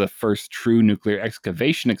served as the first true nuclear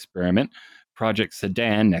excavation experiment, Project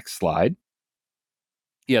Sedan. Next slide.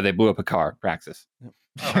 Yeah, they blew up a car, Praxis.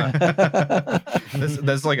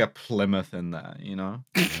 There's like a Plymouth in there, you know?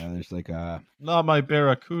 Yeah, there's like a... Not my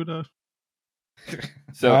Barracuda.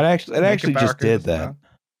 So it actually just did that.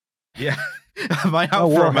 Yeah. My No Alfa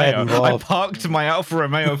warhead Romeo. I involved. parked my Alfa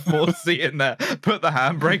Romeo 4C in there, put the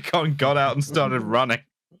handbrake on, got out, and started running.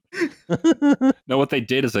 no, what they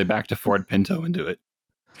did is they backed a Ford Pinto into it.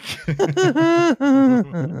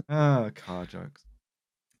 Car jokes.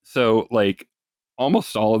 So, like,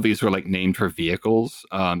 almost all of these were like named for vehicles.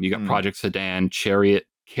 You got Project Sedan, Chariot,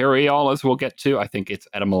 Carryall, as we'll get to. I think it's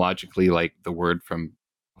etymologically like the word from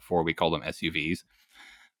before we called them SUVs.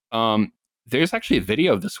 There's actually a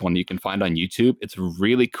video of this one you can find on YouTube. It's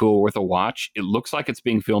really cool, worth a watch. It looks like it's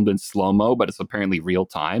being filmed in slow-mo, but it's apparently real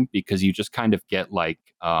time because you just kind of get like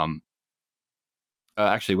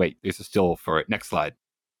actually, wait, there's a still for it. Next slide.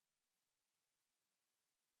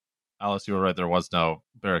 Alice, you were right. There was no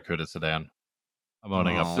Barracuda sedan. I'm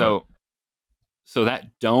owning up. So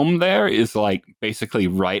that dome there is like basically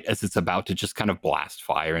right as it's about to just kind of blast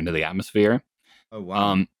fire into the atmosphere. Oh,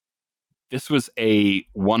 wow. This was a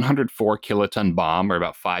 104 kiloton bomb, or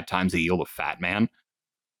about 5 times the yield of Fat Man,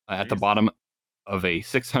 at the bottom of a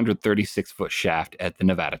 636-foot shaft at the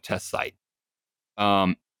Nevada test site.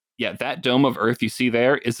 Yeah, that dome of Earth you see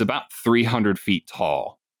there is about 300 feet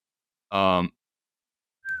tall. The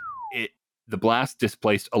blast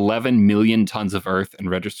displaced 11 million tons of Earth and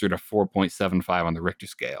registered a 4.75 on the Richter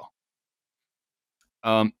scale.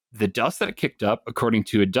 The dust that it kicked up, according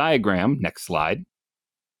to a diagram, next slide,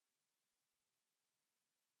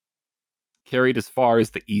 carried as far as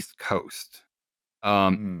the East Coast.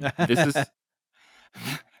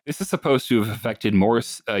 This is supposed to have affected more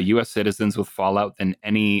U.S. citizens with fallout than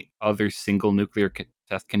any other single nuclear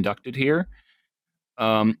test conducted here.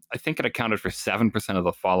 I think it accounted for 7% of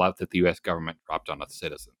the fallout that the U.S. government dropped on its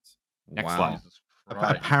citizens. Next slide.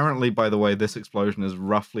 Apparently, by the way, this explosion is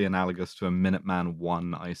roughly analogous to a Minuteman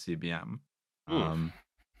I ICBM,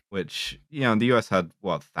 which, the US had,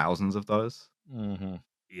 thousands of those? Mm-hmm.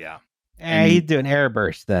 Yeah. He'd do an air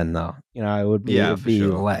burst then, though. It would be,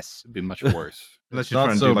 less. It'd be much worse. Unless you're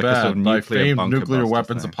trying to do like a sort of nuclear famed bunker nuclear buster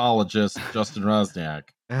weapons thing. apologist Justin Rosniak.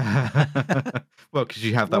 Well, because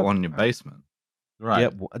you have that one in your basement. Right.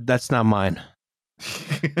 Yep, that's not mine.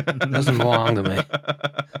 Doesn't belong to me.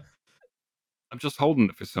 I'm just holding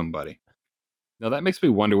it for somebody. Now that makes me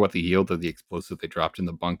wonder what the yield of the explosive they dropped in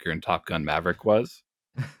the bunker in Top Gun Maverick was.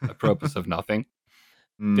 Apropos of nothing.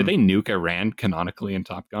 Did they nuke Iran canonically in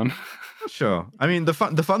Top Gun? Sure. I mean, the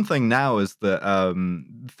fun thing now is that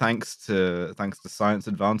thanks to science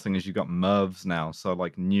advancing, is you got MIRVs now. So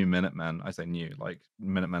like new Minutemen, I say new, like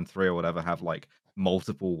Minutemen 3 or whatever, have like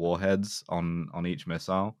multiple warheads on each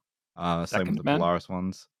missile. Same with the Polaris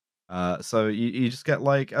ones. So you just get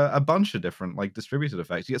like a bunch of different like distributed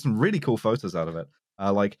effects. You get some really cool photos out of it.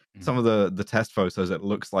 Some of the test photos, it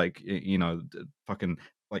looks like fucking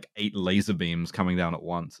like 8 laser beams coming down at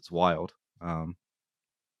once. It's wild.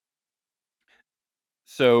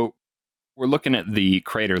 So we're looking at the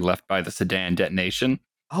crater left by the Sedan detonation.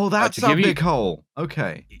 Oh, that's a big hole.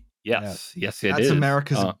 Okay. Yes, it that's is. That's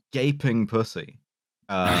America's gaping pussy.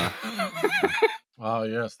 Oh,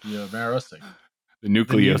 yes, the Marissy. The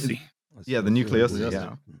nucleosi. The nucleosi,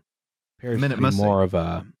 yeah. Appears to be more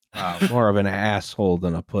of an asshole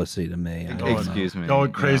than a pussy to me. Excuse me.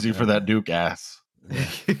 Going crazy for that nuke ass.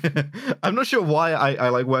 I'm not sure why I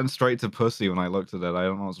like went straight to pussy when I looked at it. I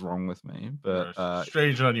don't know what's wrong with me, but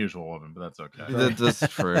strange and unusual woman, but that's okay. That's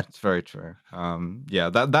true. It's very true.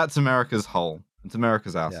 That's America's hole. It's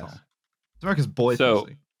America's asshole. Yes. It's America's boy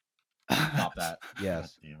pussy. Stop that.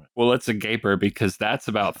 Yes. Well, it's a gaper because that's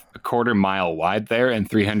about a quarter mile wide there and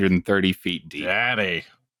 330 feet deep. Daddy.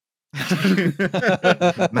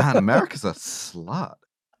 Man, America's a slut.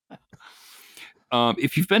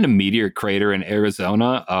 If you've been to Meteor Crater in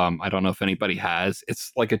Arizona, I don't know if anybody has.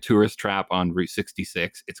 It's like a tourist trap on Route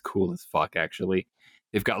 66. It's cool as fuck, actually.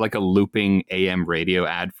 They've got like a looping AM radio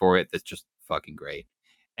ad for it that's just fucking great.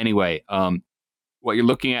 Anyway, what you're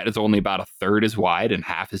looking at is only about a third as wide and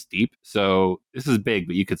half as deep. So this is big,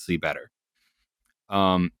 but you could see better.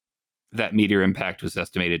 That meteor impact was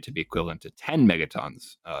estimated to be equivalent to 10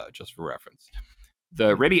 megatons, just for reference.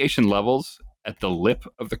 The radiation levels at the lip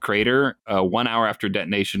of the crater 1 hour after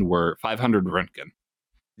detonation were 500 Röntgen.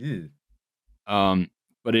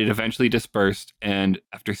 But it eventually dispersed, and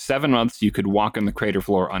after 7 months, you could walk on the crater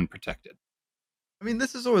floor unprotected. I mean,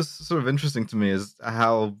 this is always sort of interesting to me, is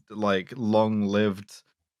how like long-lived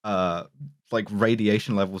like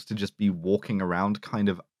radiation levels to just be walking around kind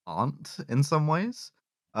of aren't in some ways.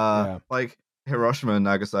 Like Hiroshima and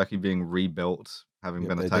Nagasaki being rebuilt, having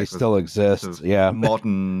been attacked. They still exist. Sort of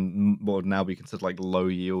modern, what would now be considered like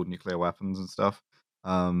low-yield nuclear weapons and stuff.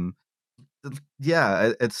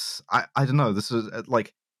 It's I don't know. This is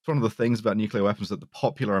like one of the things about nuclear weapons, that the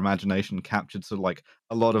popular imagination captured sort of like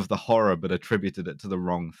a lot of the horror, but attributed it to the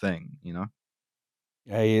wrong thing. You know?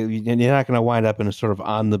 Yeah, you're not going to wind up in a sort of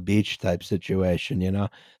on the beach type situation.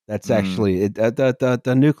 That's actually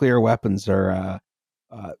the nuclear weapons are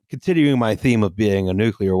continuing my theme of being a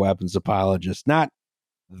nuclear weapons apologist. Not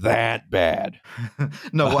that bad.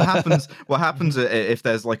 No, what happens? What happens if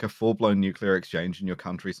there's like a full-blown nuclear exchange and your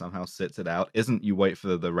country somehow sits it out? Isn't you wait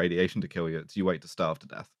for the radiation to kill you? It's you wait to starve to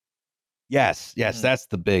death. Yes, that's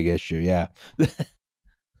the big issue. Yeah.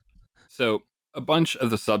 So a bunch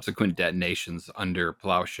of the subsequent detonations under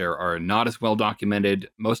Plowshare are not as well documented.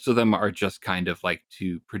 Most of them are just kind of like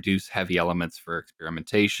to produce heavy elements for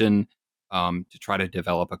experimentation, to try to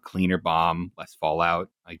develop a cleaner bomb, less fallout,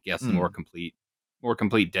 I guess, more complete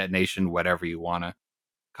detonation, whatever you want to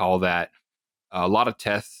call that. A lot of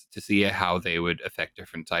tests to see how they would affect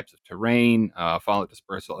different types of terrain, fallout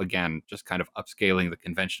dispersal. Again, just kind of upscaling the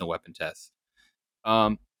conventional weapon tests.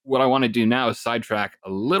 What I want to do now is sidetrack a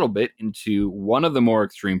little bit into one of the more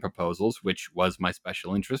extreme proposals, which was my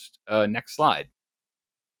special interest. Next slide.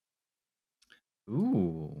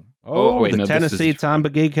 Ooh. Wait, the Tennessee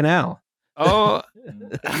Tombigbee Canal. Oh,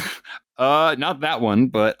 not that one,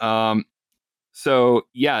 but so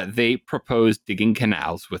yeah, they proposed digging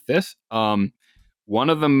canals with this. One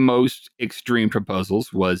of the most extreme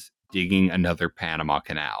proposals was digging another Panama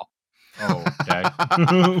Canal. Oh,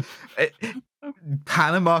 okay.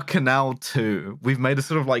 Panama Canal 2. We've made a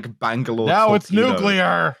sort of like Bangalore. Now it's torpedo.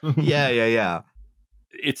 nuclear. Yeah.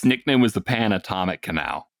 Its nickname was the Pan-Atomic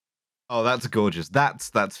Canal. Oh, that's gorgeous.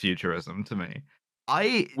 That's futurism to me.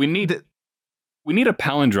 We need a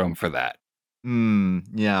palindrome for that.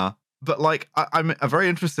 Yeah. But like, I'm very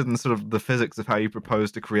interested in sort of the physics of how you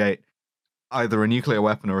propose to create either a nuclear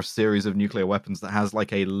weapon or a series of nuclear weapons that has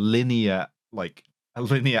like a linear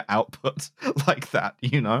output like that,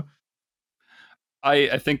 you know?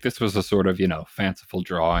 I think this was a sort of, fanciful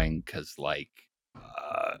drawing because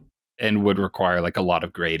and would require like a lot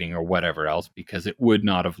of grading or whatever else because it would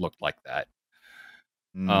not have looked like that.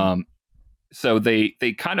 So they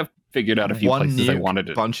kind of figured out a few places they wanted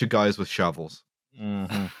to. Bunch of guys with shovels.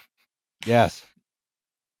 Mm-hmm. Yes.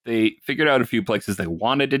 They figured out a few places they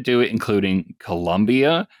wanted to do it, including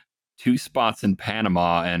Colombia, 2 spots in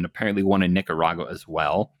Panama, and apparently one in Nicaragua as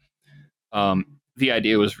well. The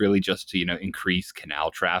idea was really just to, increase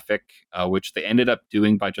canal traffic, which they ended up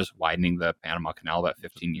doing by just widening the Panama Canal about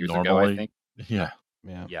 15 years ago, I think. Yeah.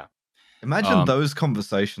 Imagine those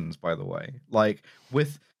conversations, by the way, like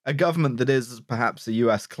with a government that is perhaps a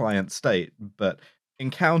US client state, but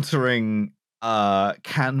encountering,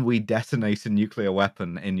 can we detonate a nuclear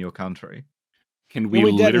weapon in your country? Can we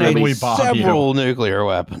literally bomb several nuclear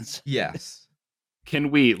weapons? Yes.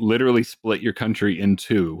 Can we literally split your country in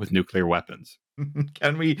 2 with nuclear weapons?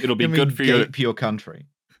 Can we? It'll be good for your country.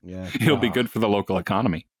 Yeah. It'll be good for the local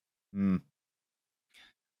economy.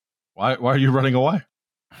 Why are you running away?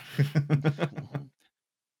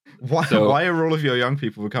 Why are all of your young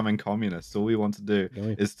people becoming communists? All we want to do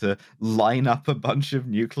is to line up a bunch of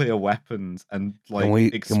nuclear weapons and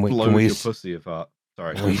like explode your pussy apart.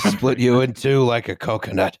 Sorry. We split you in 2 like a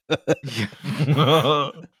coconut.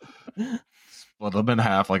 Split them in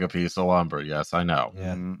half like a piece of lumber. Yes, I know.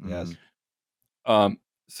 Yeah. Yes.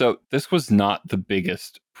 So this was not the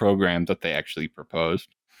biggest program that they actually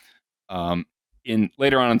proposed. Later on in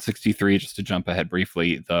 1963, just to jump ahead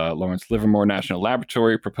briefly, the Lawrence Livermore National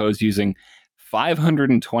Laboratory proposed using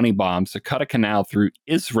 520 bombs to cut a canal through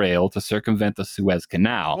Israel to circumvent the Suez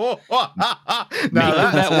Canal. Now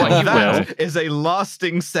that is a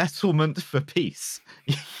lasting settlement for peace.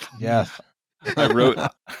 Yes. I wrote,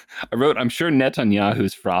 I'm sure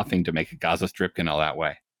Netanyahu's frothing to make a Gaza Strip canal that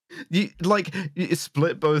way. You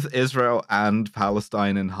split both Israel and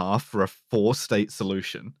Palestine in half for a 4-state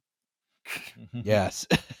solution. Yes.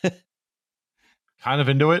 Kind of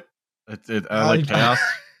into it. I like chaos.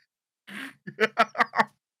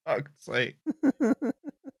 Fuck's sake.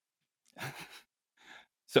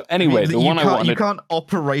 So anyway, the one I wanted... You can't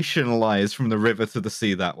operationalize from the river to the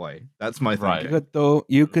sea that way. That's my thinking.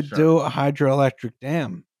 You could do a hydroelectric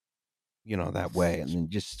dam, that way, and then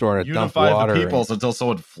just sort of dump water. Unify the peoples until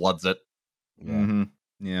someone floods it. Yeah. Mm-hmm.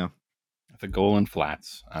 Yeah. The Golan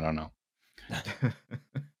Flats. I don't know.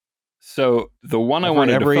 So the one I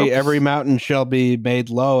wanted to focus... Every mountain shall be made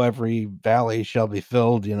low. Every valley shall be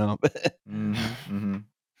filled, You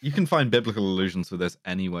can find biblical allusions for this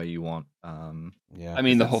any way you want. Yeah. I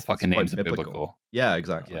mean, the whole fucking name's biblical. Yeah,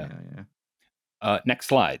 exactly. Yeah. Next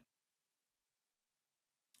slide.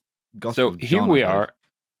 Gospel so here we are.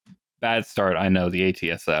 Bad start, I know, the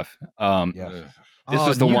ATSF. This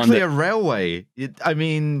is the nuclear one that... railway.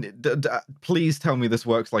 Please tell me this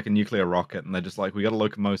works like a nuclear rocket, and they're just like, we got a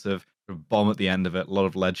locomotive, a bomb at the end of it, a lot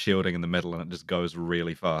of lead shielding in the middle, and it just goes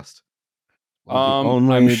really fast.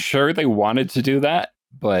 I'm sure they wanted to do that,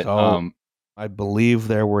 but I believe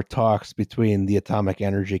there were talks between the Atomic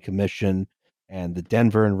Energy Commission and the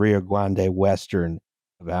Denver and Rio Grande Western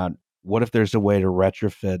about what if there's a way to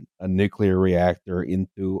retrofit a nuclear reactor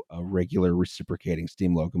into a regular reciprocating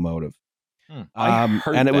steam locomotive. I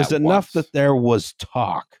heard and it was enough once. that there was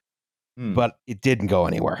talk, but it didn't go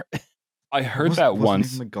anywhere. I heard that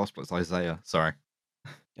once. Even the gospel, it's Isaiah. Sorry.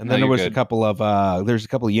 And then there was a couple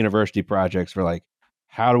of university projects for like,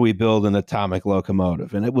 how do we build an atomic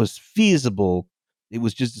locomotive? And it was feasible. It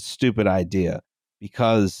was just a stupid idea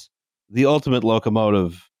because the ultimate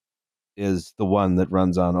locomotive is the one that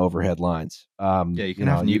runs on overhead lines. You can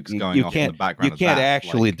have nukes going off in the background. You can't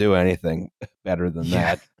actually do anything better than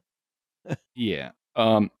that. Yeah.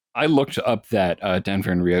 I looked up that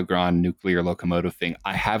Denver and Rio Grande nuclear locomotive thing.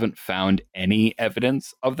 I haven't found any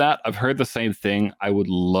evidence of that. I've heard the same thing. I would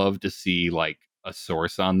love to see like a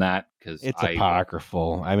source on that because it's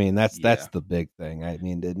apocryphal. I mean, that's the big thing. I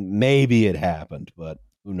mean, maybe it happened, but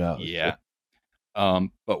who knows? Yeah.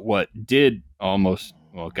 But what did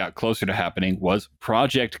got closer to happening was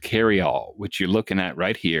Project Carryall, which you're looking at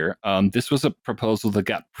right here. This was a proposal that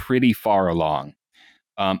got pretty far along.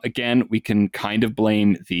 Again, we can kind of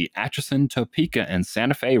blame the Atchison, Topeka, and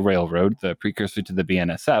Santa Fe Railroad, the precursor to the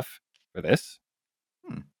BNSF, for this.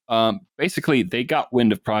 Basically, they got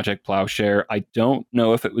wind of Project Plowshare. I don't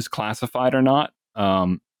know if it was classified or not.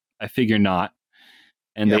 I figure not.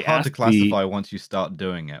 And they hard to classify once you start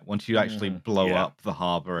doing it. Once you actually blow up the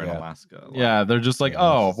harbor in Alaska. They're just like,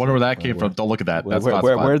 wonder where that came from. Don't look at that. That's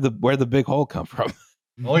classified. Where the big hole come from?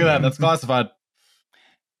 Look at that. That's classified.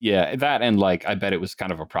 Yeah, that and like I bet it was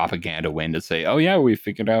kind of a propaganda win to say, oh yeah, we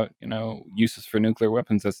figured out, uses for nuclear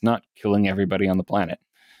weapons that's not killing everybody on the planet.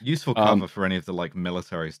 Useful cover for any of the like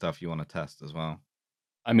military stuff you want to test as well.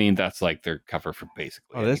 I mean, that's like their cover for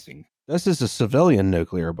basically anything. This is a civilian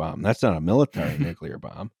nuclear bomb. That's not a military nuclear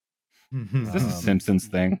bomb. Is this a Simpsons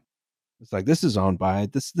thing? It's like this is owned by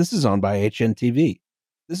HNTV.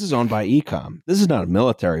 This is owned by Ecom. This is not a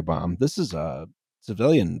military bomb. This is a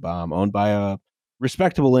civilian bomb owned by a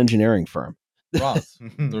respectable engineering firm. Roz.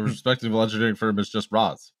 The respectable engineering firm is just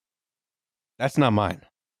Roz. That's not mine.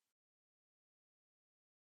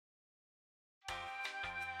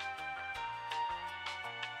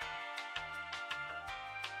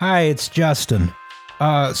 Hi, it's Justin.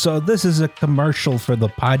 So this is a commercial for the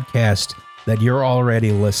podcast that you're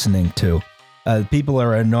already listening to. People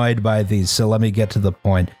are annoyed by these, so let me get to the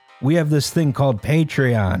point. We have this thing called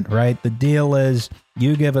Patreon, right? The deal is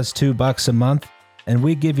you give us $2 a month, and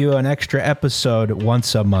we give you an extra episode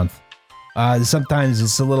once a month. Sometimes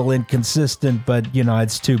it's a little inconsistent, but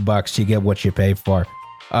it's $2. You get what you pay for.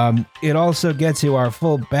 It also gets you our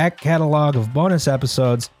full back catalog of bonus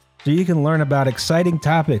episodes, so you can learn about exciting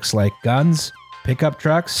topics like guns, pickup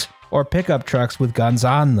trucks, or pickup trucks with guns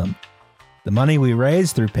on them. The money we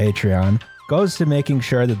raise through Patreon goes to making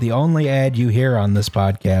sure that the only ad you hear on this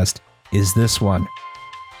podcast is this one.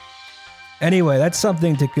 Anyway, that's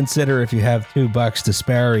something to consider if you have $2 to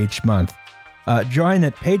spare each month. Join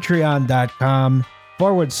at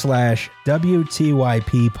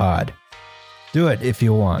patreon.com/WTYP pod. Do it if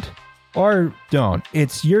you want. Or don't.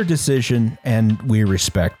 It's your decision, and we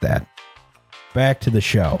respect that. Back to the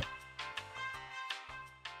show.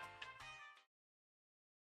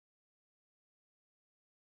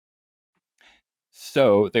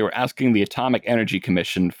 So they were asking the Atomic Energy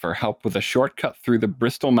Commission for help with a shortcut through the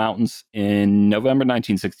Bristol Mountains in November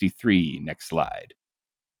 1963. Next slide.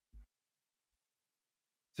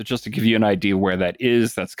 So just to give you an idea where that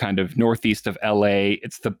is, that's kind of northeast of LA.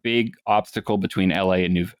 It's the big obstacle between LA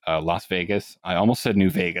and Las Vegas. I almost said New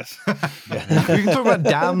Vegas. We can talk about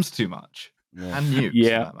dams too much. And nukes, for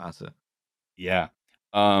that matter. Yeah.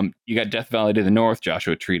 You got Death Valley to the north,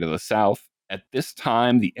 Joshua Tree to the south. At this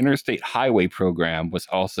time, the Interstate Highway Program was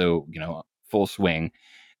also, full swing.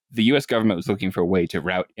 The U.S. government was looking for a way to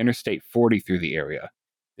route Interstate 40 through the area.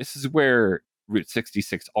 This is where Route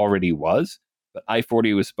 66 already was, but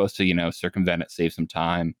I-40 was supposed to, circumvent it, save some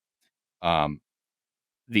time.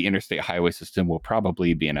 The Interstate Highway System will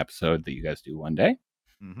probably be an episode that you guys do one day.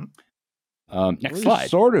 Mm-hmm. Next slide.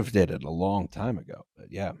 Sort of did it a long time ago,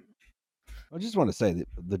 but yeah. I just want to say that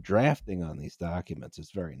the drafting on these documents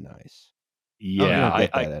is very nice. Yeah, I don't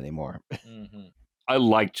get that anymore. I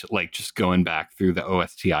liked just going back through the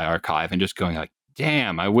OSTI archive and just going like,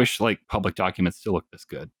 damn, I wish public documents still look this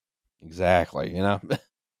good. Exactly, Damn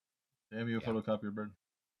you, photocopier bird.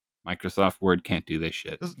 Microsoft Word can't do this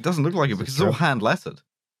shit. Doesn't look like it because it's all hand lettered.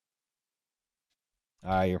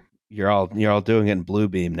 You're all doing it in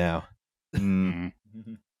Bluebeam now.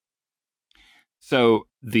 So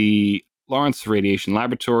the Lawrence Radiation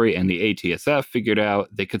Laboratory and the ATSF figured out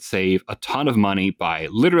they could save a ton of money by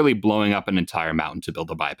literally blowing up an entire mountain to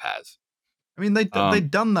build a bypass. I mean,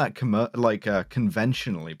 they'd done that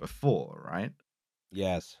conventionally before, right?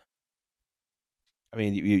 Yes. I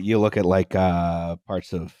mean, you look at like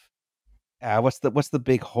parts of what's the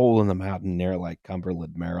big hole in the mountain near like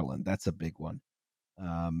Cumberland, Maryland? That's a big one.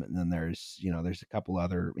 And then there's a couple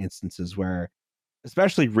other instances where,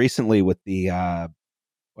 especially recently with the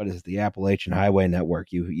the Appalachian Highway Network,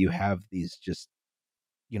 you have these just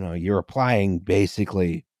you're applying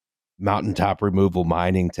basically mountaintop removal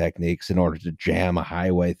mining techniques in order to jam a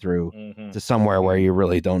highway through to somewhere where you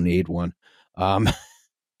really don't need one.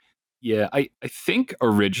 Yeah, I think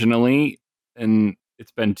originally, and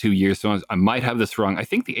it's been 2 years, so I might have this wrong. I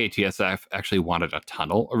think the ATSF actually wanted a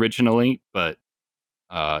tunnel originally, but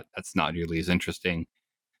that's not nearly as interesting.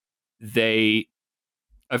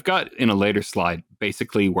 I've got in a later slide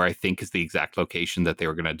basically where I think is the exact location that they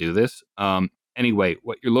were going to do this. Anyway,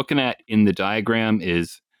 what you're looking at in the diagram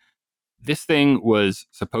is this thing was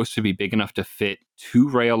supposed to be big enough to fit 2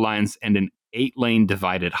 rail lines and an 8-lane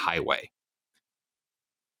divided highway.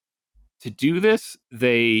 To do this,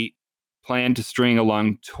 they planned to string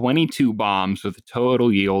along 22 bombs with a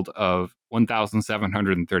total yield of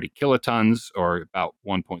 1,730 kilotons, or about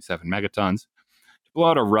 1.7 megatons, to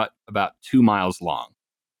blow out a rut about 2 miles long.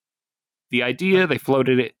 The idea, they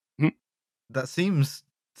floated it. That seems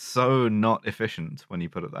so not efficient when you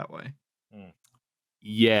put it that way.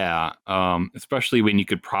 Yeah, especially when you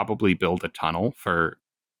could probably build a tunnel for,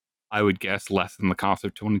 I would guess, less than the cost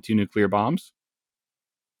of 22 nuclear bombs.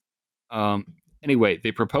 Anyway,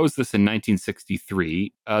 they proposed this in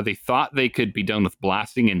 1963. They thought they could be done with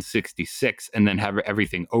blasting in 66 and then have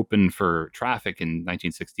everything open for traffic in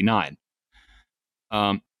 1969.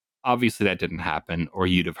 Obviously, that didn't happen, or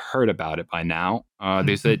you'd have heard about it by now.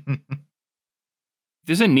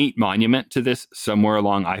 There's a neat monument to this somewhere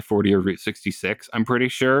along I-40 or Route 66, I'm pretty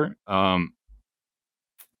sure.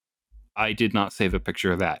 I did not save a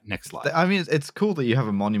picture of that. Next slide. I mean, it's cool that you have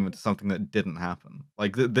a monument to something that didn't happen.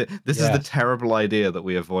 Like, this is the terrible idea that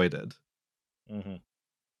we avoided. I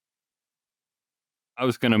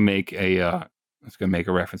was going to make a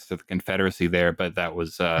reference to the Confederacy there, but that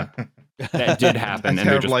was that did happen, and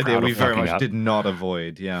they're just idea proud we of very fucking much up. did not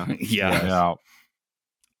avoid. Yeah. Yeah.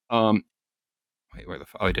 Wait, where the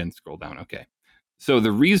I didn't scroll down. Okay. So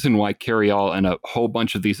the reason why Carryall and a whole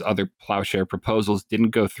bunch of these other Plowshare proposals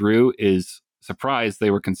didn't go through is, surprise,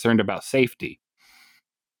 they were concerned about safety.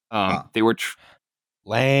 They were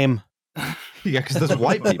lame. Yeah, because there's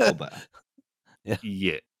white people there.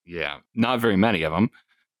 Yeah. Not very many of them.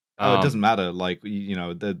 Oh, it doesn't matter. Like,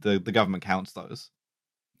 the government counts those.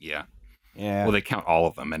 Yeah. Yeah. Well, they count all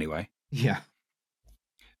of them anyway. Yeah.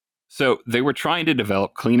 So they were trying to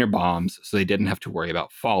develop cleaner bombs so they didn't have to worry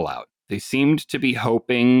about fallout. They seemed to be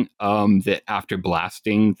hoping that after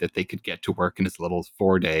blasting that they could get to work in as little as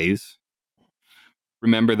 4 days.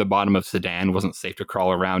 Remember, the bottom of Sudan wasn't safe to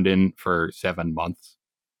crawl around in for 7 months.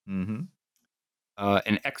 Mm-hmm.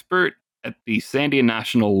 An expert at the Sandia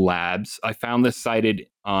National Labs, I found this cited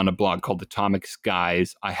on a blog called Atomic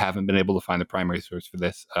Skies. I haven't been able to find the primary source for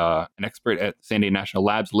this. An expert at Sandia National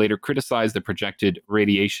Labs later criticized the projected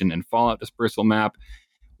radiation and fallout dispersal map,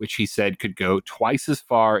 which he said could go twice as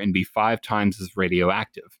far and be 5 times as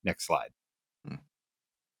radioactive. Next slide.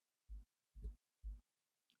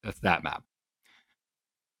 That's that map.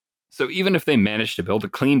 So even if they managed to build a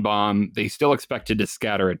clean bomb, they still expected to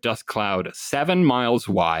scatter a dust cloud 7 miles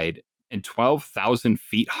wide and 12,000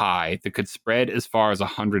 feet high that could spread as far as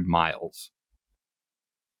 100 miles.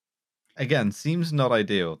 Again, seems not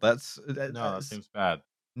ideal. That seems bad.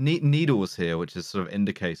 Needles here, which is sort of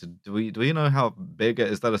indicated. Do we know how big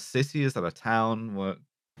is that? A city? Is that a town? What?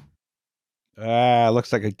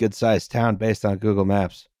 Looks like a good sized town based on Google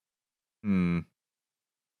Maps. I mean,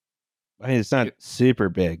 it's not super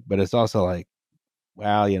big, but it's also like,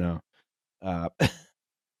 well,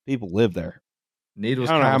 people live there. Needles,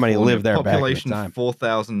 I don't know how many live there back in the population time.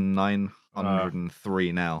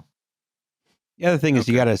 4,903 now. The other thing is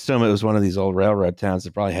you got to assume it was one of these old railroad towns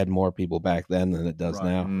that probably had more people back then than it does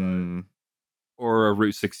now. Right. Or a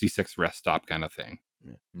Route 66 rest stop kind of thing.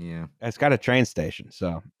 Yeah. It's got a train station,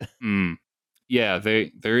 so. Yeah,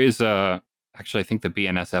 there is a... Actually, I think the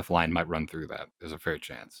BNSF line might run through that. There's a fair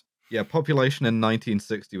chance. Yeah, population in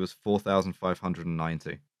 1960 was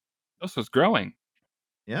 4,590. Oh, so it's growing.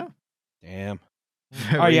 Yeah. Damn.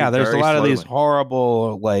 Oh yeah, there's a very lot of these slowly.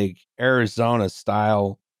 horrible like Arizona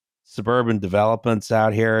style suburban developments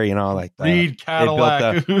out here. You know, like Reed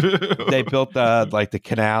Cadillac. they built the like the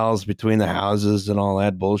canals between the houses and all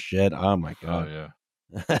that bullshit. Oh my Oh god.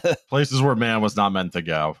 yeah, places where man was not meant to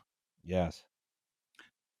go. Yes.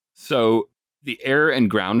 So the air and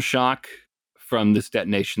ground shock from this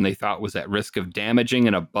detonation they thought was at risk of damaging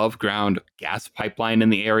an above ground gas pipeline in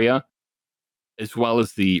the area, as well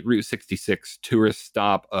as the Route 66 tourist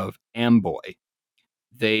stop of Amboy.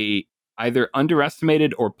 They either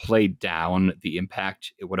underestimated or played down the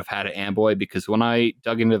impact it would have had at Amboy, because when I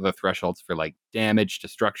dug into the thresholds for like damage to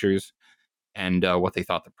structures and what they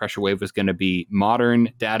thought the pressure wave was going to be,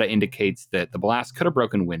 modern data indicates that the blast could have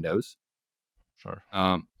broken windows. Sure.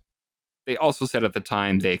 They also said at the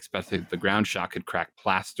time they expected the ground shock could crack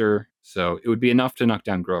plaster, so it would be enough to knock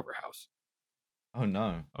down Grover House. Oh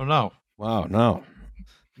no. Oh no. Wow. No.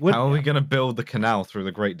 How are we going to build the canal through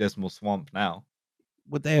the Great Dismal Swamp now?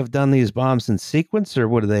 Would they have done these bombs in sequence, or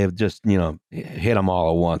would they have just hit them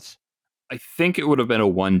all at once? I think it would have been a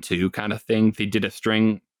 1-2 kind of thing. They did a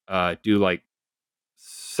string, do like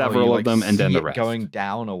several of them, and then the rest. Going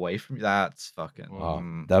down away from you. That's fucking.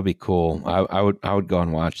 Oh, that'd be cool. I would go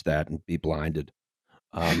and watch that and be blinded.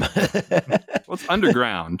 Well, it's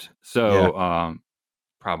underground, so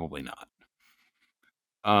probably not.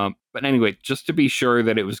 But anyway, just to be sure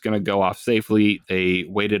that it was going to go off safely, they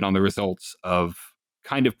waited on the results of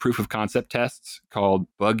kind of proof of concept tests called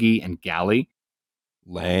Buggy and Galley.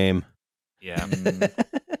 Lame. Yeah.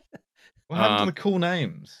 What happened to the cool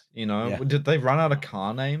names? Yeah. Did they run out of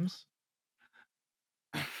car names?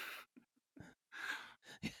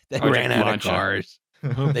 They Project ran out Launcher. of cars.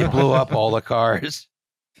 They blew up all the cars.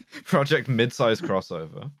 Project Midsize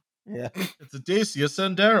Crossover. Yeah. It's a Dacia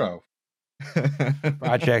Sandero.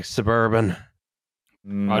 Project Suburban.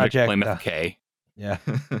 Project Plymouth K. Yeah.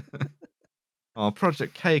 Oh,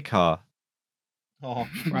 Project K car. Oh,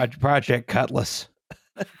 Project Cutlass.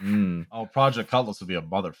 Oh, Project Cutlass would be a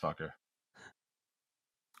motherfucker.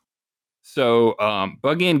 So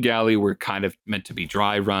Buggy and Galley were kind of meant to be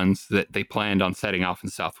dry runs that they planned on setting off in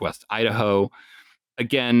southwest Idaho.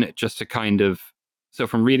 Again, just to kind of, so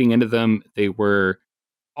from reading into them, they were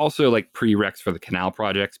also like prereqs for the canal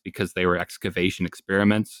projects because they were excavation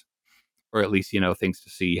experiments, or at least, things to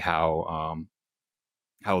see how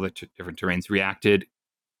the different terrains reacted.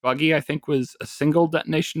 Buggy, I think, was a single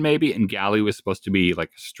detonation maybe, and Galley was supposed to be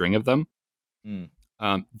like a string of them.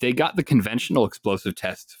 They got the conventional explosive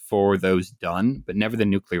tests for those done, but never the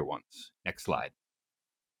nuclear ones. Next slide.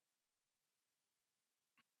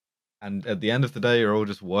 And at the end of the day, you're all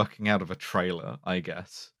just working out of a trailer, I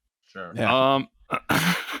guess. Sure. Yeah.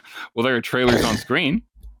 Well, there are trailers on screen.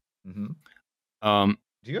 Mm-hmm.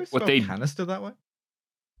 Do you guys spell canister that way?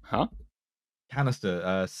 Huh? Canister,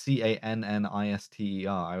 Cannister.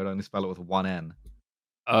 I would only spell it with one N.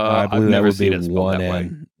 I believe I've never that would seen be it spelled that way.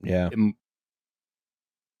 N. Yeah.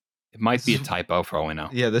 It might be a typo for all we know.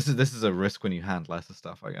 Yeah, this is a risk when you hand letter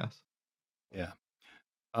stuff, I guess. Yeah.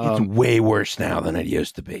 It's way worse now than it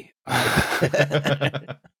used to be.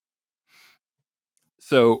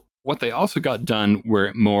 So what they also got done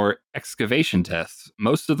were more excavation tests,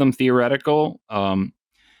 most of them theoretical,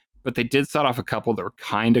 but they did set off a couple that were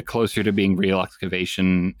kind of closer to being real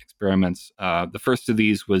excavation experiments. The first of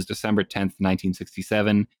these was December 10th,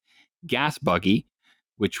 1967, Gas Buggy,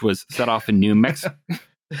 which was set off in New Mexico.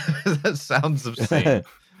 That sounds obscene.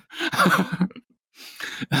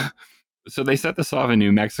 So they set this off in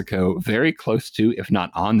New Mexico, very close to, if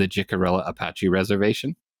not on, the Jicarilla Apache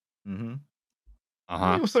Reservation. Mm-hmm.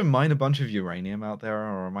 Uh-huh. Did they also mine a bunch of uranium out there,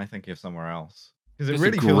 or am I thinking of somewhere else? Because it It's a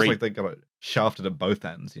really feels great- like they got it shafted at both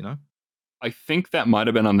ends, I think that might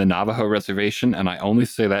have been on the Navajo Reservation, and I only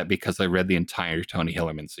say that because I read the entire Tony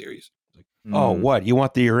Hillerman series. Oh, what? You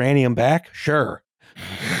want the uranium back? Sure.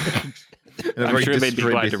 I'm sure they'd be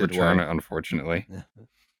glad to return it, unfortunately.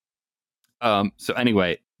 So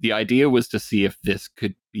anyway, the idea was to see if this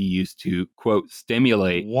could be used to, quote,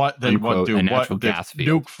 stimulate, what they unquote, do? a natural What, gas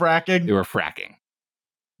field. nuke fracking? They were fracking.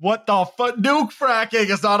 What the fuck? Nuke fracking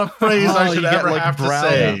is not a phrase I should ever have to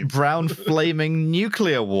say. Brown flaming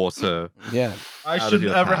nuclear water. Yeah. I shouldn't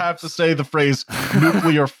ever have to say the phrase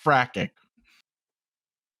nuclear fracking.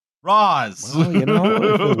 Roz. Well, if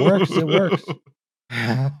it works, it works.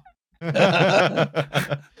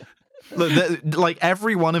 Look, like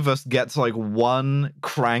every one of us gets like one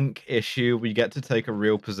crank issue we get to take a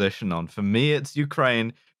real position on. For me, it's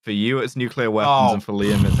Ukraine. For you, it's nuclear weapons, and for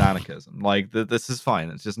Liam, it's anarchism. Like this is fine.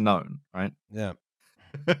 It's just known, right? Yeah.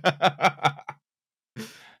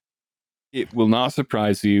 It will not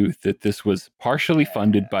surprise you that this was partially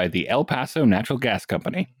funded by the El Paso Natural Gas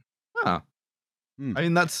Company. Huh. I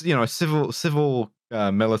mean, that's, a civil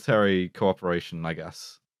military cooperation, I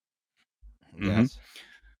guess. Yes.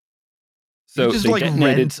 So you just they like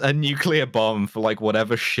detonated... rent a nuclear bomb for like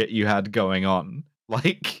whatever shit you had going on,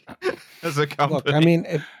 like as a company. Look, I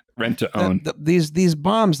mean, rent to own these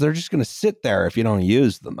bombs, they're just going to sit there if you don't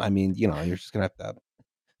use them. I mean, you're just going to have to.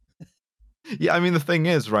 Yeah, I mean, the thing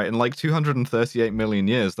is, right, in like 238 million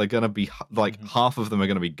years, they're going to be like half of them are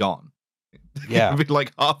going to be gone. Yeah, going to be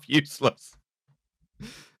like half useless.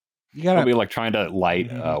 You gotta be like trying to light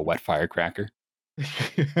a wet firecracker.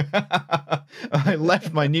 I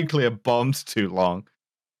left my nuclear bombs too long.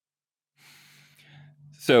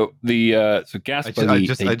 So the gas buggy.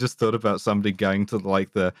 I just thought about somebody going to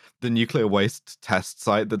like the nuclear waste test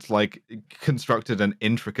site that's like constructed an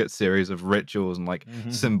intricate series of rituals and like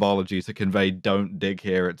symbology to convey "don't dig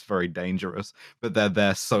here, it's very dangerous." But they're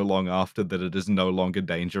there so long after that it is no longer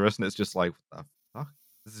dangerous, and it's just like, what the fuck?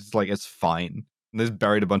 This is like, it's fine. And there's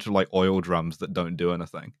buried a bunch of like oil drums that don't do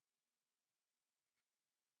anything.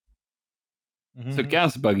 So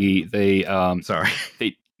gas buggy, they sorry.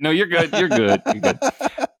 No, you're good. You're good. You're good.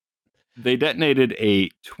 They detonated a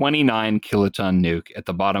 29 kiloton nuke at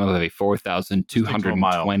the bottom of a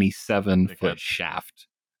 4,227 foot shaft.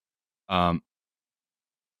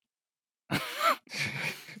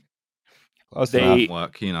 They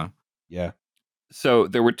work, Yeah. So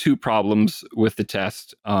there were two problems with the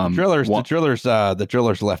test. The drillers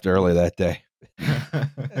left early that day.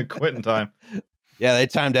 Quitting time. Yeah, they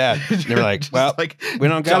timed out. They were like, well, like, we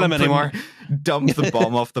don't got them anymore. Dump the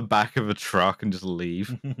bomb off the back of a truck and just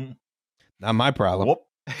leave. Not my problem.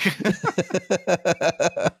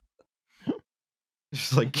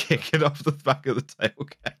 Just like kick it off the back of the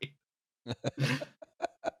tailgate.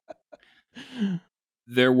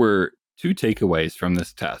 There were two takeaways from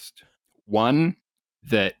this test. One,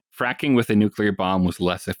 that fracking with a nuclear bomb was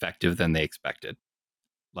less effective than they expected.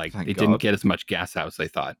 Like, they didn't get as much gas out as they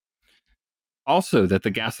thought. Also, that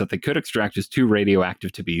the gas that they could extract is too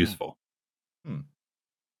radioactive to be useful.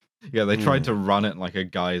 Yeah, they tried to run it in like a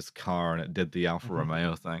guy's car and it did the Alfa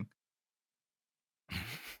Romeo thing.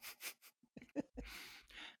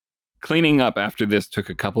 Cleaning up after this took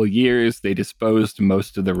a couple of years. They disposed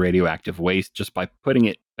most of the radioactive waste just by putting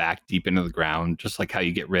it back deep into the ground, just like how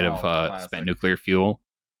you get rid of spent nuclear fuel.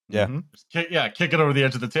 Yeah. Kick it over the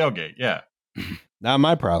edge of the tailgate. Yeah. Not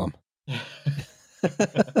my problem.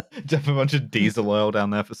 Dump a bunch of diesel oil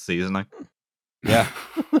down there for seasoning. Yeah.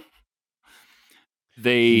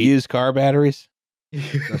 They use car batteries.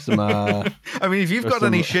 I mean, if you've got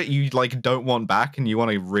any shit you like don't want back and you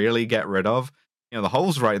want to really get rid of, the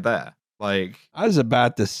hole's right there. Like, I was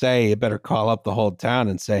about to say, you better call up the whole town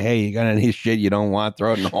and say, "Hey, you got any shit you don't want?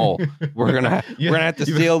 Throw it in the hole. We're gonna have to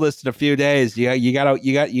seal this in a few days. You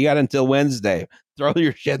got until Wednesday. Throw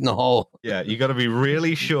your shit in the hole." Yeah, you got to be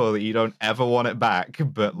really sure that you don't ever want it back,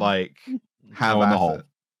 but like have go in the hole. It.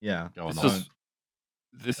 Yeah,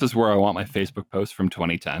 this is where I want my Facebook post from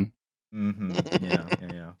 2010.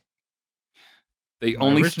 Yeah. They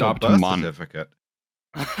only stopped certificate.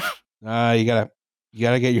 You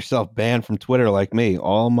gotta get yourself banned from Twitter like me.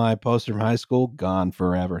 All my posts from high school gone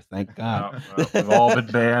forever. Thank God. We've all been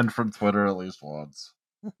banned from Twitter at least once.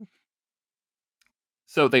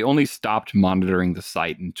 So they only stopped monitoring the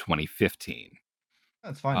site in 2015.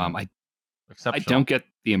 That's fine. I don't get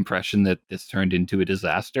the impression that this turned into a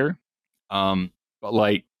disaster. But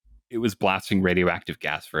like, it was blasting radioactive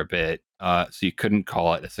gas for a bit, so you couldn't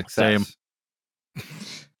call it a success.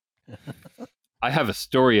 I have a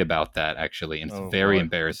story about that, actually, and it's very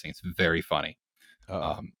embarrassing. It's very funny.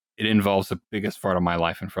 It involves the biggest fart of my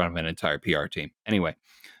life in front of an entire PR team. Anyway,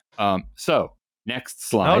 so next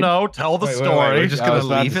slide. No, tell the story. We're just going to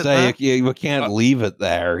leave it there? You can't leave it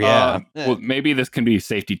there. Yeah. Well, maybe this can be a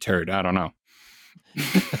safety turd. I don't know.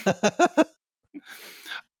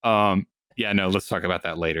 Yeah, no, let's talk about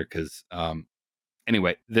that later because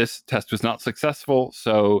anyway, this test was not successful.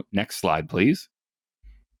 So next slide, please.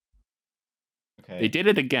 Okay. They did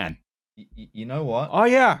it again. You know what? Oh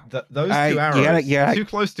yeah, those two arrows too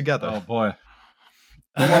close together. Oh boy,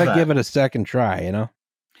 I gotta give it a second try.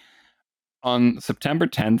 On September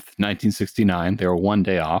 10th, 1969, they were one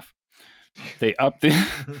day off. They upped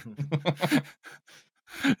the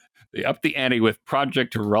they upped the ante with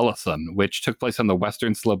Project Rullison, which took place on the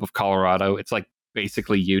western slope of Colorado. It's like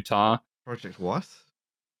basically Utah. Project what?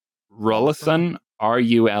 Rullison,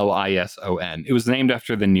 Rulison. It was named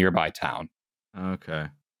after the nearby town. Okay.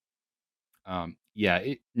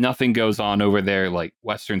 Nothing goes on over there like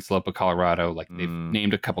western slope of Colorado. Like they've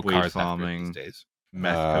named a couple cars farming. after it these days.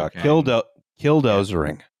 Meth cocaine.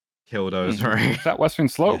 Killdozering. Killdozering. Is that Western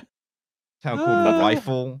Slope? Town called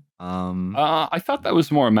Rifle. I thought that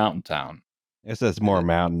was more a mountain town. I guess that's more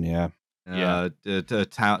mountain, yeah.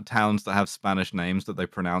 Towns that have Spanish names that they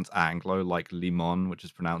pronounce Anglo, like Limon, which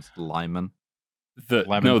is pronounced Lyman.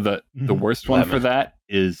 The worst one for that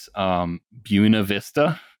is Buena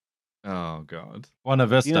Vista. Oh God, Buena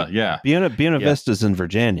Vista, Buena Vista's in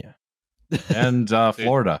Virginia and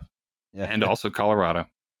Florida, and also Colorado.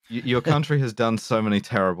 Your country has done so many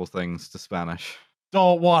terrible things to Spanish.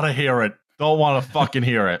 Don't want to hear it. Don't want to fucking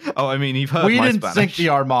hear it. Oh, I mean, you've heard we my didn't Spanish. sink the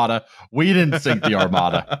Armada. We didn't sink the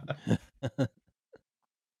Armada.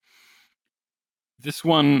 This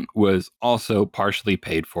one was also partially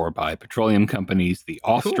paid for by petroleum companies, the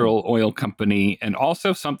Austral Oil Company, and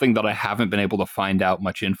also something that I haven't been able to find out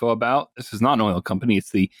much info about. This is not an oil company.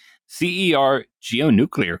 It's the CER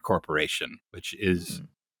Geonuclear Corporation, which is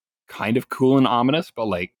kind of cool and ominous, but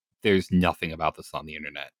like there's nothing about this on the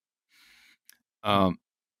internet.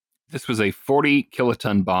 This was a 40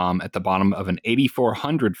 kiloton bomb at the bottom of an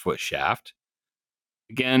 8,400 foot shaft.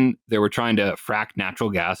 Again, they were trying to frack natural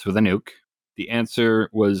gas with a nuke. The answer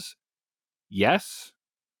was yes.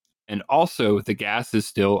 And also, the gas is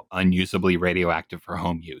still unusably radioactive for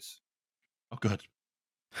home use. Oh, good.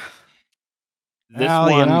 This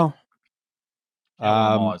one,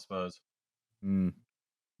 I suppose.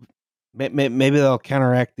 Maybe they'll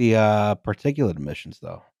counteract the particulate emissions,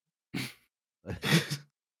 though.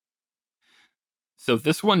 So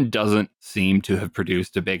this one doesn't seem to have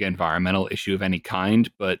produced a big environmental issue of any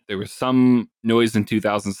kind, but there was some noise in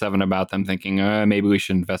 2007 about them thinking, maybe we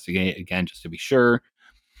should investigate again just to be sure.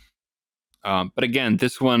 But again,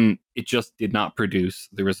 this one, it just did not produce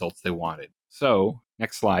the results they wanted. So,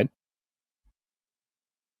 next slide.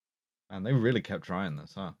 And they really kept trying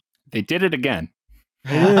this, huh? They did it again.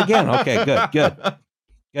 They did it again. Okay,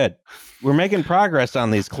 good. We're making progress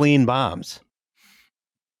on these clean bombs.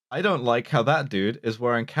 I don't like how that dude is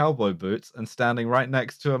wearing cowboy boots and standing right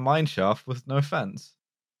next to a mine shaft with no fence.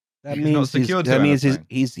 That means he's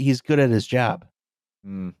good at his job.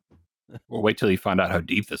 We'll wait till you find out how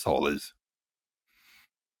deep this hole is.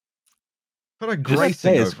 What a great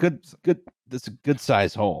thing! It's good. That's a good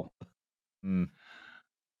size hole.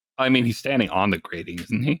 I mean, he's standing on the grating,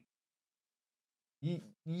 isn't he?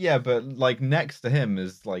 Yeah, but like next to him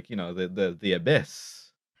is like the abyss.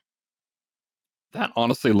 That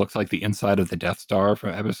honestly looks like the inside of the Death Star from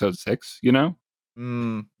Episode 6, you know?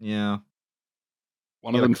 Yeah.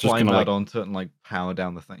 One of them's just climb gonna out onto it and like power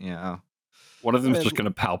down the thing. Yeah. One of them's just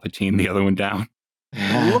gonna Palpatine the other one down.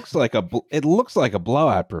 It looks like a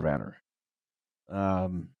blowout preventer,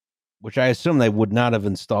 which I assume they would not have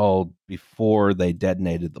installed before they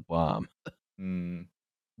detonated the bomb.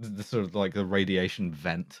 The sort of like the radiation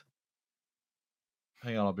vent.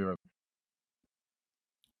 Hang on, I'll be right back.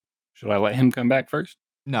 Should I let him come back first?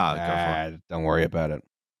 No, go for it. Don't worry about it.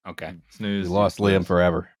 Okay. Snooze. We lost Liam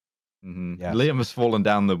forever. Yes. Liam has fallen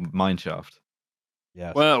down the mine shaft.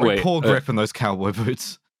 Yes. Well, wait. Poor grip in those cowboy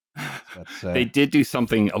boots. They did do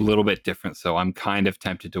something a little bit different, so I'm kind of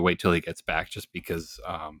tempted to wait till he gets back, just because.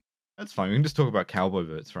 That's fine. We can just talk about cowboy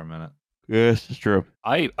boots for a minute. Yes, it's true.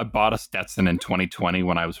 I bought a Stetson in 2020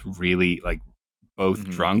 when I was really both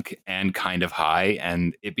drunk and kind of high,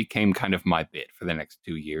 and it became kind of my bit for the next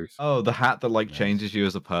 2 years. Oh, the hat that changes you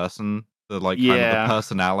as a person, the kind of the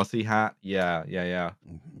personality hat. Yeah.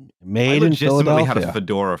 Made I in legitimately Philadelphia. had a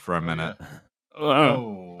fedora for a minute.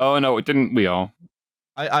 Oh no, it didn't. We all.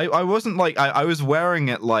 I wasn't I was wearing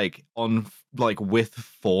it on with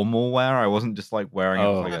formal wear. I wasn't just wearing it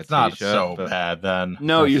like a t-shirt. Not so bad then.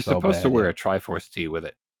 No, you're supposed to wear a Triforce tee with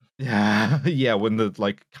it. Yeah, when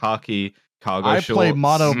the khaki cargo shorts. I play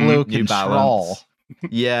Mono Blue New Control. Balance.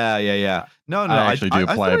 Yeah. No, I actually do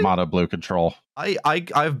play Mono Blue Control.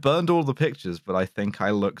 I've burned all the pictures, but I think I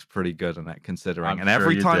looked pretty good in it considering. I'm and sure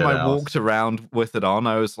every you time did, I Alice. walked around with it on,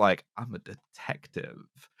 I was like, I'm a detective.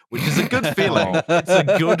 Which is a good feeling. It's a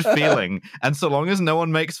good feeling. And so long as no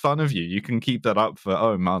one makes fun of you, you can keep that up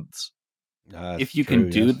for months. If you can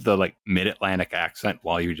do the mid-Atlantic accent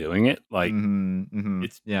while you're doing it,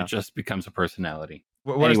 it just becomes a personality.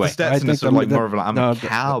 Whereas the Stetson is sort of more of I'm a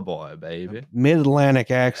cowboy, baby. Mid-Atlantic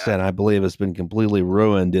accent, I believe, has been completely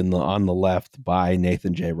ruined on the left by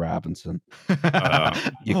Nathan J. Robinson. You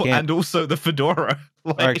can't, and also the fedora.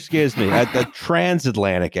 or excuse me, the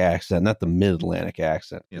transatlantic accent, not the mid-Atlantic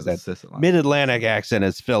accent. Yeah, That mid-Atlantic accent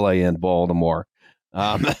is Philly and Baltimore.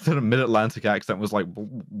 The mid-Atlantic accent was like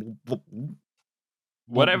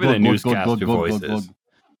whatever the newscaster voice is.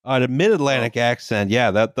 The mid-Atlantic accent, yeah,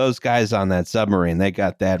 those guys on that submarine, they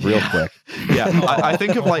got that real quick. Yeah, I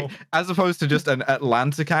think of like, as opposed to just an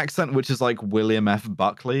Atlantic accent, which is like William F.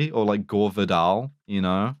 Buckley or like Gore Vidal, you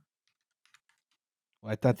know?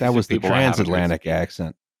 Well, I thought that was the transatlantic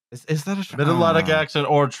accent. Is that a mid-Atlantic accent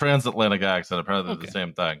or transatlantic accent? Apparently they're the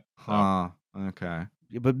same thing. So. Okay.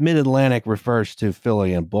 Yeah, but mid-Atlantic refers to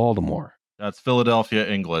Philly and Baltimore. That's Philadelphia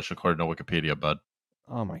English, according to Wikipedia, bud.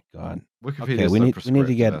 Oh my God. Wikipedia Okay, we need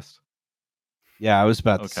to get. Yeah, I was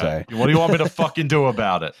about to say. What do you want me to fucking do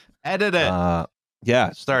about it? Edit it.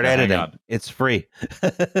 Yeah, start editing. It's free.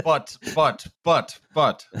 But.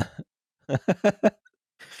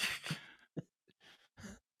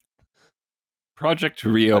 Project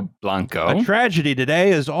Rio Blanco. A tragedy today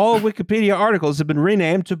is all Wikipedia articles have been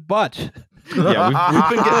renamed to butt. Yeah, we've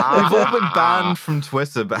all been banned from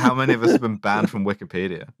Twitter, but how many of us have been banned from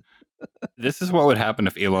Wikipedia? This is what would happen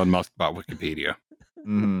if Elon Musk bought Wikipedia.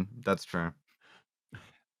 That's true.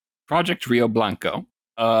 Project Rio Blanco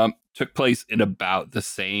took place in about the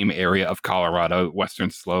same area of Colorado, Western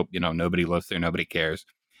Slope. Nobody lives there, nobody cares.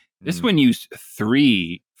 This one used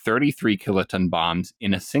 3 33 kiloton bombs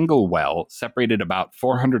in a single well, separated about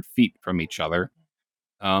 400 feet from each other,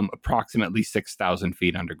 approximately 6,000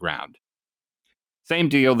 feet underground. Same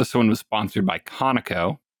deal. This one was sponsored by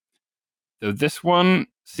Conoco. Though this one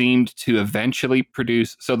seemed to eventually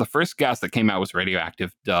produce. So the first gas that came out was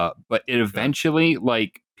radioactive, but it eventually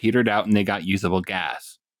petered out and they got usable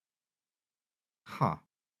gas. Huh.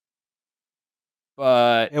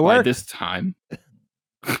 But by this time,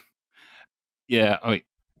 yeah, I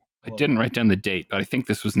didn't write down the date, but I think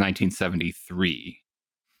this was 1973.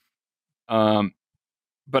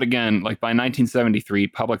 But again, by 1973,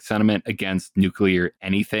 public sentiment against nuclear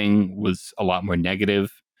anything was a lot more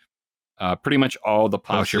negative. Pretty much all the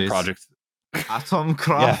Plowshare projects.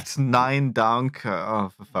 Atomkraft 9 Danke.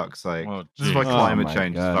 Oh, for fuck's sake. This is why climate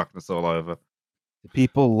change is fucking us all over. The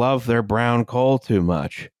people love their brown coal too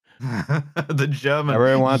much. The German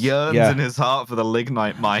yearns in his heart for the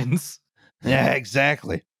lignite mines. Yeah,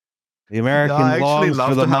 exactly. The American longs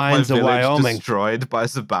for the mines of Wyoming. Destroyed by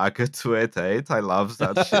Zabaka 288. I love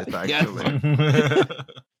that shit, actually.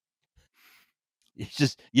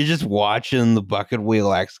 You're just watching the bucket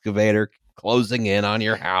wheel excavator closing in on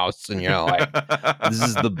your house, and you're like, "This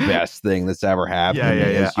is the best thing that's ever happened."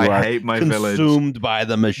 Yeah. I hate my village. Consumed by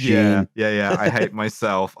the machine. Yeah. I hate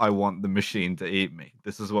myself. I want the machine to eat me.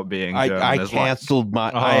 This is what being German I is canceled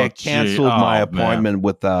like. I canceled my appointment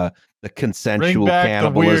with the consensual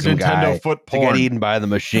cannibalism guy to get eaten by the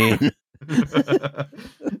machine.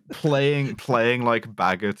 playing like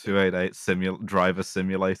Bagger 288 driver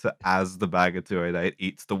simulator as the Bagger 288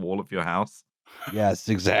 eats the wall of your house. Yes,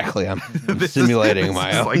 exactly. I'm simulating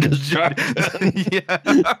my own destruction.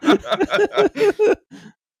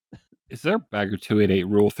 Is there Bagger 288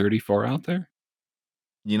 Rule 34 out there?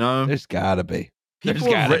 There's gotta be.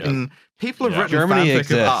 People have written Germany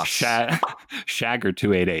fanfic of us. Shagger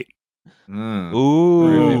 288.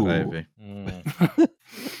 Ooh, baby.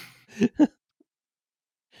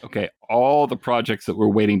 Okay, all the projects that were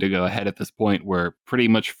waiting to go ahead at this point were pretty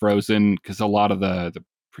much frozen because a lot of the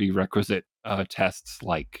prerequisite tests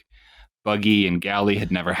like Buggy and Galley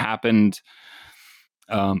had never happened.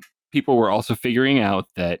 People were also figuring out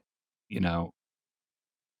that,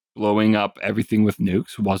 blowing up everything with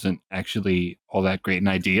nukes wasn't actually all that great an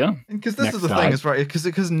idea. Because this is the thing, is right,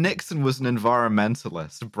 because Nixon was an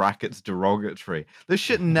environmentalist, brackets derogatory. This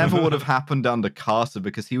shit never would have happened under Carter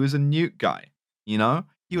because he was a nuke guy, He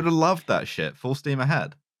would have loved that shit, full steam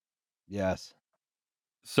ahead. Yes.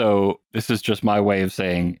 So this is just my way of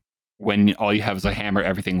saying when all you have is a hammer,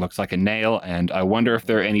 everything looks like a nail. And I wonder if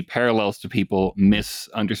there are any parallels to people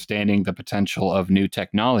misunderstanding the potential of new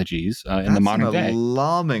technologies in the modern day. That's an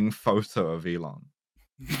alarming photo of Elon.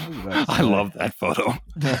 I love that photo.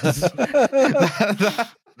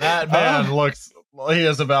 That man looks, he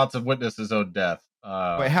is about to witness his own death.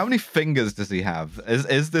 Wait, how many fingers does he have?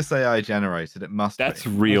 Is this AI generated? It must be. That's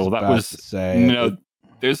real. That was,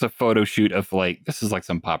 there's a photo shoot of this is like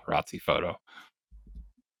some paparazzi photo.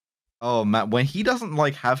 Oh man, when he doesn't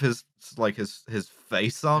have his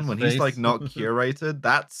face on, when he's not curated,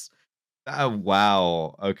 that's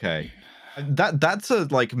wow. Okay, that's a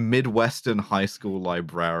Midwestern high school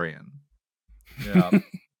librarian. Yeah,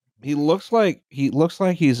 he looks like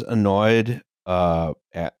he's annoyed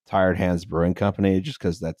at Tired Hands Brewing Company just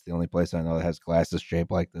because that's the only place I know that has glasses shaped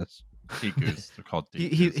like this. Tikus, they're called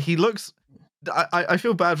Tikus. He looks. I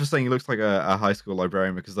feel bad for saying he looks like a high school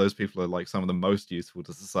librarian because those people are some of the most useful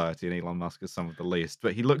to society, and Elon Musk is some of the least.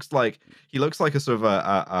 But he looks like a sort of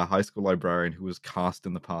a high school librarian who was cast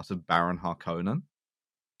in the part of Baron Harkonnen.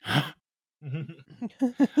 I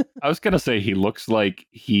was gonna say he looks like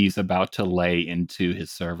he's about to lay into his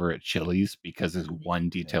server at Chili's because there's one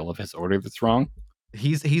detail of his order that's wrong.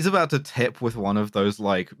 He's about to tip with one of those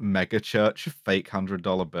like mega church fake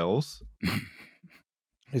 $100 bills.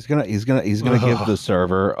 He's gonna give the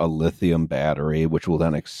server a lithium battery, which will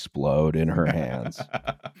then explode in her hands.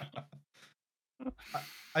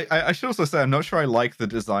 I should also say I'm not sure I like the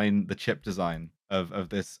design, the chip design of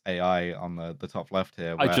this AI on the top left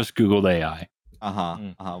here. I just googled AI.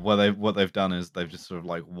 What they've done is they've just sort of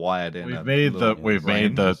like wired in. We've made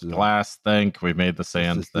the glass think. We've made the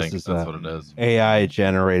sand think. That's what it is. AI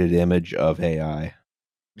generated image of AI.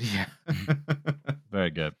 Yeah.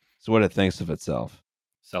 Very good. So what it thinks of itself.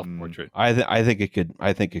 Self-portrait. I think it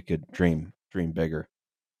could dream bigger.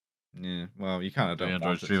 Yeah. Well, you kind of don't Android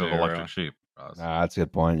want it stream of to, electric sheep. That's a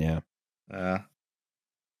good point. Yeah.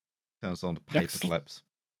 Turns on to paper clips.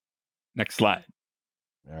 Next slide.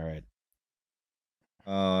 All right.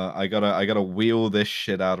 I gotta wheel this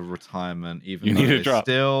shit out of retirement, even You though need to they drop.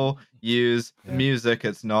 still use music.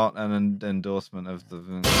 It's not an endorsement of the.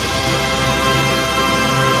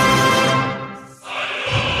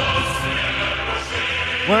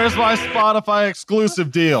 Where's my Spotify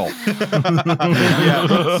exclusive deal?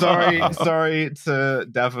 Yeah, sorry to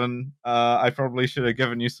Devon. I probably should have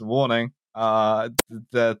given you some warning.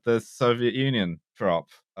 The Soviet Union drop.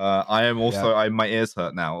 I am also. My ears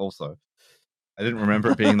hurt now. Also, I didn't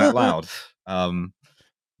remember it being that loud.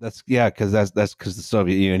 That's because the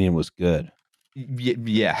Soviet Union was good.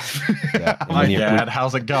 Yeah. Hi, Dad.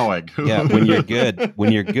 How's it going? Yeah. When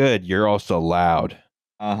you're good, you're also loud.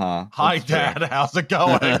 Hi, Dad. How's it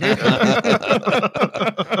going?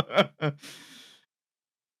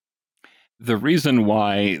 The reason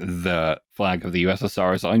why the flag of the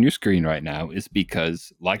USSR is on your screen right now is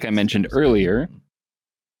because, like I mentioned earlier,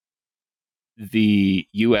 the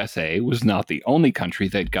USA was not the only country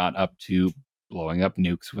that got up to blowing up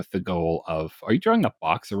nukes with the goal of. Are you drawing a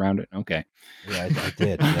box around it? Okay. Yeah, I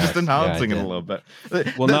did. Just enhancing it a little bit.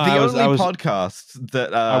 Well, the I was podcast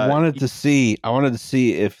that I wanted to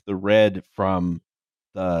see if the red from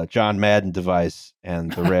the John Madden device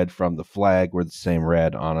and the red from the flag were the same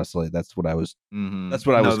red. Honestly, that's what I was. That's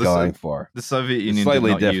what I was going for. The Soviet Union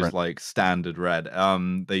slightly did not different. use like standard red.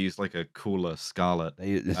 They used like a cooler scarlet.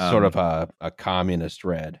 It's sort of a communist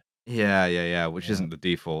red. Yeah, which isn't the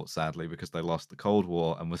default, sadly, because they lost the Cold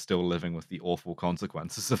War and we're still living with the awful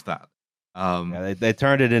consequences of that. They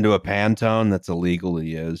turned it into a Pantone that's illegal to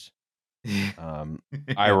use.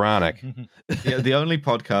 Ironic. Yeah, the only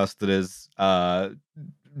podcast that is, I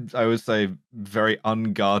would say, very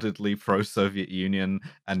unguardedly pro-Soviet Union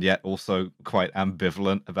and yet also quite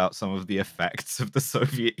ambivalent about some of the effects of the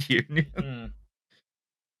Soviet Union.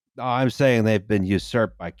 No, I'm saying they've been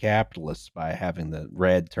usurped by capitalists by having the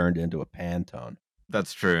red turned into a Pantone.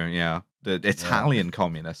 That's true, yeah. The Italian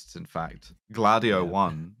communists, in fact. Gladio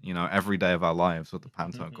won, every day of our lives with the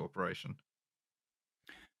Pantone Corporation.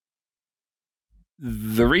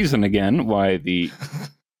 The reason, again, why the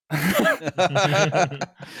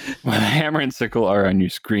hammer and sickle are on your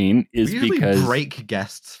screen is we because break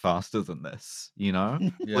guests faster than this,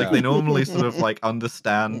 Like they normally sort of like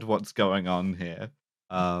understand what's going on here.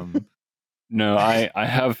 No, I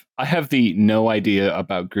have the no idea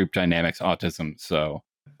about group dynamics autism, so.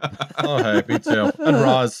 Oh, hey, me too. And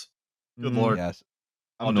Roz. Good lord. Yes.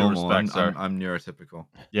 I'm normal. I'm neurotypical.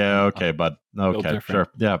 Yeah, okay, bud. Okay, sure.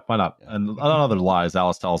 Yeah, why not? Yeah. And other lies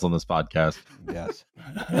Alice tells on this podcast. Yes.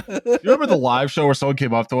 You remember the live show where someone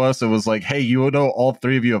came up to us and was like, "Hey, you know all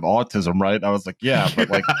three of you have autism, right?" And I was like, "Yeah, but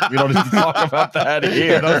like we don't need to talk about that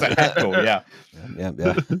here." That was a heckle, yeah.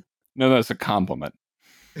 Yeah. No, that's a compliment.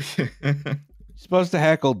 Supposed to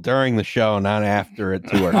heckle during the show, not after it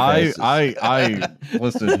to our faces. I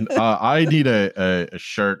listen. I need a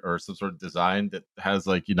shirt or some sort of design that has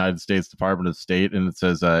like United States Department of State and it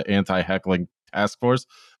says anti-heckling task force,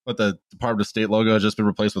 but the Department of State logo has just been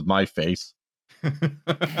replaced with my face.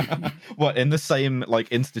 What, in the same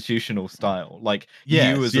like institutional style, like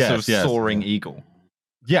yes, you as a sort of soaring eagle?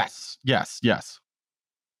 Yes.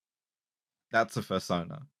 That's a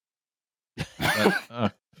persona.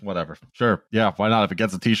 Whatever. Sure. Yeah. Why not? If it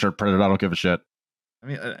gets a T-shirt printed, I don't give a shit. I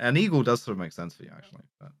mean, an eagle does sort of make sense for you, actually.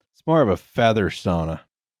 But... It's more of a feather sona.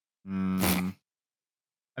 I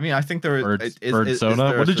mean, I think there is bird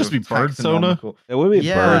sona. Would it just be bird sona? It would be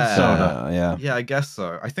bird sona. Yeah. Yeah, I guess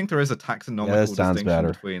so. I think there is a taxonomical distinction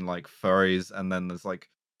between like furries and then there's like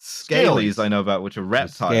scalies I know about, which are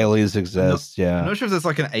reptiles. Scalies exist. I'm not sure if there's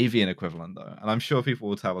like an avian equivalent though, and I'm sure people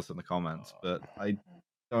will tell us in the comments, but I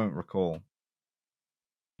don't recall.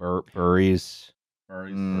 Furries.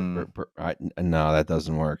 Furries. No, that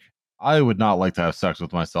doesn't work. I would not like to have sex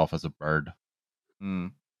with myself as a bird. I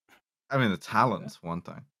mean, the talent's one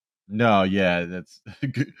thing. No, yeah, that's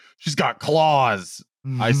she's got claws.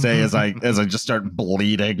 I say as I just start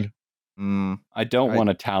bleeding. I don't want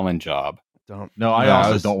a talon job. No, I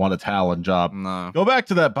also don't want a talon job. No. Go back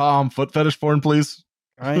to that bomb foot fetish porn, please.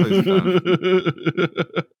 Please don't.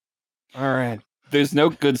 All right. There's no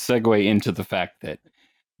good segue into the fact that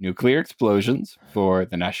nuclear explosions for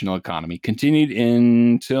the national economy continued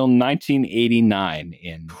until 1989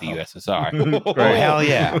 in the USSR. Oh, hell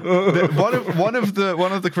yeah. One of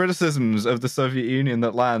the criticisms of the Soviet Union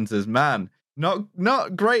that lands is, man,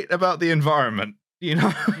 not great about the environment, you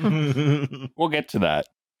know. We'll get to that.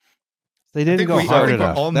 They didn't go hard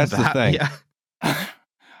enough. That's the thing. Yeah.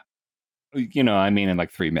 I mean, in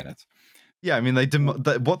like 3 minutes. Yeah, I mean,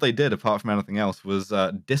 what they did, apart from anything else, was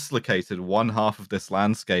dislocated one half of this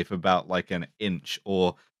landscape about like an inch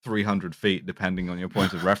or 300 feet, depending on your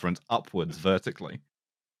point of reference, upwards vertically.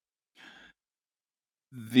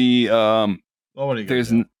 There's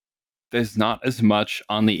not as much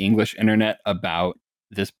on the English internet about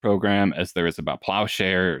this program as there is about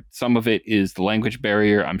Plowshare. Some of it is the language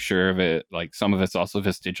barrier. I'm sure of it. Like some of it's also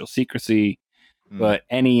vestigial secrecy. But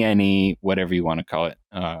any whatever you want to call it,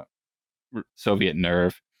 Soviet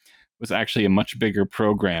Nerve was actually a much bigger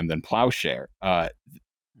program than Plowshare. The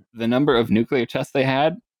number of nuclear tests they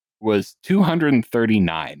had was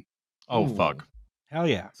 239. Oh, fuck. Hell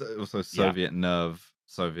yeah. So also Soviet Nerve,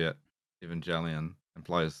 Soviet Evangelion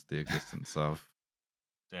implies the existence of.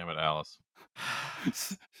 Damn it, Alice.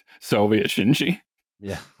 Soviet Shinji.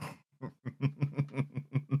 Yeah.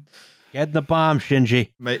 Get the bomb,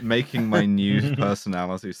 Shinji. Making my new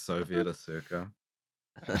personality Soviet Asuka.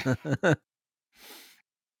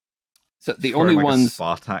 So the only ones a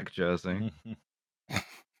Spartak jersey.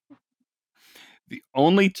 The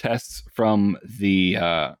only tests from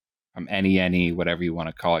from any whatever you want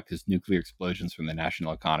to call it, because nuclear explosions from the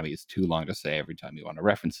national economy is too long to say every time you want to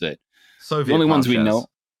reference it. Soviet the only ones we know,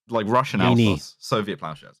 like Russian Alsace, Soviet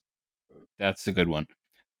plowshares. That's a good one.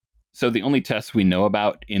 So the only tests we know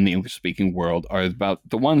about in the English-speaking world are about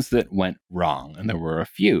the ones that went wrong, and there were a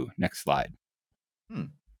few. Next slide.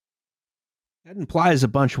 That implies a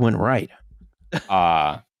bunch went right.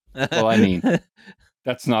 Well, I mean,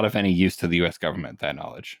 that's not of any use to the U.S. government, that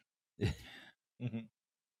knowledge. In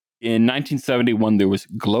 1971, there was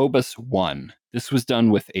Globus 1. This was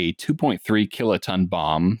done with a 2.3 kiloton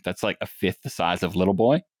bomb. That's like a fifth the size of Little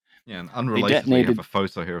Boy. Yeah, and unrelatedly, we have a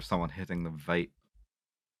photo here of someone hitting the vape.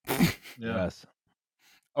 Yes.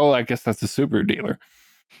 Oh, I guess that's a Subaru dealer.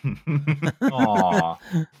 Aw.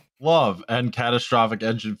 Love and catastrophic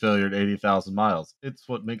engine failure at 80,000 miles. It's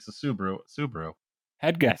what makes a Subaru.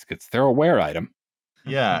 Head gaskets, they're a wear item.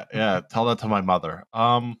 Yeah. Tell that to my mother.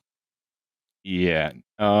 Yeah.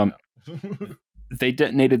 They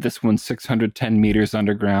detonated this one 610 meters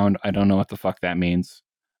underground. I don't know what the fuck that means.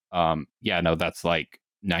 That's like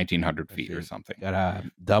 1,900 feet or something.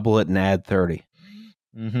 Gotta double it and add 30.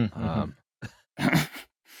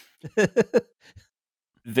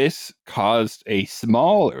 This caused a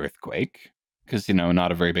small earthquake because,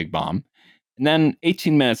 not a very big bomb. And then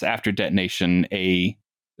 18 minutes after detonation, the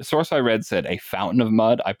source I read said a fountain of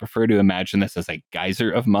mud. I prefer to imagine this as a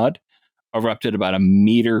geyser of mud erupted about a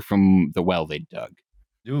meter from the well they dug.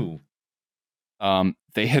 Ooh.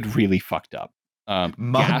 They had really fucked up.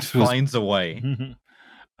 Mud finds a way.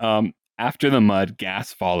 After the mud,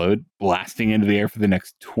 gas followed, blasting into the air for the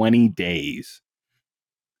next 20 days.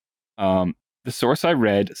 The source I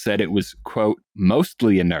read said it was, quote,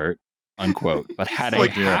 mostly inert, unquote, but had a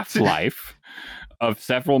half-life of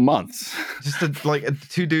several months. Just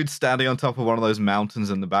two dudes standing on top of one of those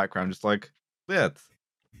mountains in the background, just like, yeah.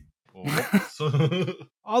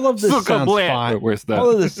 All of this sounds fine. Where's that?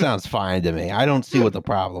 All of this sounds fine to me. I don't see what the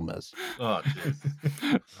problem is. Oh,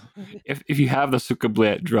 if you have the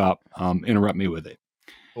Sukablet drop, interrupt me with it.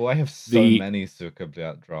 Oh, I have so many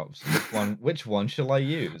Sukablet drops. Which one shall I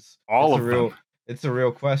use? All of them. It's a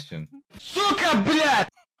real question. Sukablet!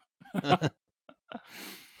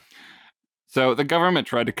 So the government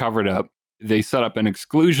tried to cover it up. They set up an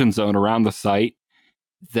exclusion zone around the site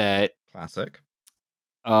that classic.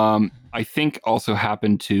 I think also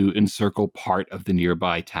happened to encircle part of the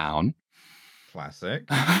nearby town. Classic.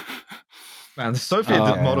 Man, the Soviet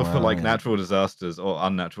model for natural disasters or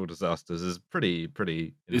unnatural disasters is pretty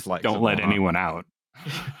inflexible. Don't let anyone out.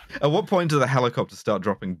 At what point do the helicopters start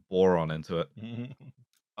dropping boron into it?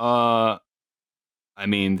 I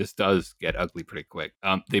mean, this does get ugly pretty quick.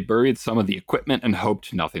 They buried some of the equipment and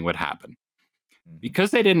hoped nothing would happen.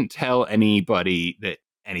 Because they didn't tell anybody that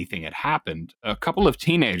anything had happened, a couple of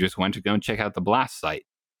teenagers went to go and check out the blast site.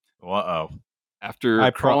 After crawling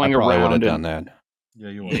I probably around, would have done that. Yeah,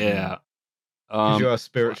 you would. Yeah. Because you are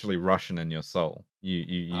spiritually Russian in your soul.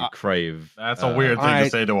 You crave. That's a weird thing to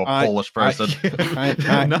say to a Polish person.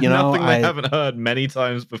 Nothing they haven't heard many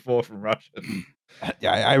times before from Russians.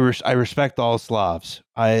 I respect all Slavs.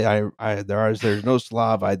 There's no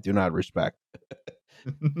Slav I do not respect.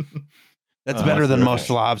 That's better than most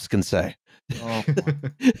Slavs can say. Oh,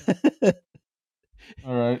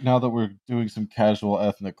 all right, now that we're doing some casual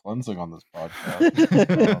ethnic cleansing on this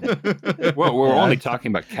podcast. Well, we're only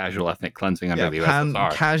talking about casual ethnic cleansing under the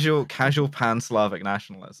USSR. Casual pan-Slavic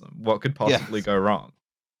nationalism. What could possibly go wrong?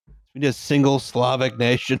 We need a single Slavic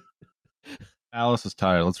nation. Alice is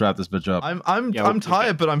tired. Let's wrap this bitch up. I'm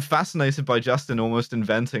tired, but I'm fascinated by Justin almost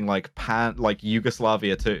inventing like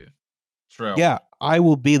Yugoslavia too. True. Yeah, I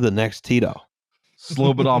will be the next Tito.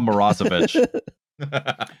 Slobodan Milosevic.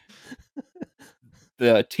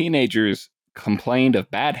 The teenagers complained of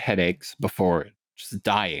bad headaches before just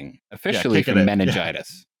dying, officially from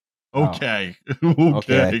meningitis. Okay.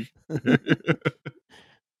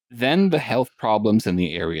 Then the health problems in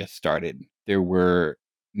the area started. There were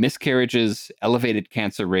miscarriages, elevated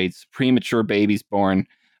cancer rates, premature babies born.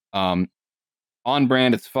 On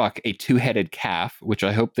brand as fuck, a 2-headed calf, which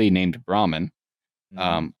I hope they named Brahmin,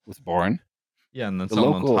 was born. Yeah, and then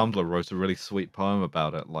someone on Tumblr wrote a really sweet poem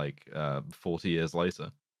about it, like 40 years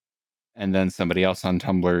later. And then somebody else on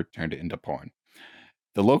Tumblr turned it into porn.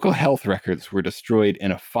 The local health records were destroyed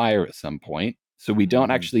in a fire at some point, so we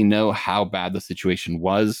don't actually know how bad the situation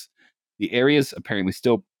was. The area's apparently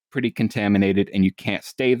still pretty contaminated, and you can't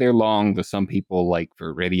stay there long, though some people, like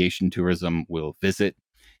for radiation tourism, will visit.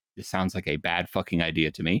 This sounds like a bad fucking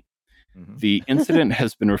idea to me. The incident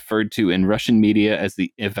has been referred to in Russian media as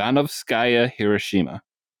the Ivanovskaya Hiroshima.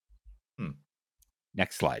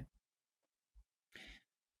 Next slide.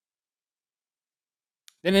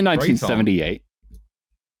 Then in 1978,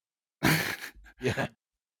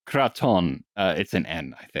 Kraton, it's an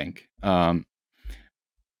N, I think.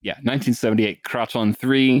 1978, Kraton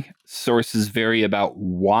 3. Sources vary about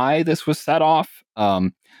why this was set off.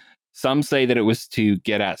 Some say that it was to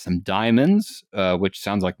get at some diamonds, which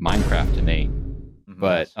sounds like Minecraft to me.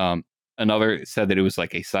 But another said that it was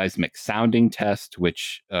like a seismic sounding test,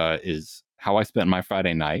 which is how I spent my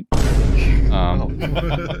Friday night.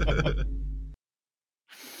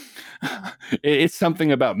 It's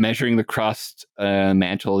something about measuring the crust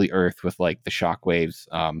mantle of the Earth with like the shock waves.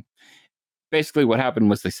 Basically, what happened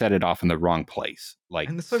was they set it off in the wrong place. Like,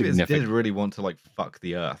 and the Soviets did really want to like fuck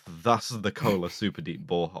the Earth. Thus, the Kola super deep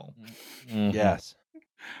borehole. Yes,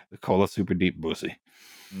 the Kola super deep pussy.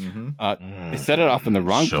 They set it off in the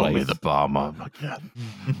wrong place. Show me the bomb again.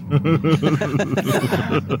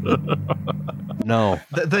 No,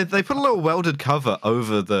 they put a little welded cover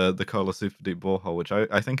over the Kola super deep borehole, which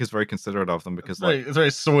I think is very considerate of them because like it's very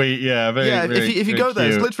sweet. Yeah, if you go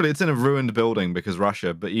there, it's in a ruined building because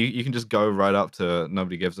Russia, but you can just go right up to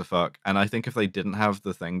nobody gives a fuck. And I think if they didn't have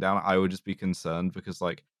the thing down, I would just be concerned because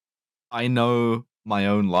like I know my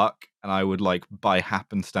own luck, and I would like by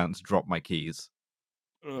happenstance drop my keys.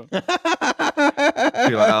 Be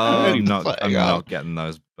like, I'm not getting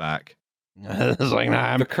those back. It's like,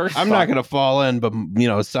 nah, I'm not gonna fall in, but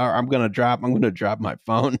sorry, I'm gonna drop my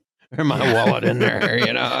phone or my wallet in there.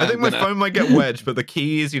 I think my phone might get wedged, but the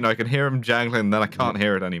keys, I can hear them jangling, and then I can't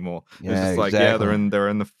hear it anymore. Yeah, it's just like, exactly. they're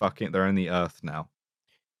in the earth now.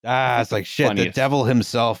 It's like shit. The devil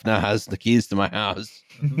himself now has the keys to my house.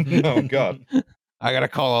 Oh God. I gotta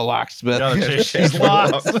call a locksmith.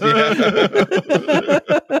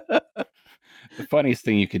 The funniest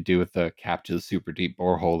thing you could do with the cap to the super deep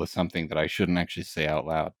borehole is something that I shouldn't actually say out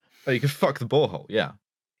loud. Oh, you could fuck the borehole, yeah.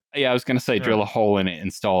 Yeah, I was gonna say drill a hole in it,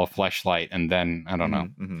 install a fleshlight, and then I don't know.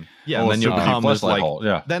 Yeah, and then you'll come as like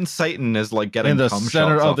then Satan is like getting in the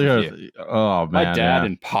center of the earth. Oh man, my dad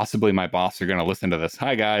and possibly my boss are gonna listen to this.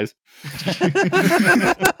 Hi guys.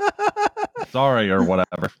 Sorry or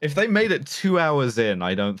whatever. If they made it 2 hours in,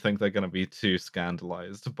 I don't think they're going to be too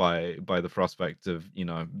scandalized by the prospect of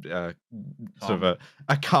sort of a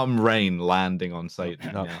come rain landing on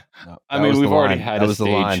Satan. No. I mean, we've already had a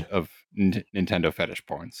stage of Nintendo fetish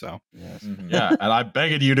porn, so yes. Yeah, and I'm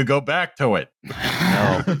begging you to go back to it.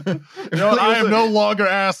 No, I am no longer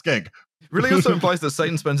asking. Really also implies that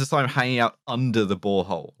Satan spends his time hanging out under the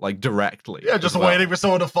borehole, like directly. Yeah, just waiting for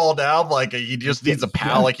someone to fall down. Like he just needs a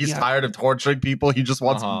pal. Like he's tired of torturing people. He just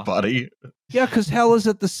wants a buddy. Yeah, because hell is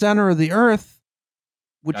at the center of the earth,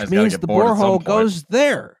 which means the borehole goes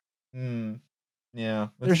there. Yeah,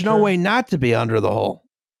 there's no way not to be under the hole.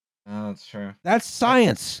 Oh, that's true. That's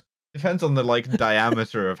science. Depends on the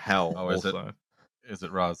diameter of hell. Oh, also, is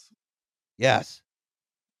it Roz? Yes.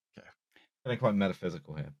 Getting quite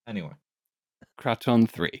metaphysical here. Anyway, Kraton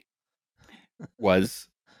 3 was,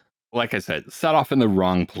 like I said, set off in the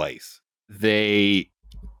wrong place. They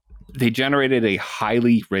generated a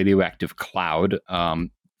highly radioactive cloud, the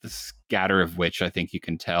scatter of which I think you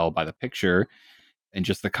can tell by the picture, and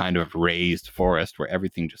just the kind of raised forest where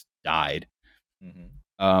everything just died.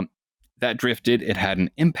 That drifted. It had an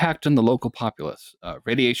impact on the local populace.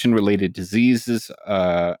 Radiation-related diseases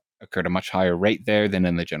occurred at a much higher rate there than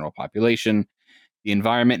in the general population. The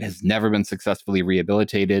environment has never been successfully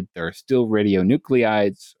rehabilitated. There are still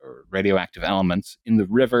radionuclides or radioactive elements in the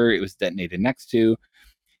river it was detonated next to.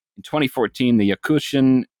 In 2014, the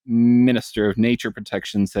Yakutian Minister of Nature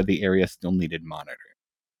Protection said the area still needed monitoring.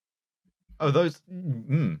 Oh, those.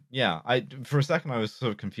 Yeah, for a second I was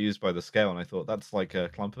sort of confused by the scale, and I thought that's like a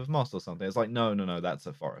clump of moss or something. It's like no, that's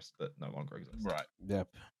a forest that no longer exists. Right. Yep.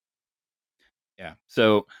 Yeah.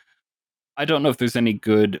 So I don't know if there's any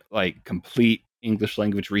good complete English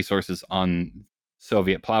language resources on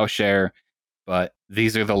Soviet Plowshare, but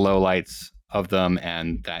these are the lowlights of them,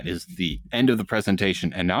 and that is the end of the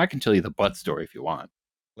presentation. And now I can tell you the butt story if you want.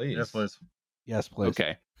 Please. Yes, please. Yes, please.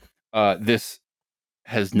 Okay. This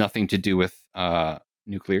has nothing to do with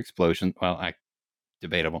nuclear explosion. Well,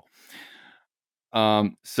 debatable.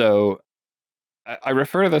 So I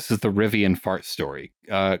refer to this as the Rivian fart story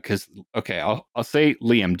because, okay, I'll say,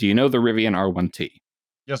 Liam, do you know the Rivian R1T?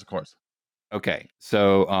 Yes, of course. Okay,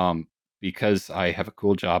 so because I have a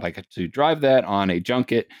cool job, I get to drive that on a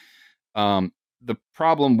junket. The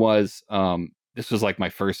problem was this was like my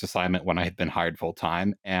first assignment when I had been hired full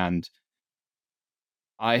time, and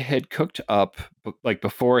I had cooked up,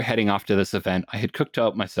 before heading off to this event, I had cooked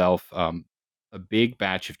up myself a big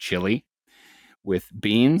batch of chili with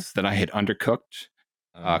beans that I had undercooked,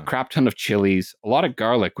 a crap ton of chilies, a lot of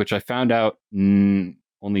garlic, which I found out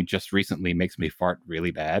only just recently makes me fart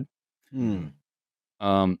really bad.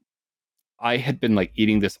 I had been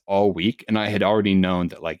eating this all week, and I had already known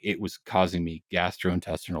that it was causing me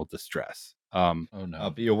gastrointestinal distress. Oh no!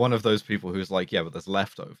 But you're one of those people who's like, yeah, but there's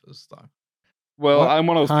leftovers though. Well, What I'm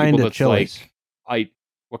one of those kind people of that's chilies?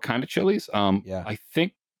 what kind of chilies? Yeah. I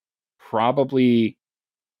think probably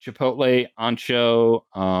chipotle, ancho,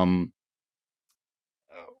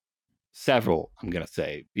 several. I'm gonna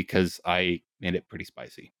say because I made it pretty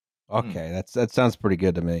spicy. Okay, that sounds pretty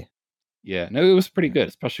good to me. Yeah, no, it was pretty good,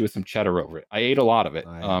 especially with some cheddar over it. I ate a lot of it,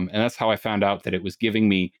 Oh, yeah. and that's how I found out that it was giving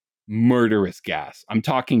me murderous gas. I'm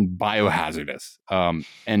talking biohazardous,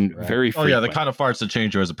 and Right. very Oh frequent. yeah, the kind of farts that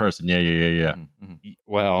change you as a person. Yeah.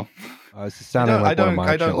 Well, It's sounding like one of my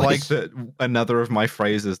I don't chilies. like that another of my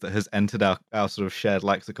phrases that has entered our sort of shared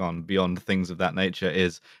lexicon beyond things of that nature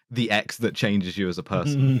is the X that changes you as a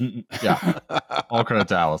person. Yeah. All credit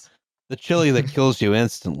to Alice. The chili that kills you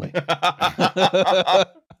instantly.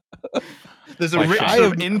 There's a Like, rich I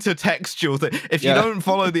sort of have- intertextual thing. If you don't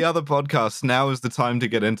follow the other podcasts, now is the time to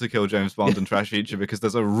get into Kill James Bond and Trash Feature because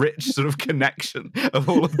there's a rich sort of connection of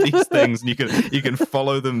all of these things, and you can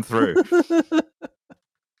follow them through.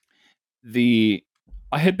 I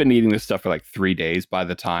had been eating this stuff for 3 days by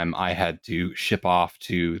the time I had to ship off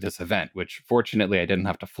to this event, which fortunately I didn't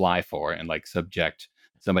have to fly for and subject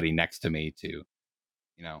somebody next to me to,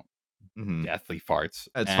 deathly farts.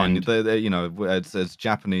 It's fine. It's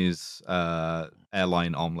Japanese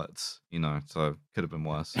airline omelets, so could have been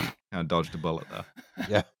worse. Kind of dodged a bullet there.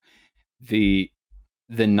 Yeah.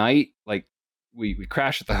 The night we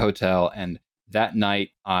crash at the hotel, and that night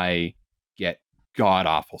I get god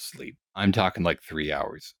awful sleep. I'm talking 3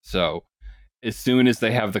 hours. So as soon as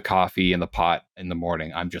they have the coffee in the pot in the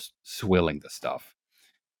morning, I'm just swilling the stuff.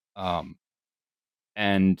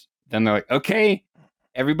 And then they're like, okay,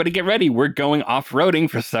 everybody get ready. We're going off-roading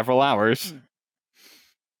for several hours.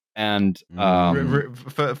 And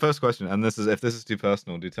first question, and if this is too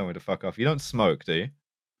personal, do tell me to fuck off. You don't smoke, do you?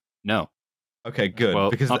 No. Okay, good.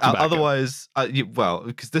 Well, because not tobacco. otherwise,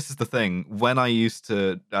 because this is the thing. When I used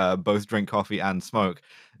to both drink coffee and smoke,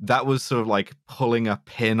 that was sort of like pulling a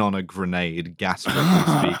pin on a grenade,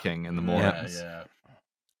 gastrically speaking, in the mornings. Yeah.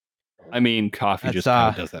 I mean, coffee That's, just kind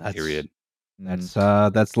of does that, period.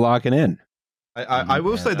 That's locking in. I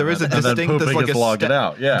will say there is a And then distinct. There's pooping like is a logging step,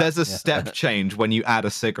 out. Yeah. There's a step change when you add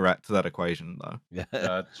a cigarette to that equation, though.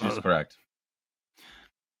 Yeah. She's correct.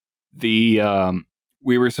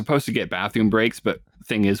 We were supposed to get bathroom breaks, but the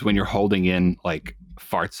thing is, when you're holding in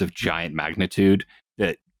farts of giant magnitude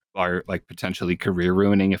that are potentially career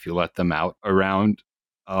ruining if you let them out around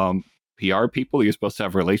PR people you're supposed to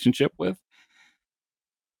have a relationship with,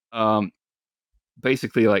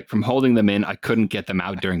 basically, like from holding them in, I couldn't get them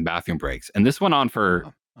out during bathroom breaks, and this went on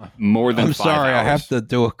for more than 5 sorry, hours. I have to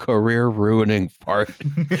do a career ruining part.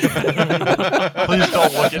 Please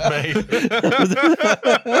don't look at me.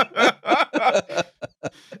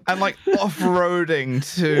 And like off-roading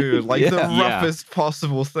too, like the roughest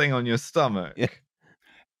possible thing on your stomach.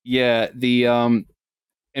 Yeah,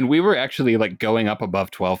 and we were actually like going up above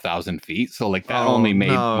 12,000 feet, so like that only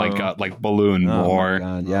made my gut like balloon more.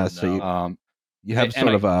 My God. Yeah, so you have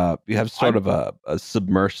sort of a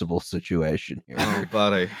submersible situation here. Oh,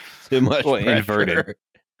 buddy, too much pressure.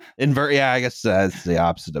 Inverted. Yeah, I guess that's the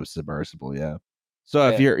opposite of submersible. Yeah. So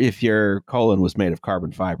if your colon was made of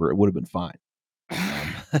carbon fiber, it would have been fine.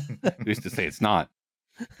 Who's to say it's not?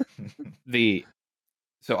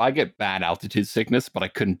 So I get bad altitude sickness, but I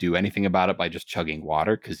couldn't do anything about it by just chugging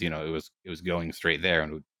water because it was going straight there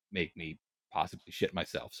and would make me possibly shit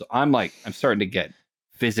myself. So I'm starting to get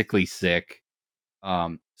physically sick.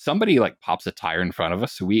 Somebody like pops a tire in front of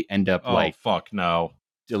us, so we end up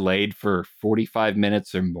delayed for 45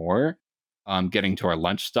 minutes or more, getting to our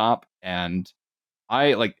lunch stop. And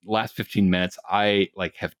I like last 15 minutes, I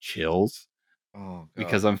like have chills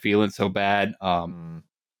because I'm feeling so bad.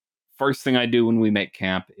 First thing I do when we make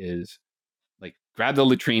camp is like grab the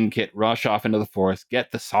latrine kit, rush off into the forest,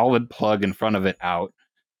 get the solid plug in front of it out.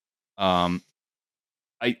 I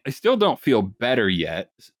still don't feel better yet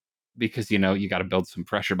because, you got to build some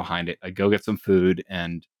pressure behind it. I go get some food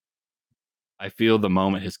and I feel the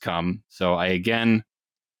moment has come. So I again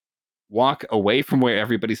walk away from where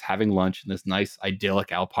everybody's having lunch in this nice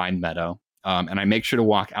idyllic alpine meadow. And I make sure to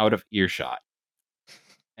walk out of earshot.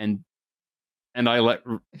 And I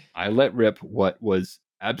let rip what was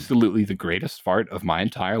absolutely the greatest fart of my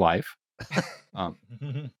entire life.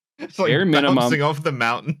 It's like bare minimum, bouncing off the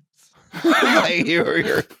mountains.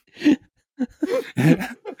 You're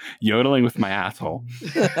yodeling with my asshole.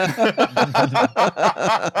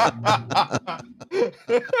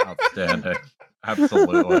 Outstanding.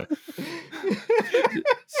 Absolutely.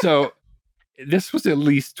 So this was at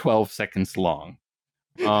least 12 seconds long.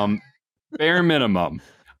 Bare minimum.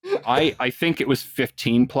 I think it was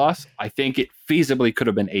 15 plus. I think it feasibly could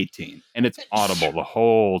have been 18, and it's audible the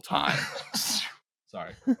whole time.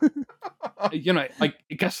 Sorry. Like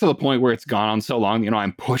it gets to the point where it's gone on so long,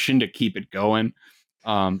 I'm pushing to keep it going.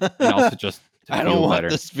 And also just to I don't want better.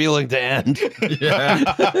 this feeling to end. Yeah,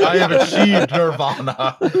 I have achieved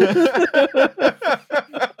nirvana.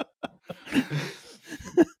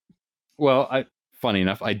 Well, funny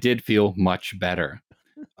enough, I did feel much better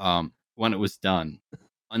when it was done,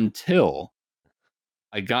 until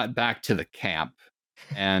I got back to the camp,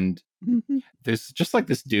 and there's just like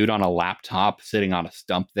this dude on a laptop sitting on a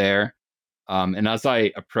stump there. And as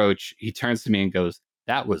I approach, he turns to me and goes,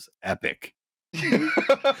 "That was epic."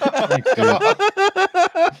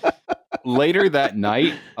 Later that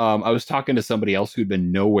night, I was talking to somebody else who'd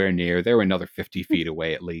been nowhere near. They were another 50 feet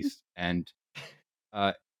away at least. And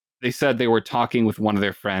they said they were talking with one of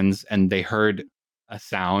their friends and they heard a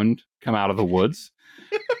sound come out of the woods.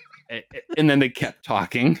 And then they kept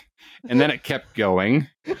talking, and then it kept going,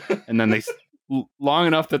 and then long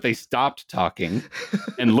enough that they stopped talking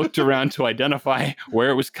and looked around to identify where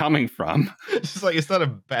it was coming from. It's like, is that a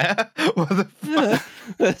bear? What the fuck?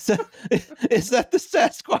 Is that the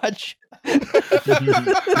Sasquatch?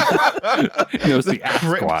 It was the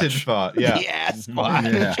cryptid part. Yeah, the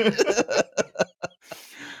Sasquatch. Yeah.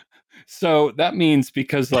 So that means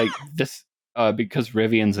because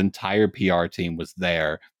Rivian's entire PR team was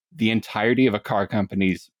there, the entirety of a car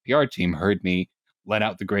company's PR team heard me let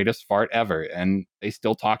out the greatest fart ever, and they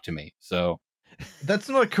still talk to me. So that's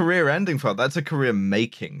not a career-ending fart. That's a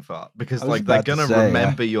career-making fart because they're gonna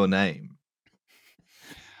remember your name.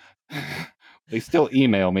 They still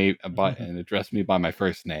email me and address me by my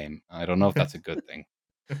first name. I don't know if that's a good thing.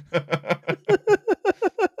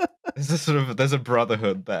 There's a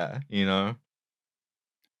brotherhood there,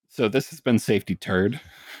 So this has been Safety Turd.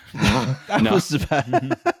 That was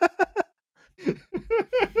bad.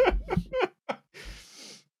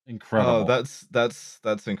 Incredible. Oh,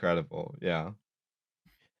 that's incredible. Yeah.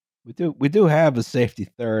 We do have a safety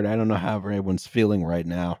third. I don't know how everyone's feeling right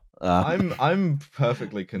now. I'm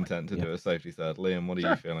perfectly content to do a safety third. Liam, what are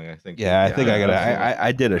you feeling? I think. Yeah, I think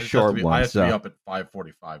I did a short one. I have to be up at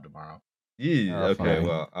 5:45 tomorrow. Yeah. Okay. Fine.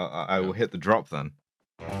 Well, I will hit the drop then.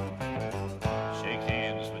 Shake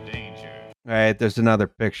hands for danger. All right. There's another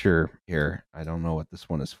picture here. I don't know what this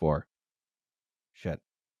one is for. Shit.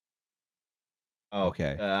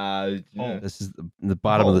 Okay. Yeah. This is the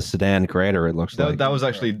bottom of the sedan crater. It looks like that was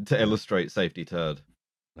actually to illustrate safety turd.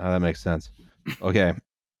 Oh, that makes sense. Okay.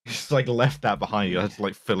 Just like left that behind. You had to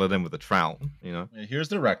like fill it in with a trowel, you know. Yeah, here's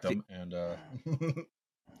the rectum, and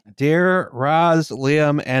Dear Roz,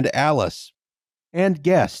 Liam, and Alice, and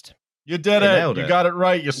guest. you did You it. nailed You it. got it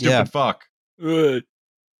right. You stupid Yeah. fuck. Good.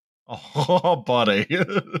 Oh, buddy.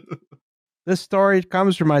 This story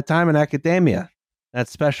comes from my time in academia, that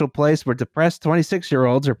special place where depressed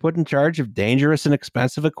 26-year-olds are put in charge of dangerous and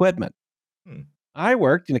expensive equipment. I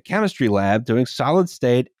worked in a chemistry lab doing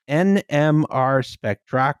solid-state NMR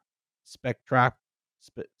spectroscopy.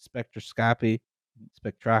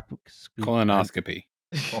 Colonoscopy.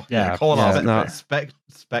 Yeah, colonoscopy. no.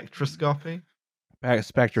 Spectroscopy.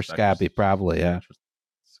 Spectroscopy, probably. Yeah.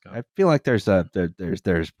 I feel like there's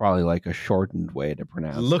probably like a shortened way to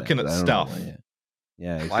pronounce Looking that, at I don't stuff. know.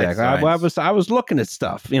 Yeah, Life exactly. science. I was looking at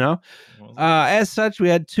stuff, you know. As such, we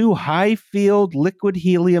had 2 high-field liquid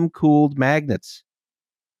helium-cooled magnets.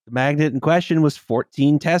 The magnet in question was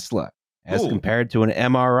 14 Tesla, as Ooh. compared to an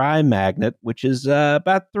MRI magnet, which is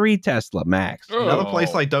about 3 Tesla max. Another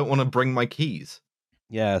place I don't want to bring my keys.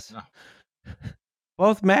 Yes. No.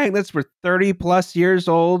 Both magnets were 30 plus years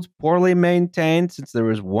old, poorly maintained, since there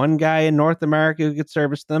was one guy in North America who could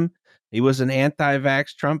service them. He was an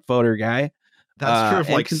anti-vax Trump voter guy. That's true of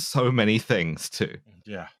and like so many things too.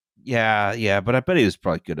 Yeah. Yeah, but I bet he was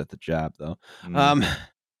probably good at the job though.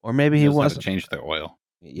 Or maybe he knows how to wasn't. change their oil.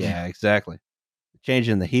 Yeah, exactly.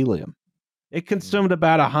 Changing the helium. It consumed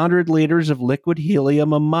about 100 liters of liquid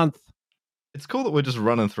helium a month. It's cool that we're just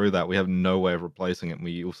running through that. We have no way of replacing it, and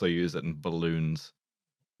we also use it in balloons.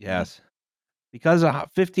 Yes. Because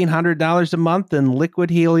 $1,500 a month in liquid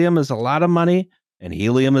helium is a lot of money, and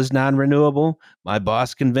helium is non-renewable, my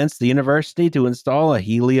boss convinced the university to install a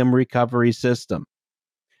helium recovery system.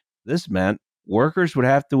 This meant workers would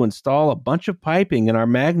have to install a bunch of piping in our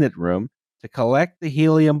magnet room to collect the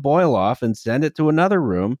helium boil off and send it to another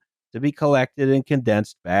room to be collected and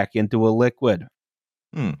condensed back into a liquid.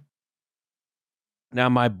 Now,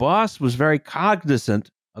 my boss was very cognizant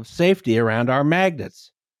of safety around our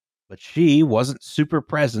magnets, but she wasn't super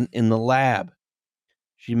present in the lab.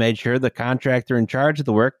 She made sure the contractor in charge of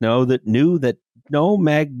the work knew that no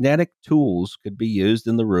magnetic tools could be used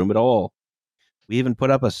in the room at all. We even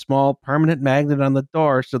put up a small permanent magnet on the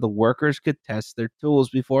door so the workers could test their tools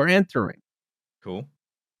before entering. Cool.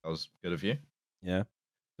 That was good of you. Yeah.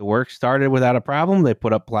 The work started without a problem. They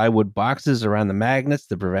put up plywood boxes around the magnets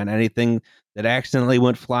to prevent anything that accidentally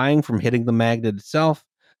went flying from hitting the magnet itself.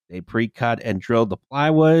 They pre-cut and drilled the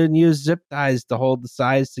plywood and used zip ties to hold the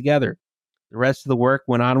sides together. The rest of the work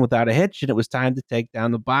went on without a hitch, and it was time to take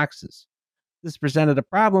down the boxes. This presented a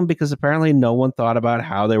problem because apparently no one thought about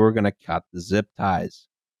how they were going to cut the zip ties.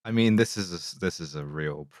 I mean, this is a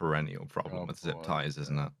real perennial problem with zip ties,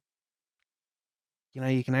 isn't it? You know,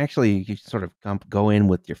 you can actually sort of go in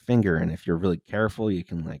with your finger, and if you're really careful, you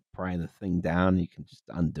can like pry the thing down. You can just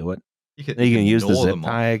undo it. You can use the gnaw zip them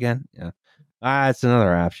tie off. again. Yeah, it's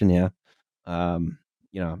another option. Yeah.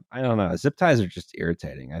 You know, I don't know. Zip ties are just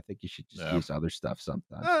irritating. I think you should just use other stuff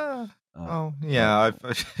sometimes. Yeah,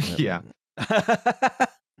 yeah.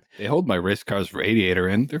 They hold my race car's radiator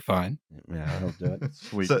in. They're fine. Yeah, I'll do it.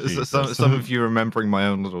 Sweet. So some of you remembering my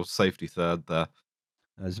own little safety third there.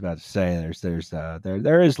 I was about to say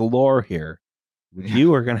there is lore here, which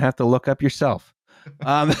you are going to have to look up yourself.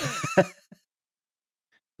 The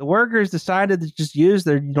workers decided to just use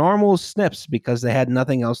their normal snips because they had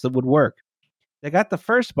nothing else that would work. They got the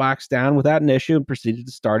first box down without an issue and proceeded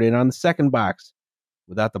to start in on the second box.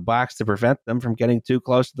 Without the box to prevent them from getting too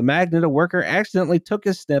close to the magnet, a worker accidentally took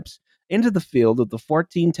his snips into the field of the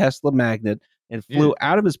 14 Tesla magnet and flew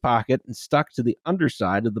out of his pocket and stuck to the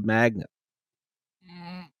underside of the magnet.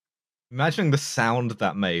 Imagining the sound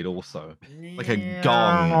that made also. Like a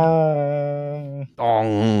gong.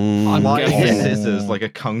 Dong. Flying scissors like a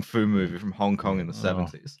kung fu movie from Hong Kong in the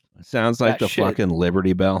 70s. It sounds like the fucking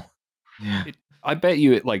Liberty Bell. I bet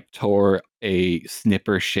you it like tore a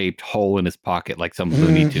snipper-shaped hole in his pocket like some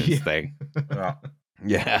Looney Tunes thing.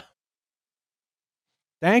 Yeah.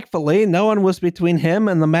 Thankfully, no one was between him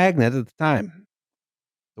and the magnet at the time.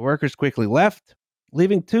 The workers quickly left,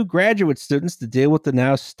 leaving 2 graduate students to deal with the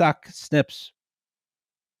now stuck snips.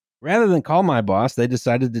 Rather than call my boss, they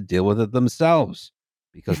decided to deal with it themselves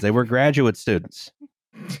because they were graduate students.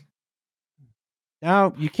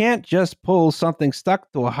 Now, you can't just pull something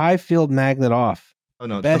stuck to a high-field magnet off. Oh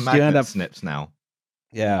no, it's the magnet snips now.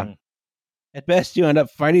 Yeah. Mm-hmm. At best, you end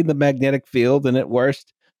up fighting the magnetic field, and at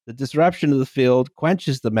worst, the disruption of the field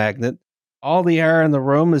quenches the magnet. All the air in the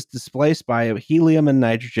room is displaced by helium and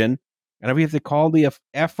nitrogen, and we have to call the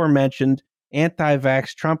aforementioned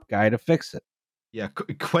anti-vax Trump guy to fix it. Yeah,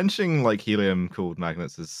 quenching like helium-cooled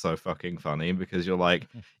magnets is so fucking funny because you're like,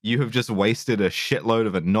 you have just wasted a shitload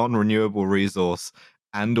of a non-renewable resource,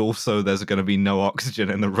 and also there's going to be no oxygen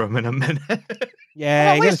in the room in a minute.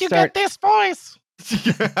 Yeah, well, at least you get this voice.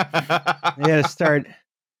 You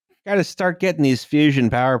gotta start getting these fusion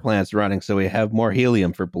power plants running so we have more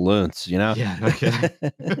helium for balloons, you know? Yeah, no kidding.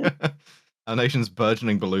 Our nation's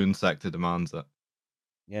burgeoning balloon sector demands it.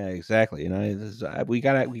 Yeah, exactly. You know, we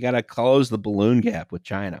gotta close the balloon gap with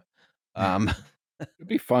China. It'd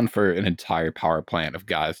be fun for an entire power plant of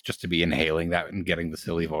guys just to be inhaling that and getting the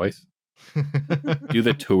silly voice. Do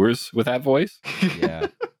the tours with that voice? Yeah.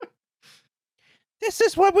 This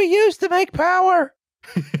is what we use to make power.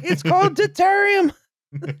 It's called deuterium.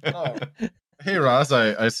 Oh. Hey Ross,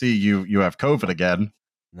 I see you have COVID again.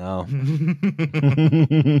 No.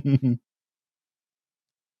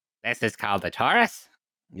 This is called a Taurus?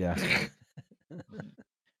 Yeah.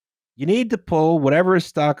 You need to pull whatever is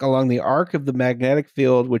stuck along the arc of the magnetic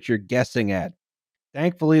field which you're guessing at.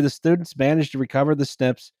 Thankfully, the students managed to recover the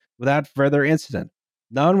snips without further incident.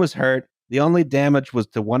 No one was hurt. The only damage was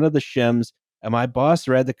to one of the shims, and my boss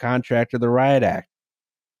read the contractor the riot act.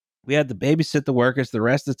 We had to babysit the workers the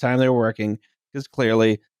rest of the time they were working because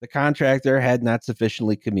clearly the contractor had not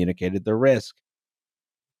sufficiently communicated the risk.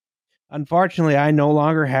 Unfortunately, I no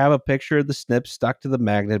longer have a picture of the snip stuck to the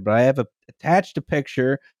magnet, but I have attached a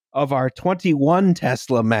picture of our 21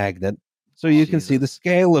 Tesla magnet so you can see the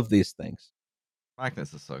scale of these things.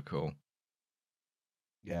 Magnets are so cool.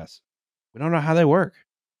 Yes. We don't know how they work.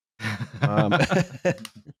 The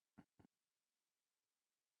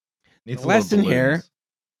lesson here,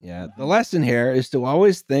 the lesson here is to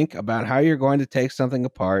always think about how you're going to take something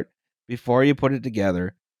apart before you put it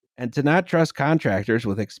together, and to not trust contractors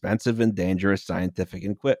with expensive and dangerous scientific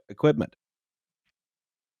equipment.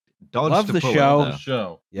 Love the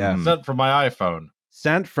show. Yeah. Sent from my iPhone.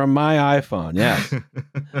 Sent from my iPhone. Yes.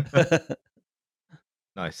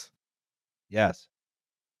 Nice. Yes.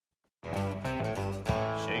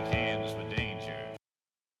 Shake hands for danger.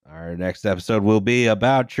 Our next episode will be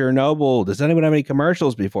about Chernobyl. Does anyone have any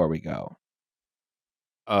commercials before we go?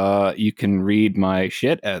 You can read my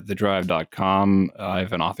shit at thedrive.com. I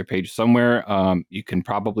have an author page somewhere. You can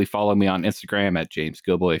probably follow me on Instagram at James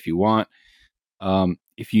Gilboy if you want.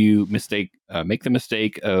 If you make the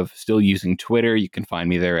mistake of still using Twitter, you can find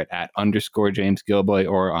me there at _ James Gilboy,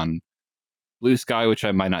 or on Blue Sky, which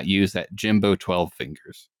I might not use, at Jimbo 12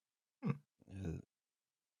 Fingers.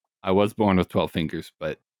 I was born with 12 fingers,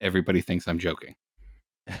 but everybody thinks I'm joking.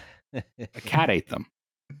 A cat ate them.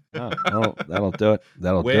 Oh, that'll do it.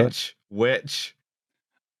 That'll do it. Which?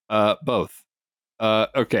 Both.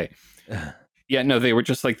 Okay. Yeah, no, they were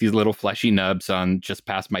just like these little fleshy nubs on just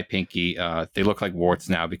past my pinky. They look like warts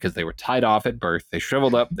now because they were tied off at birth. They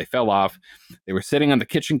shriveled up. They fell off. They were sitting on the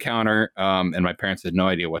kitchen counter, and my parents had no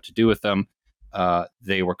idea what to do with them.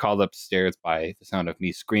 They were called upstairs by the sound of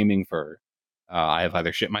me screaming for I have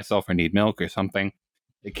either shit myself or need milk or something.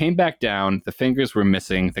 They came back down. The fingers were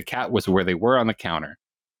missing. The cat was where they were on the counter.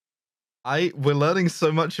 We're learning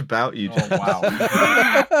so much about you. Oh, wow.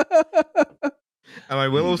 And I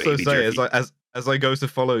will also say, as I go to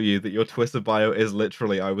follow you, that your Twitter bio is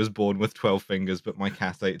literally, I was born with 12 fingers, but my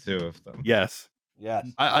cat ate 2 of them. Yes. Yes.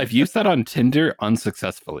 I've used that on Tinder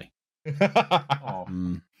unsuccessfully.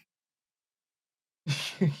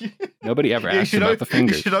 Nobody ever asked about the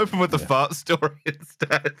fingers. You should open with the fart story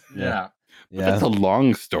instead. Yeah. That's a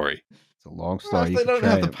long story. It's a long story. Well, if they don't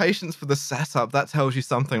have the patience for the setup, that tells you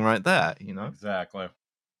something right there, you know? Exactly.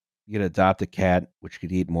 You could adopt a cat which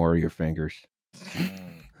could eat more of your fingers.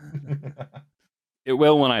 It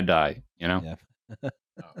will when I die, you know? Yeah.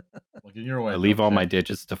 Look in your way. I leave all my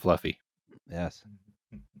digits to Fluffy. Yes.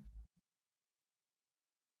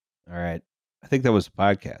 All right. I think that was a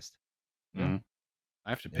podcast. Mm-hmm. I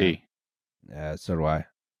have to pee. Yeah, so do I.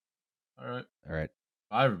 All right. All right.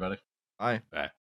 Bye, everybody. Bye. Bye.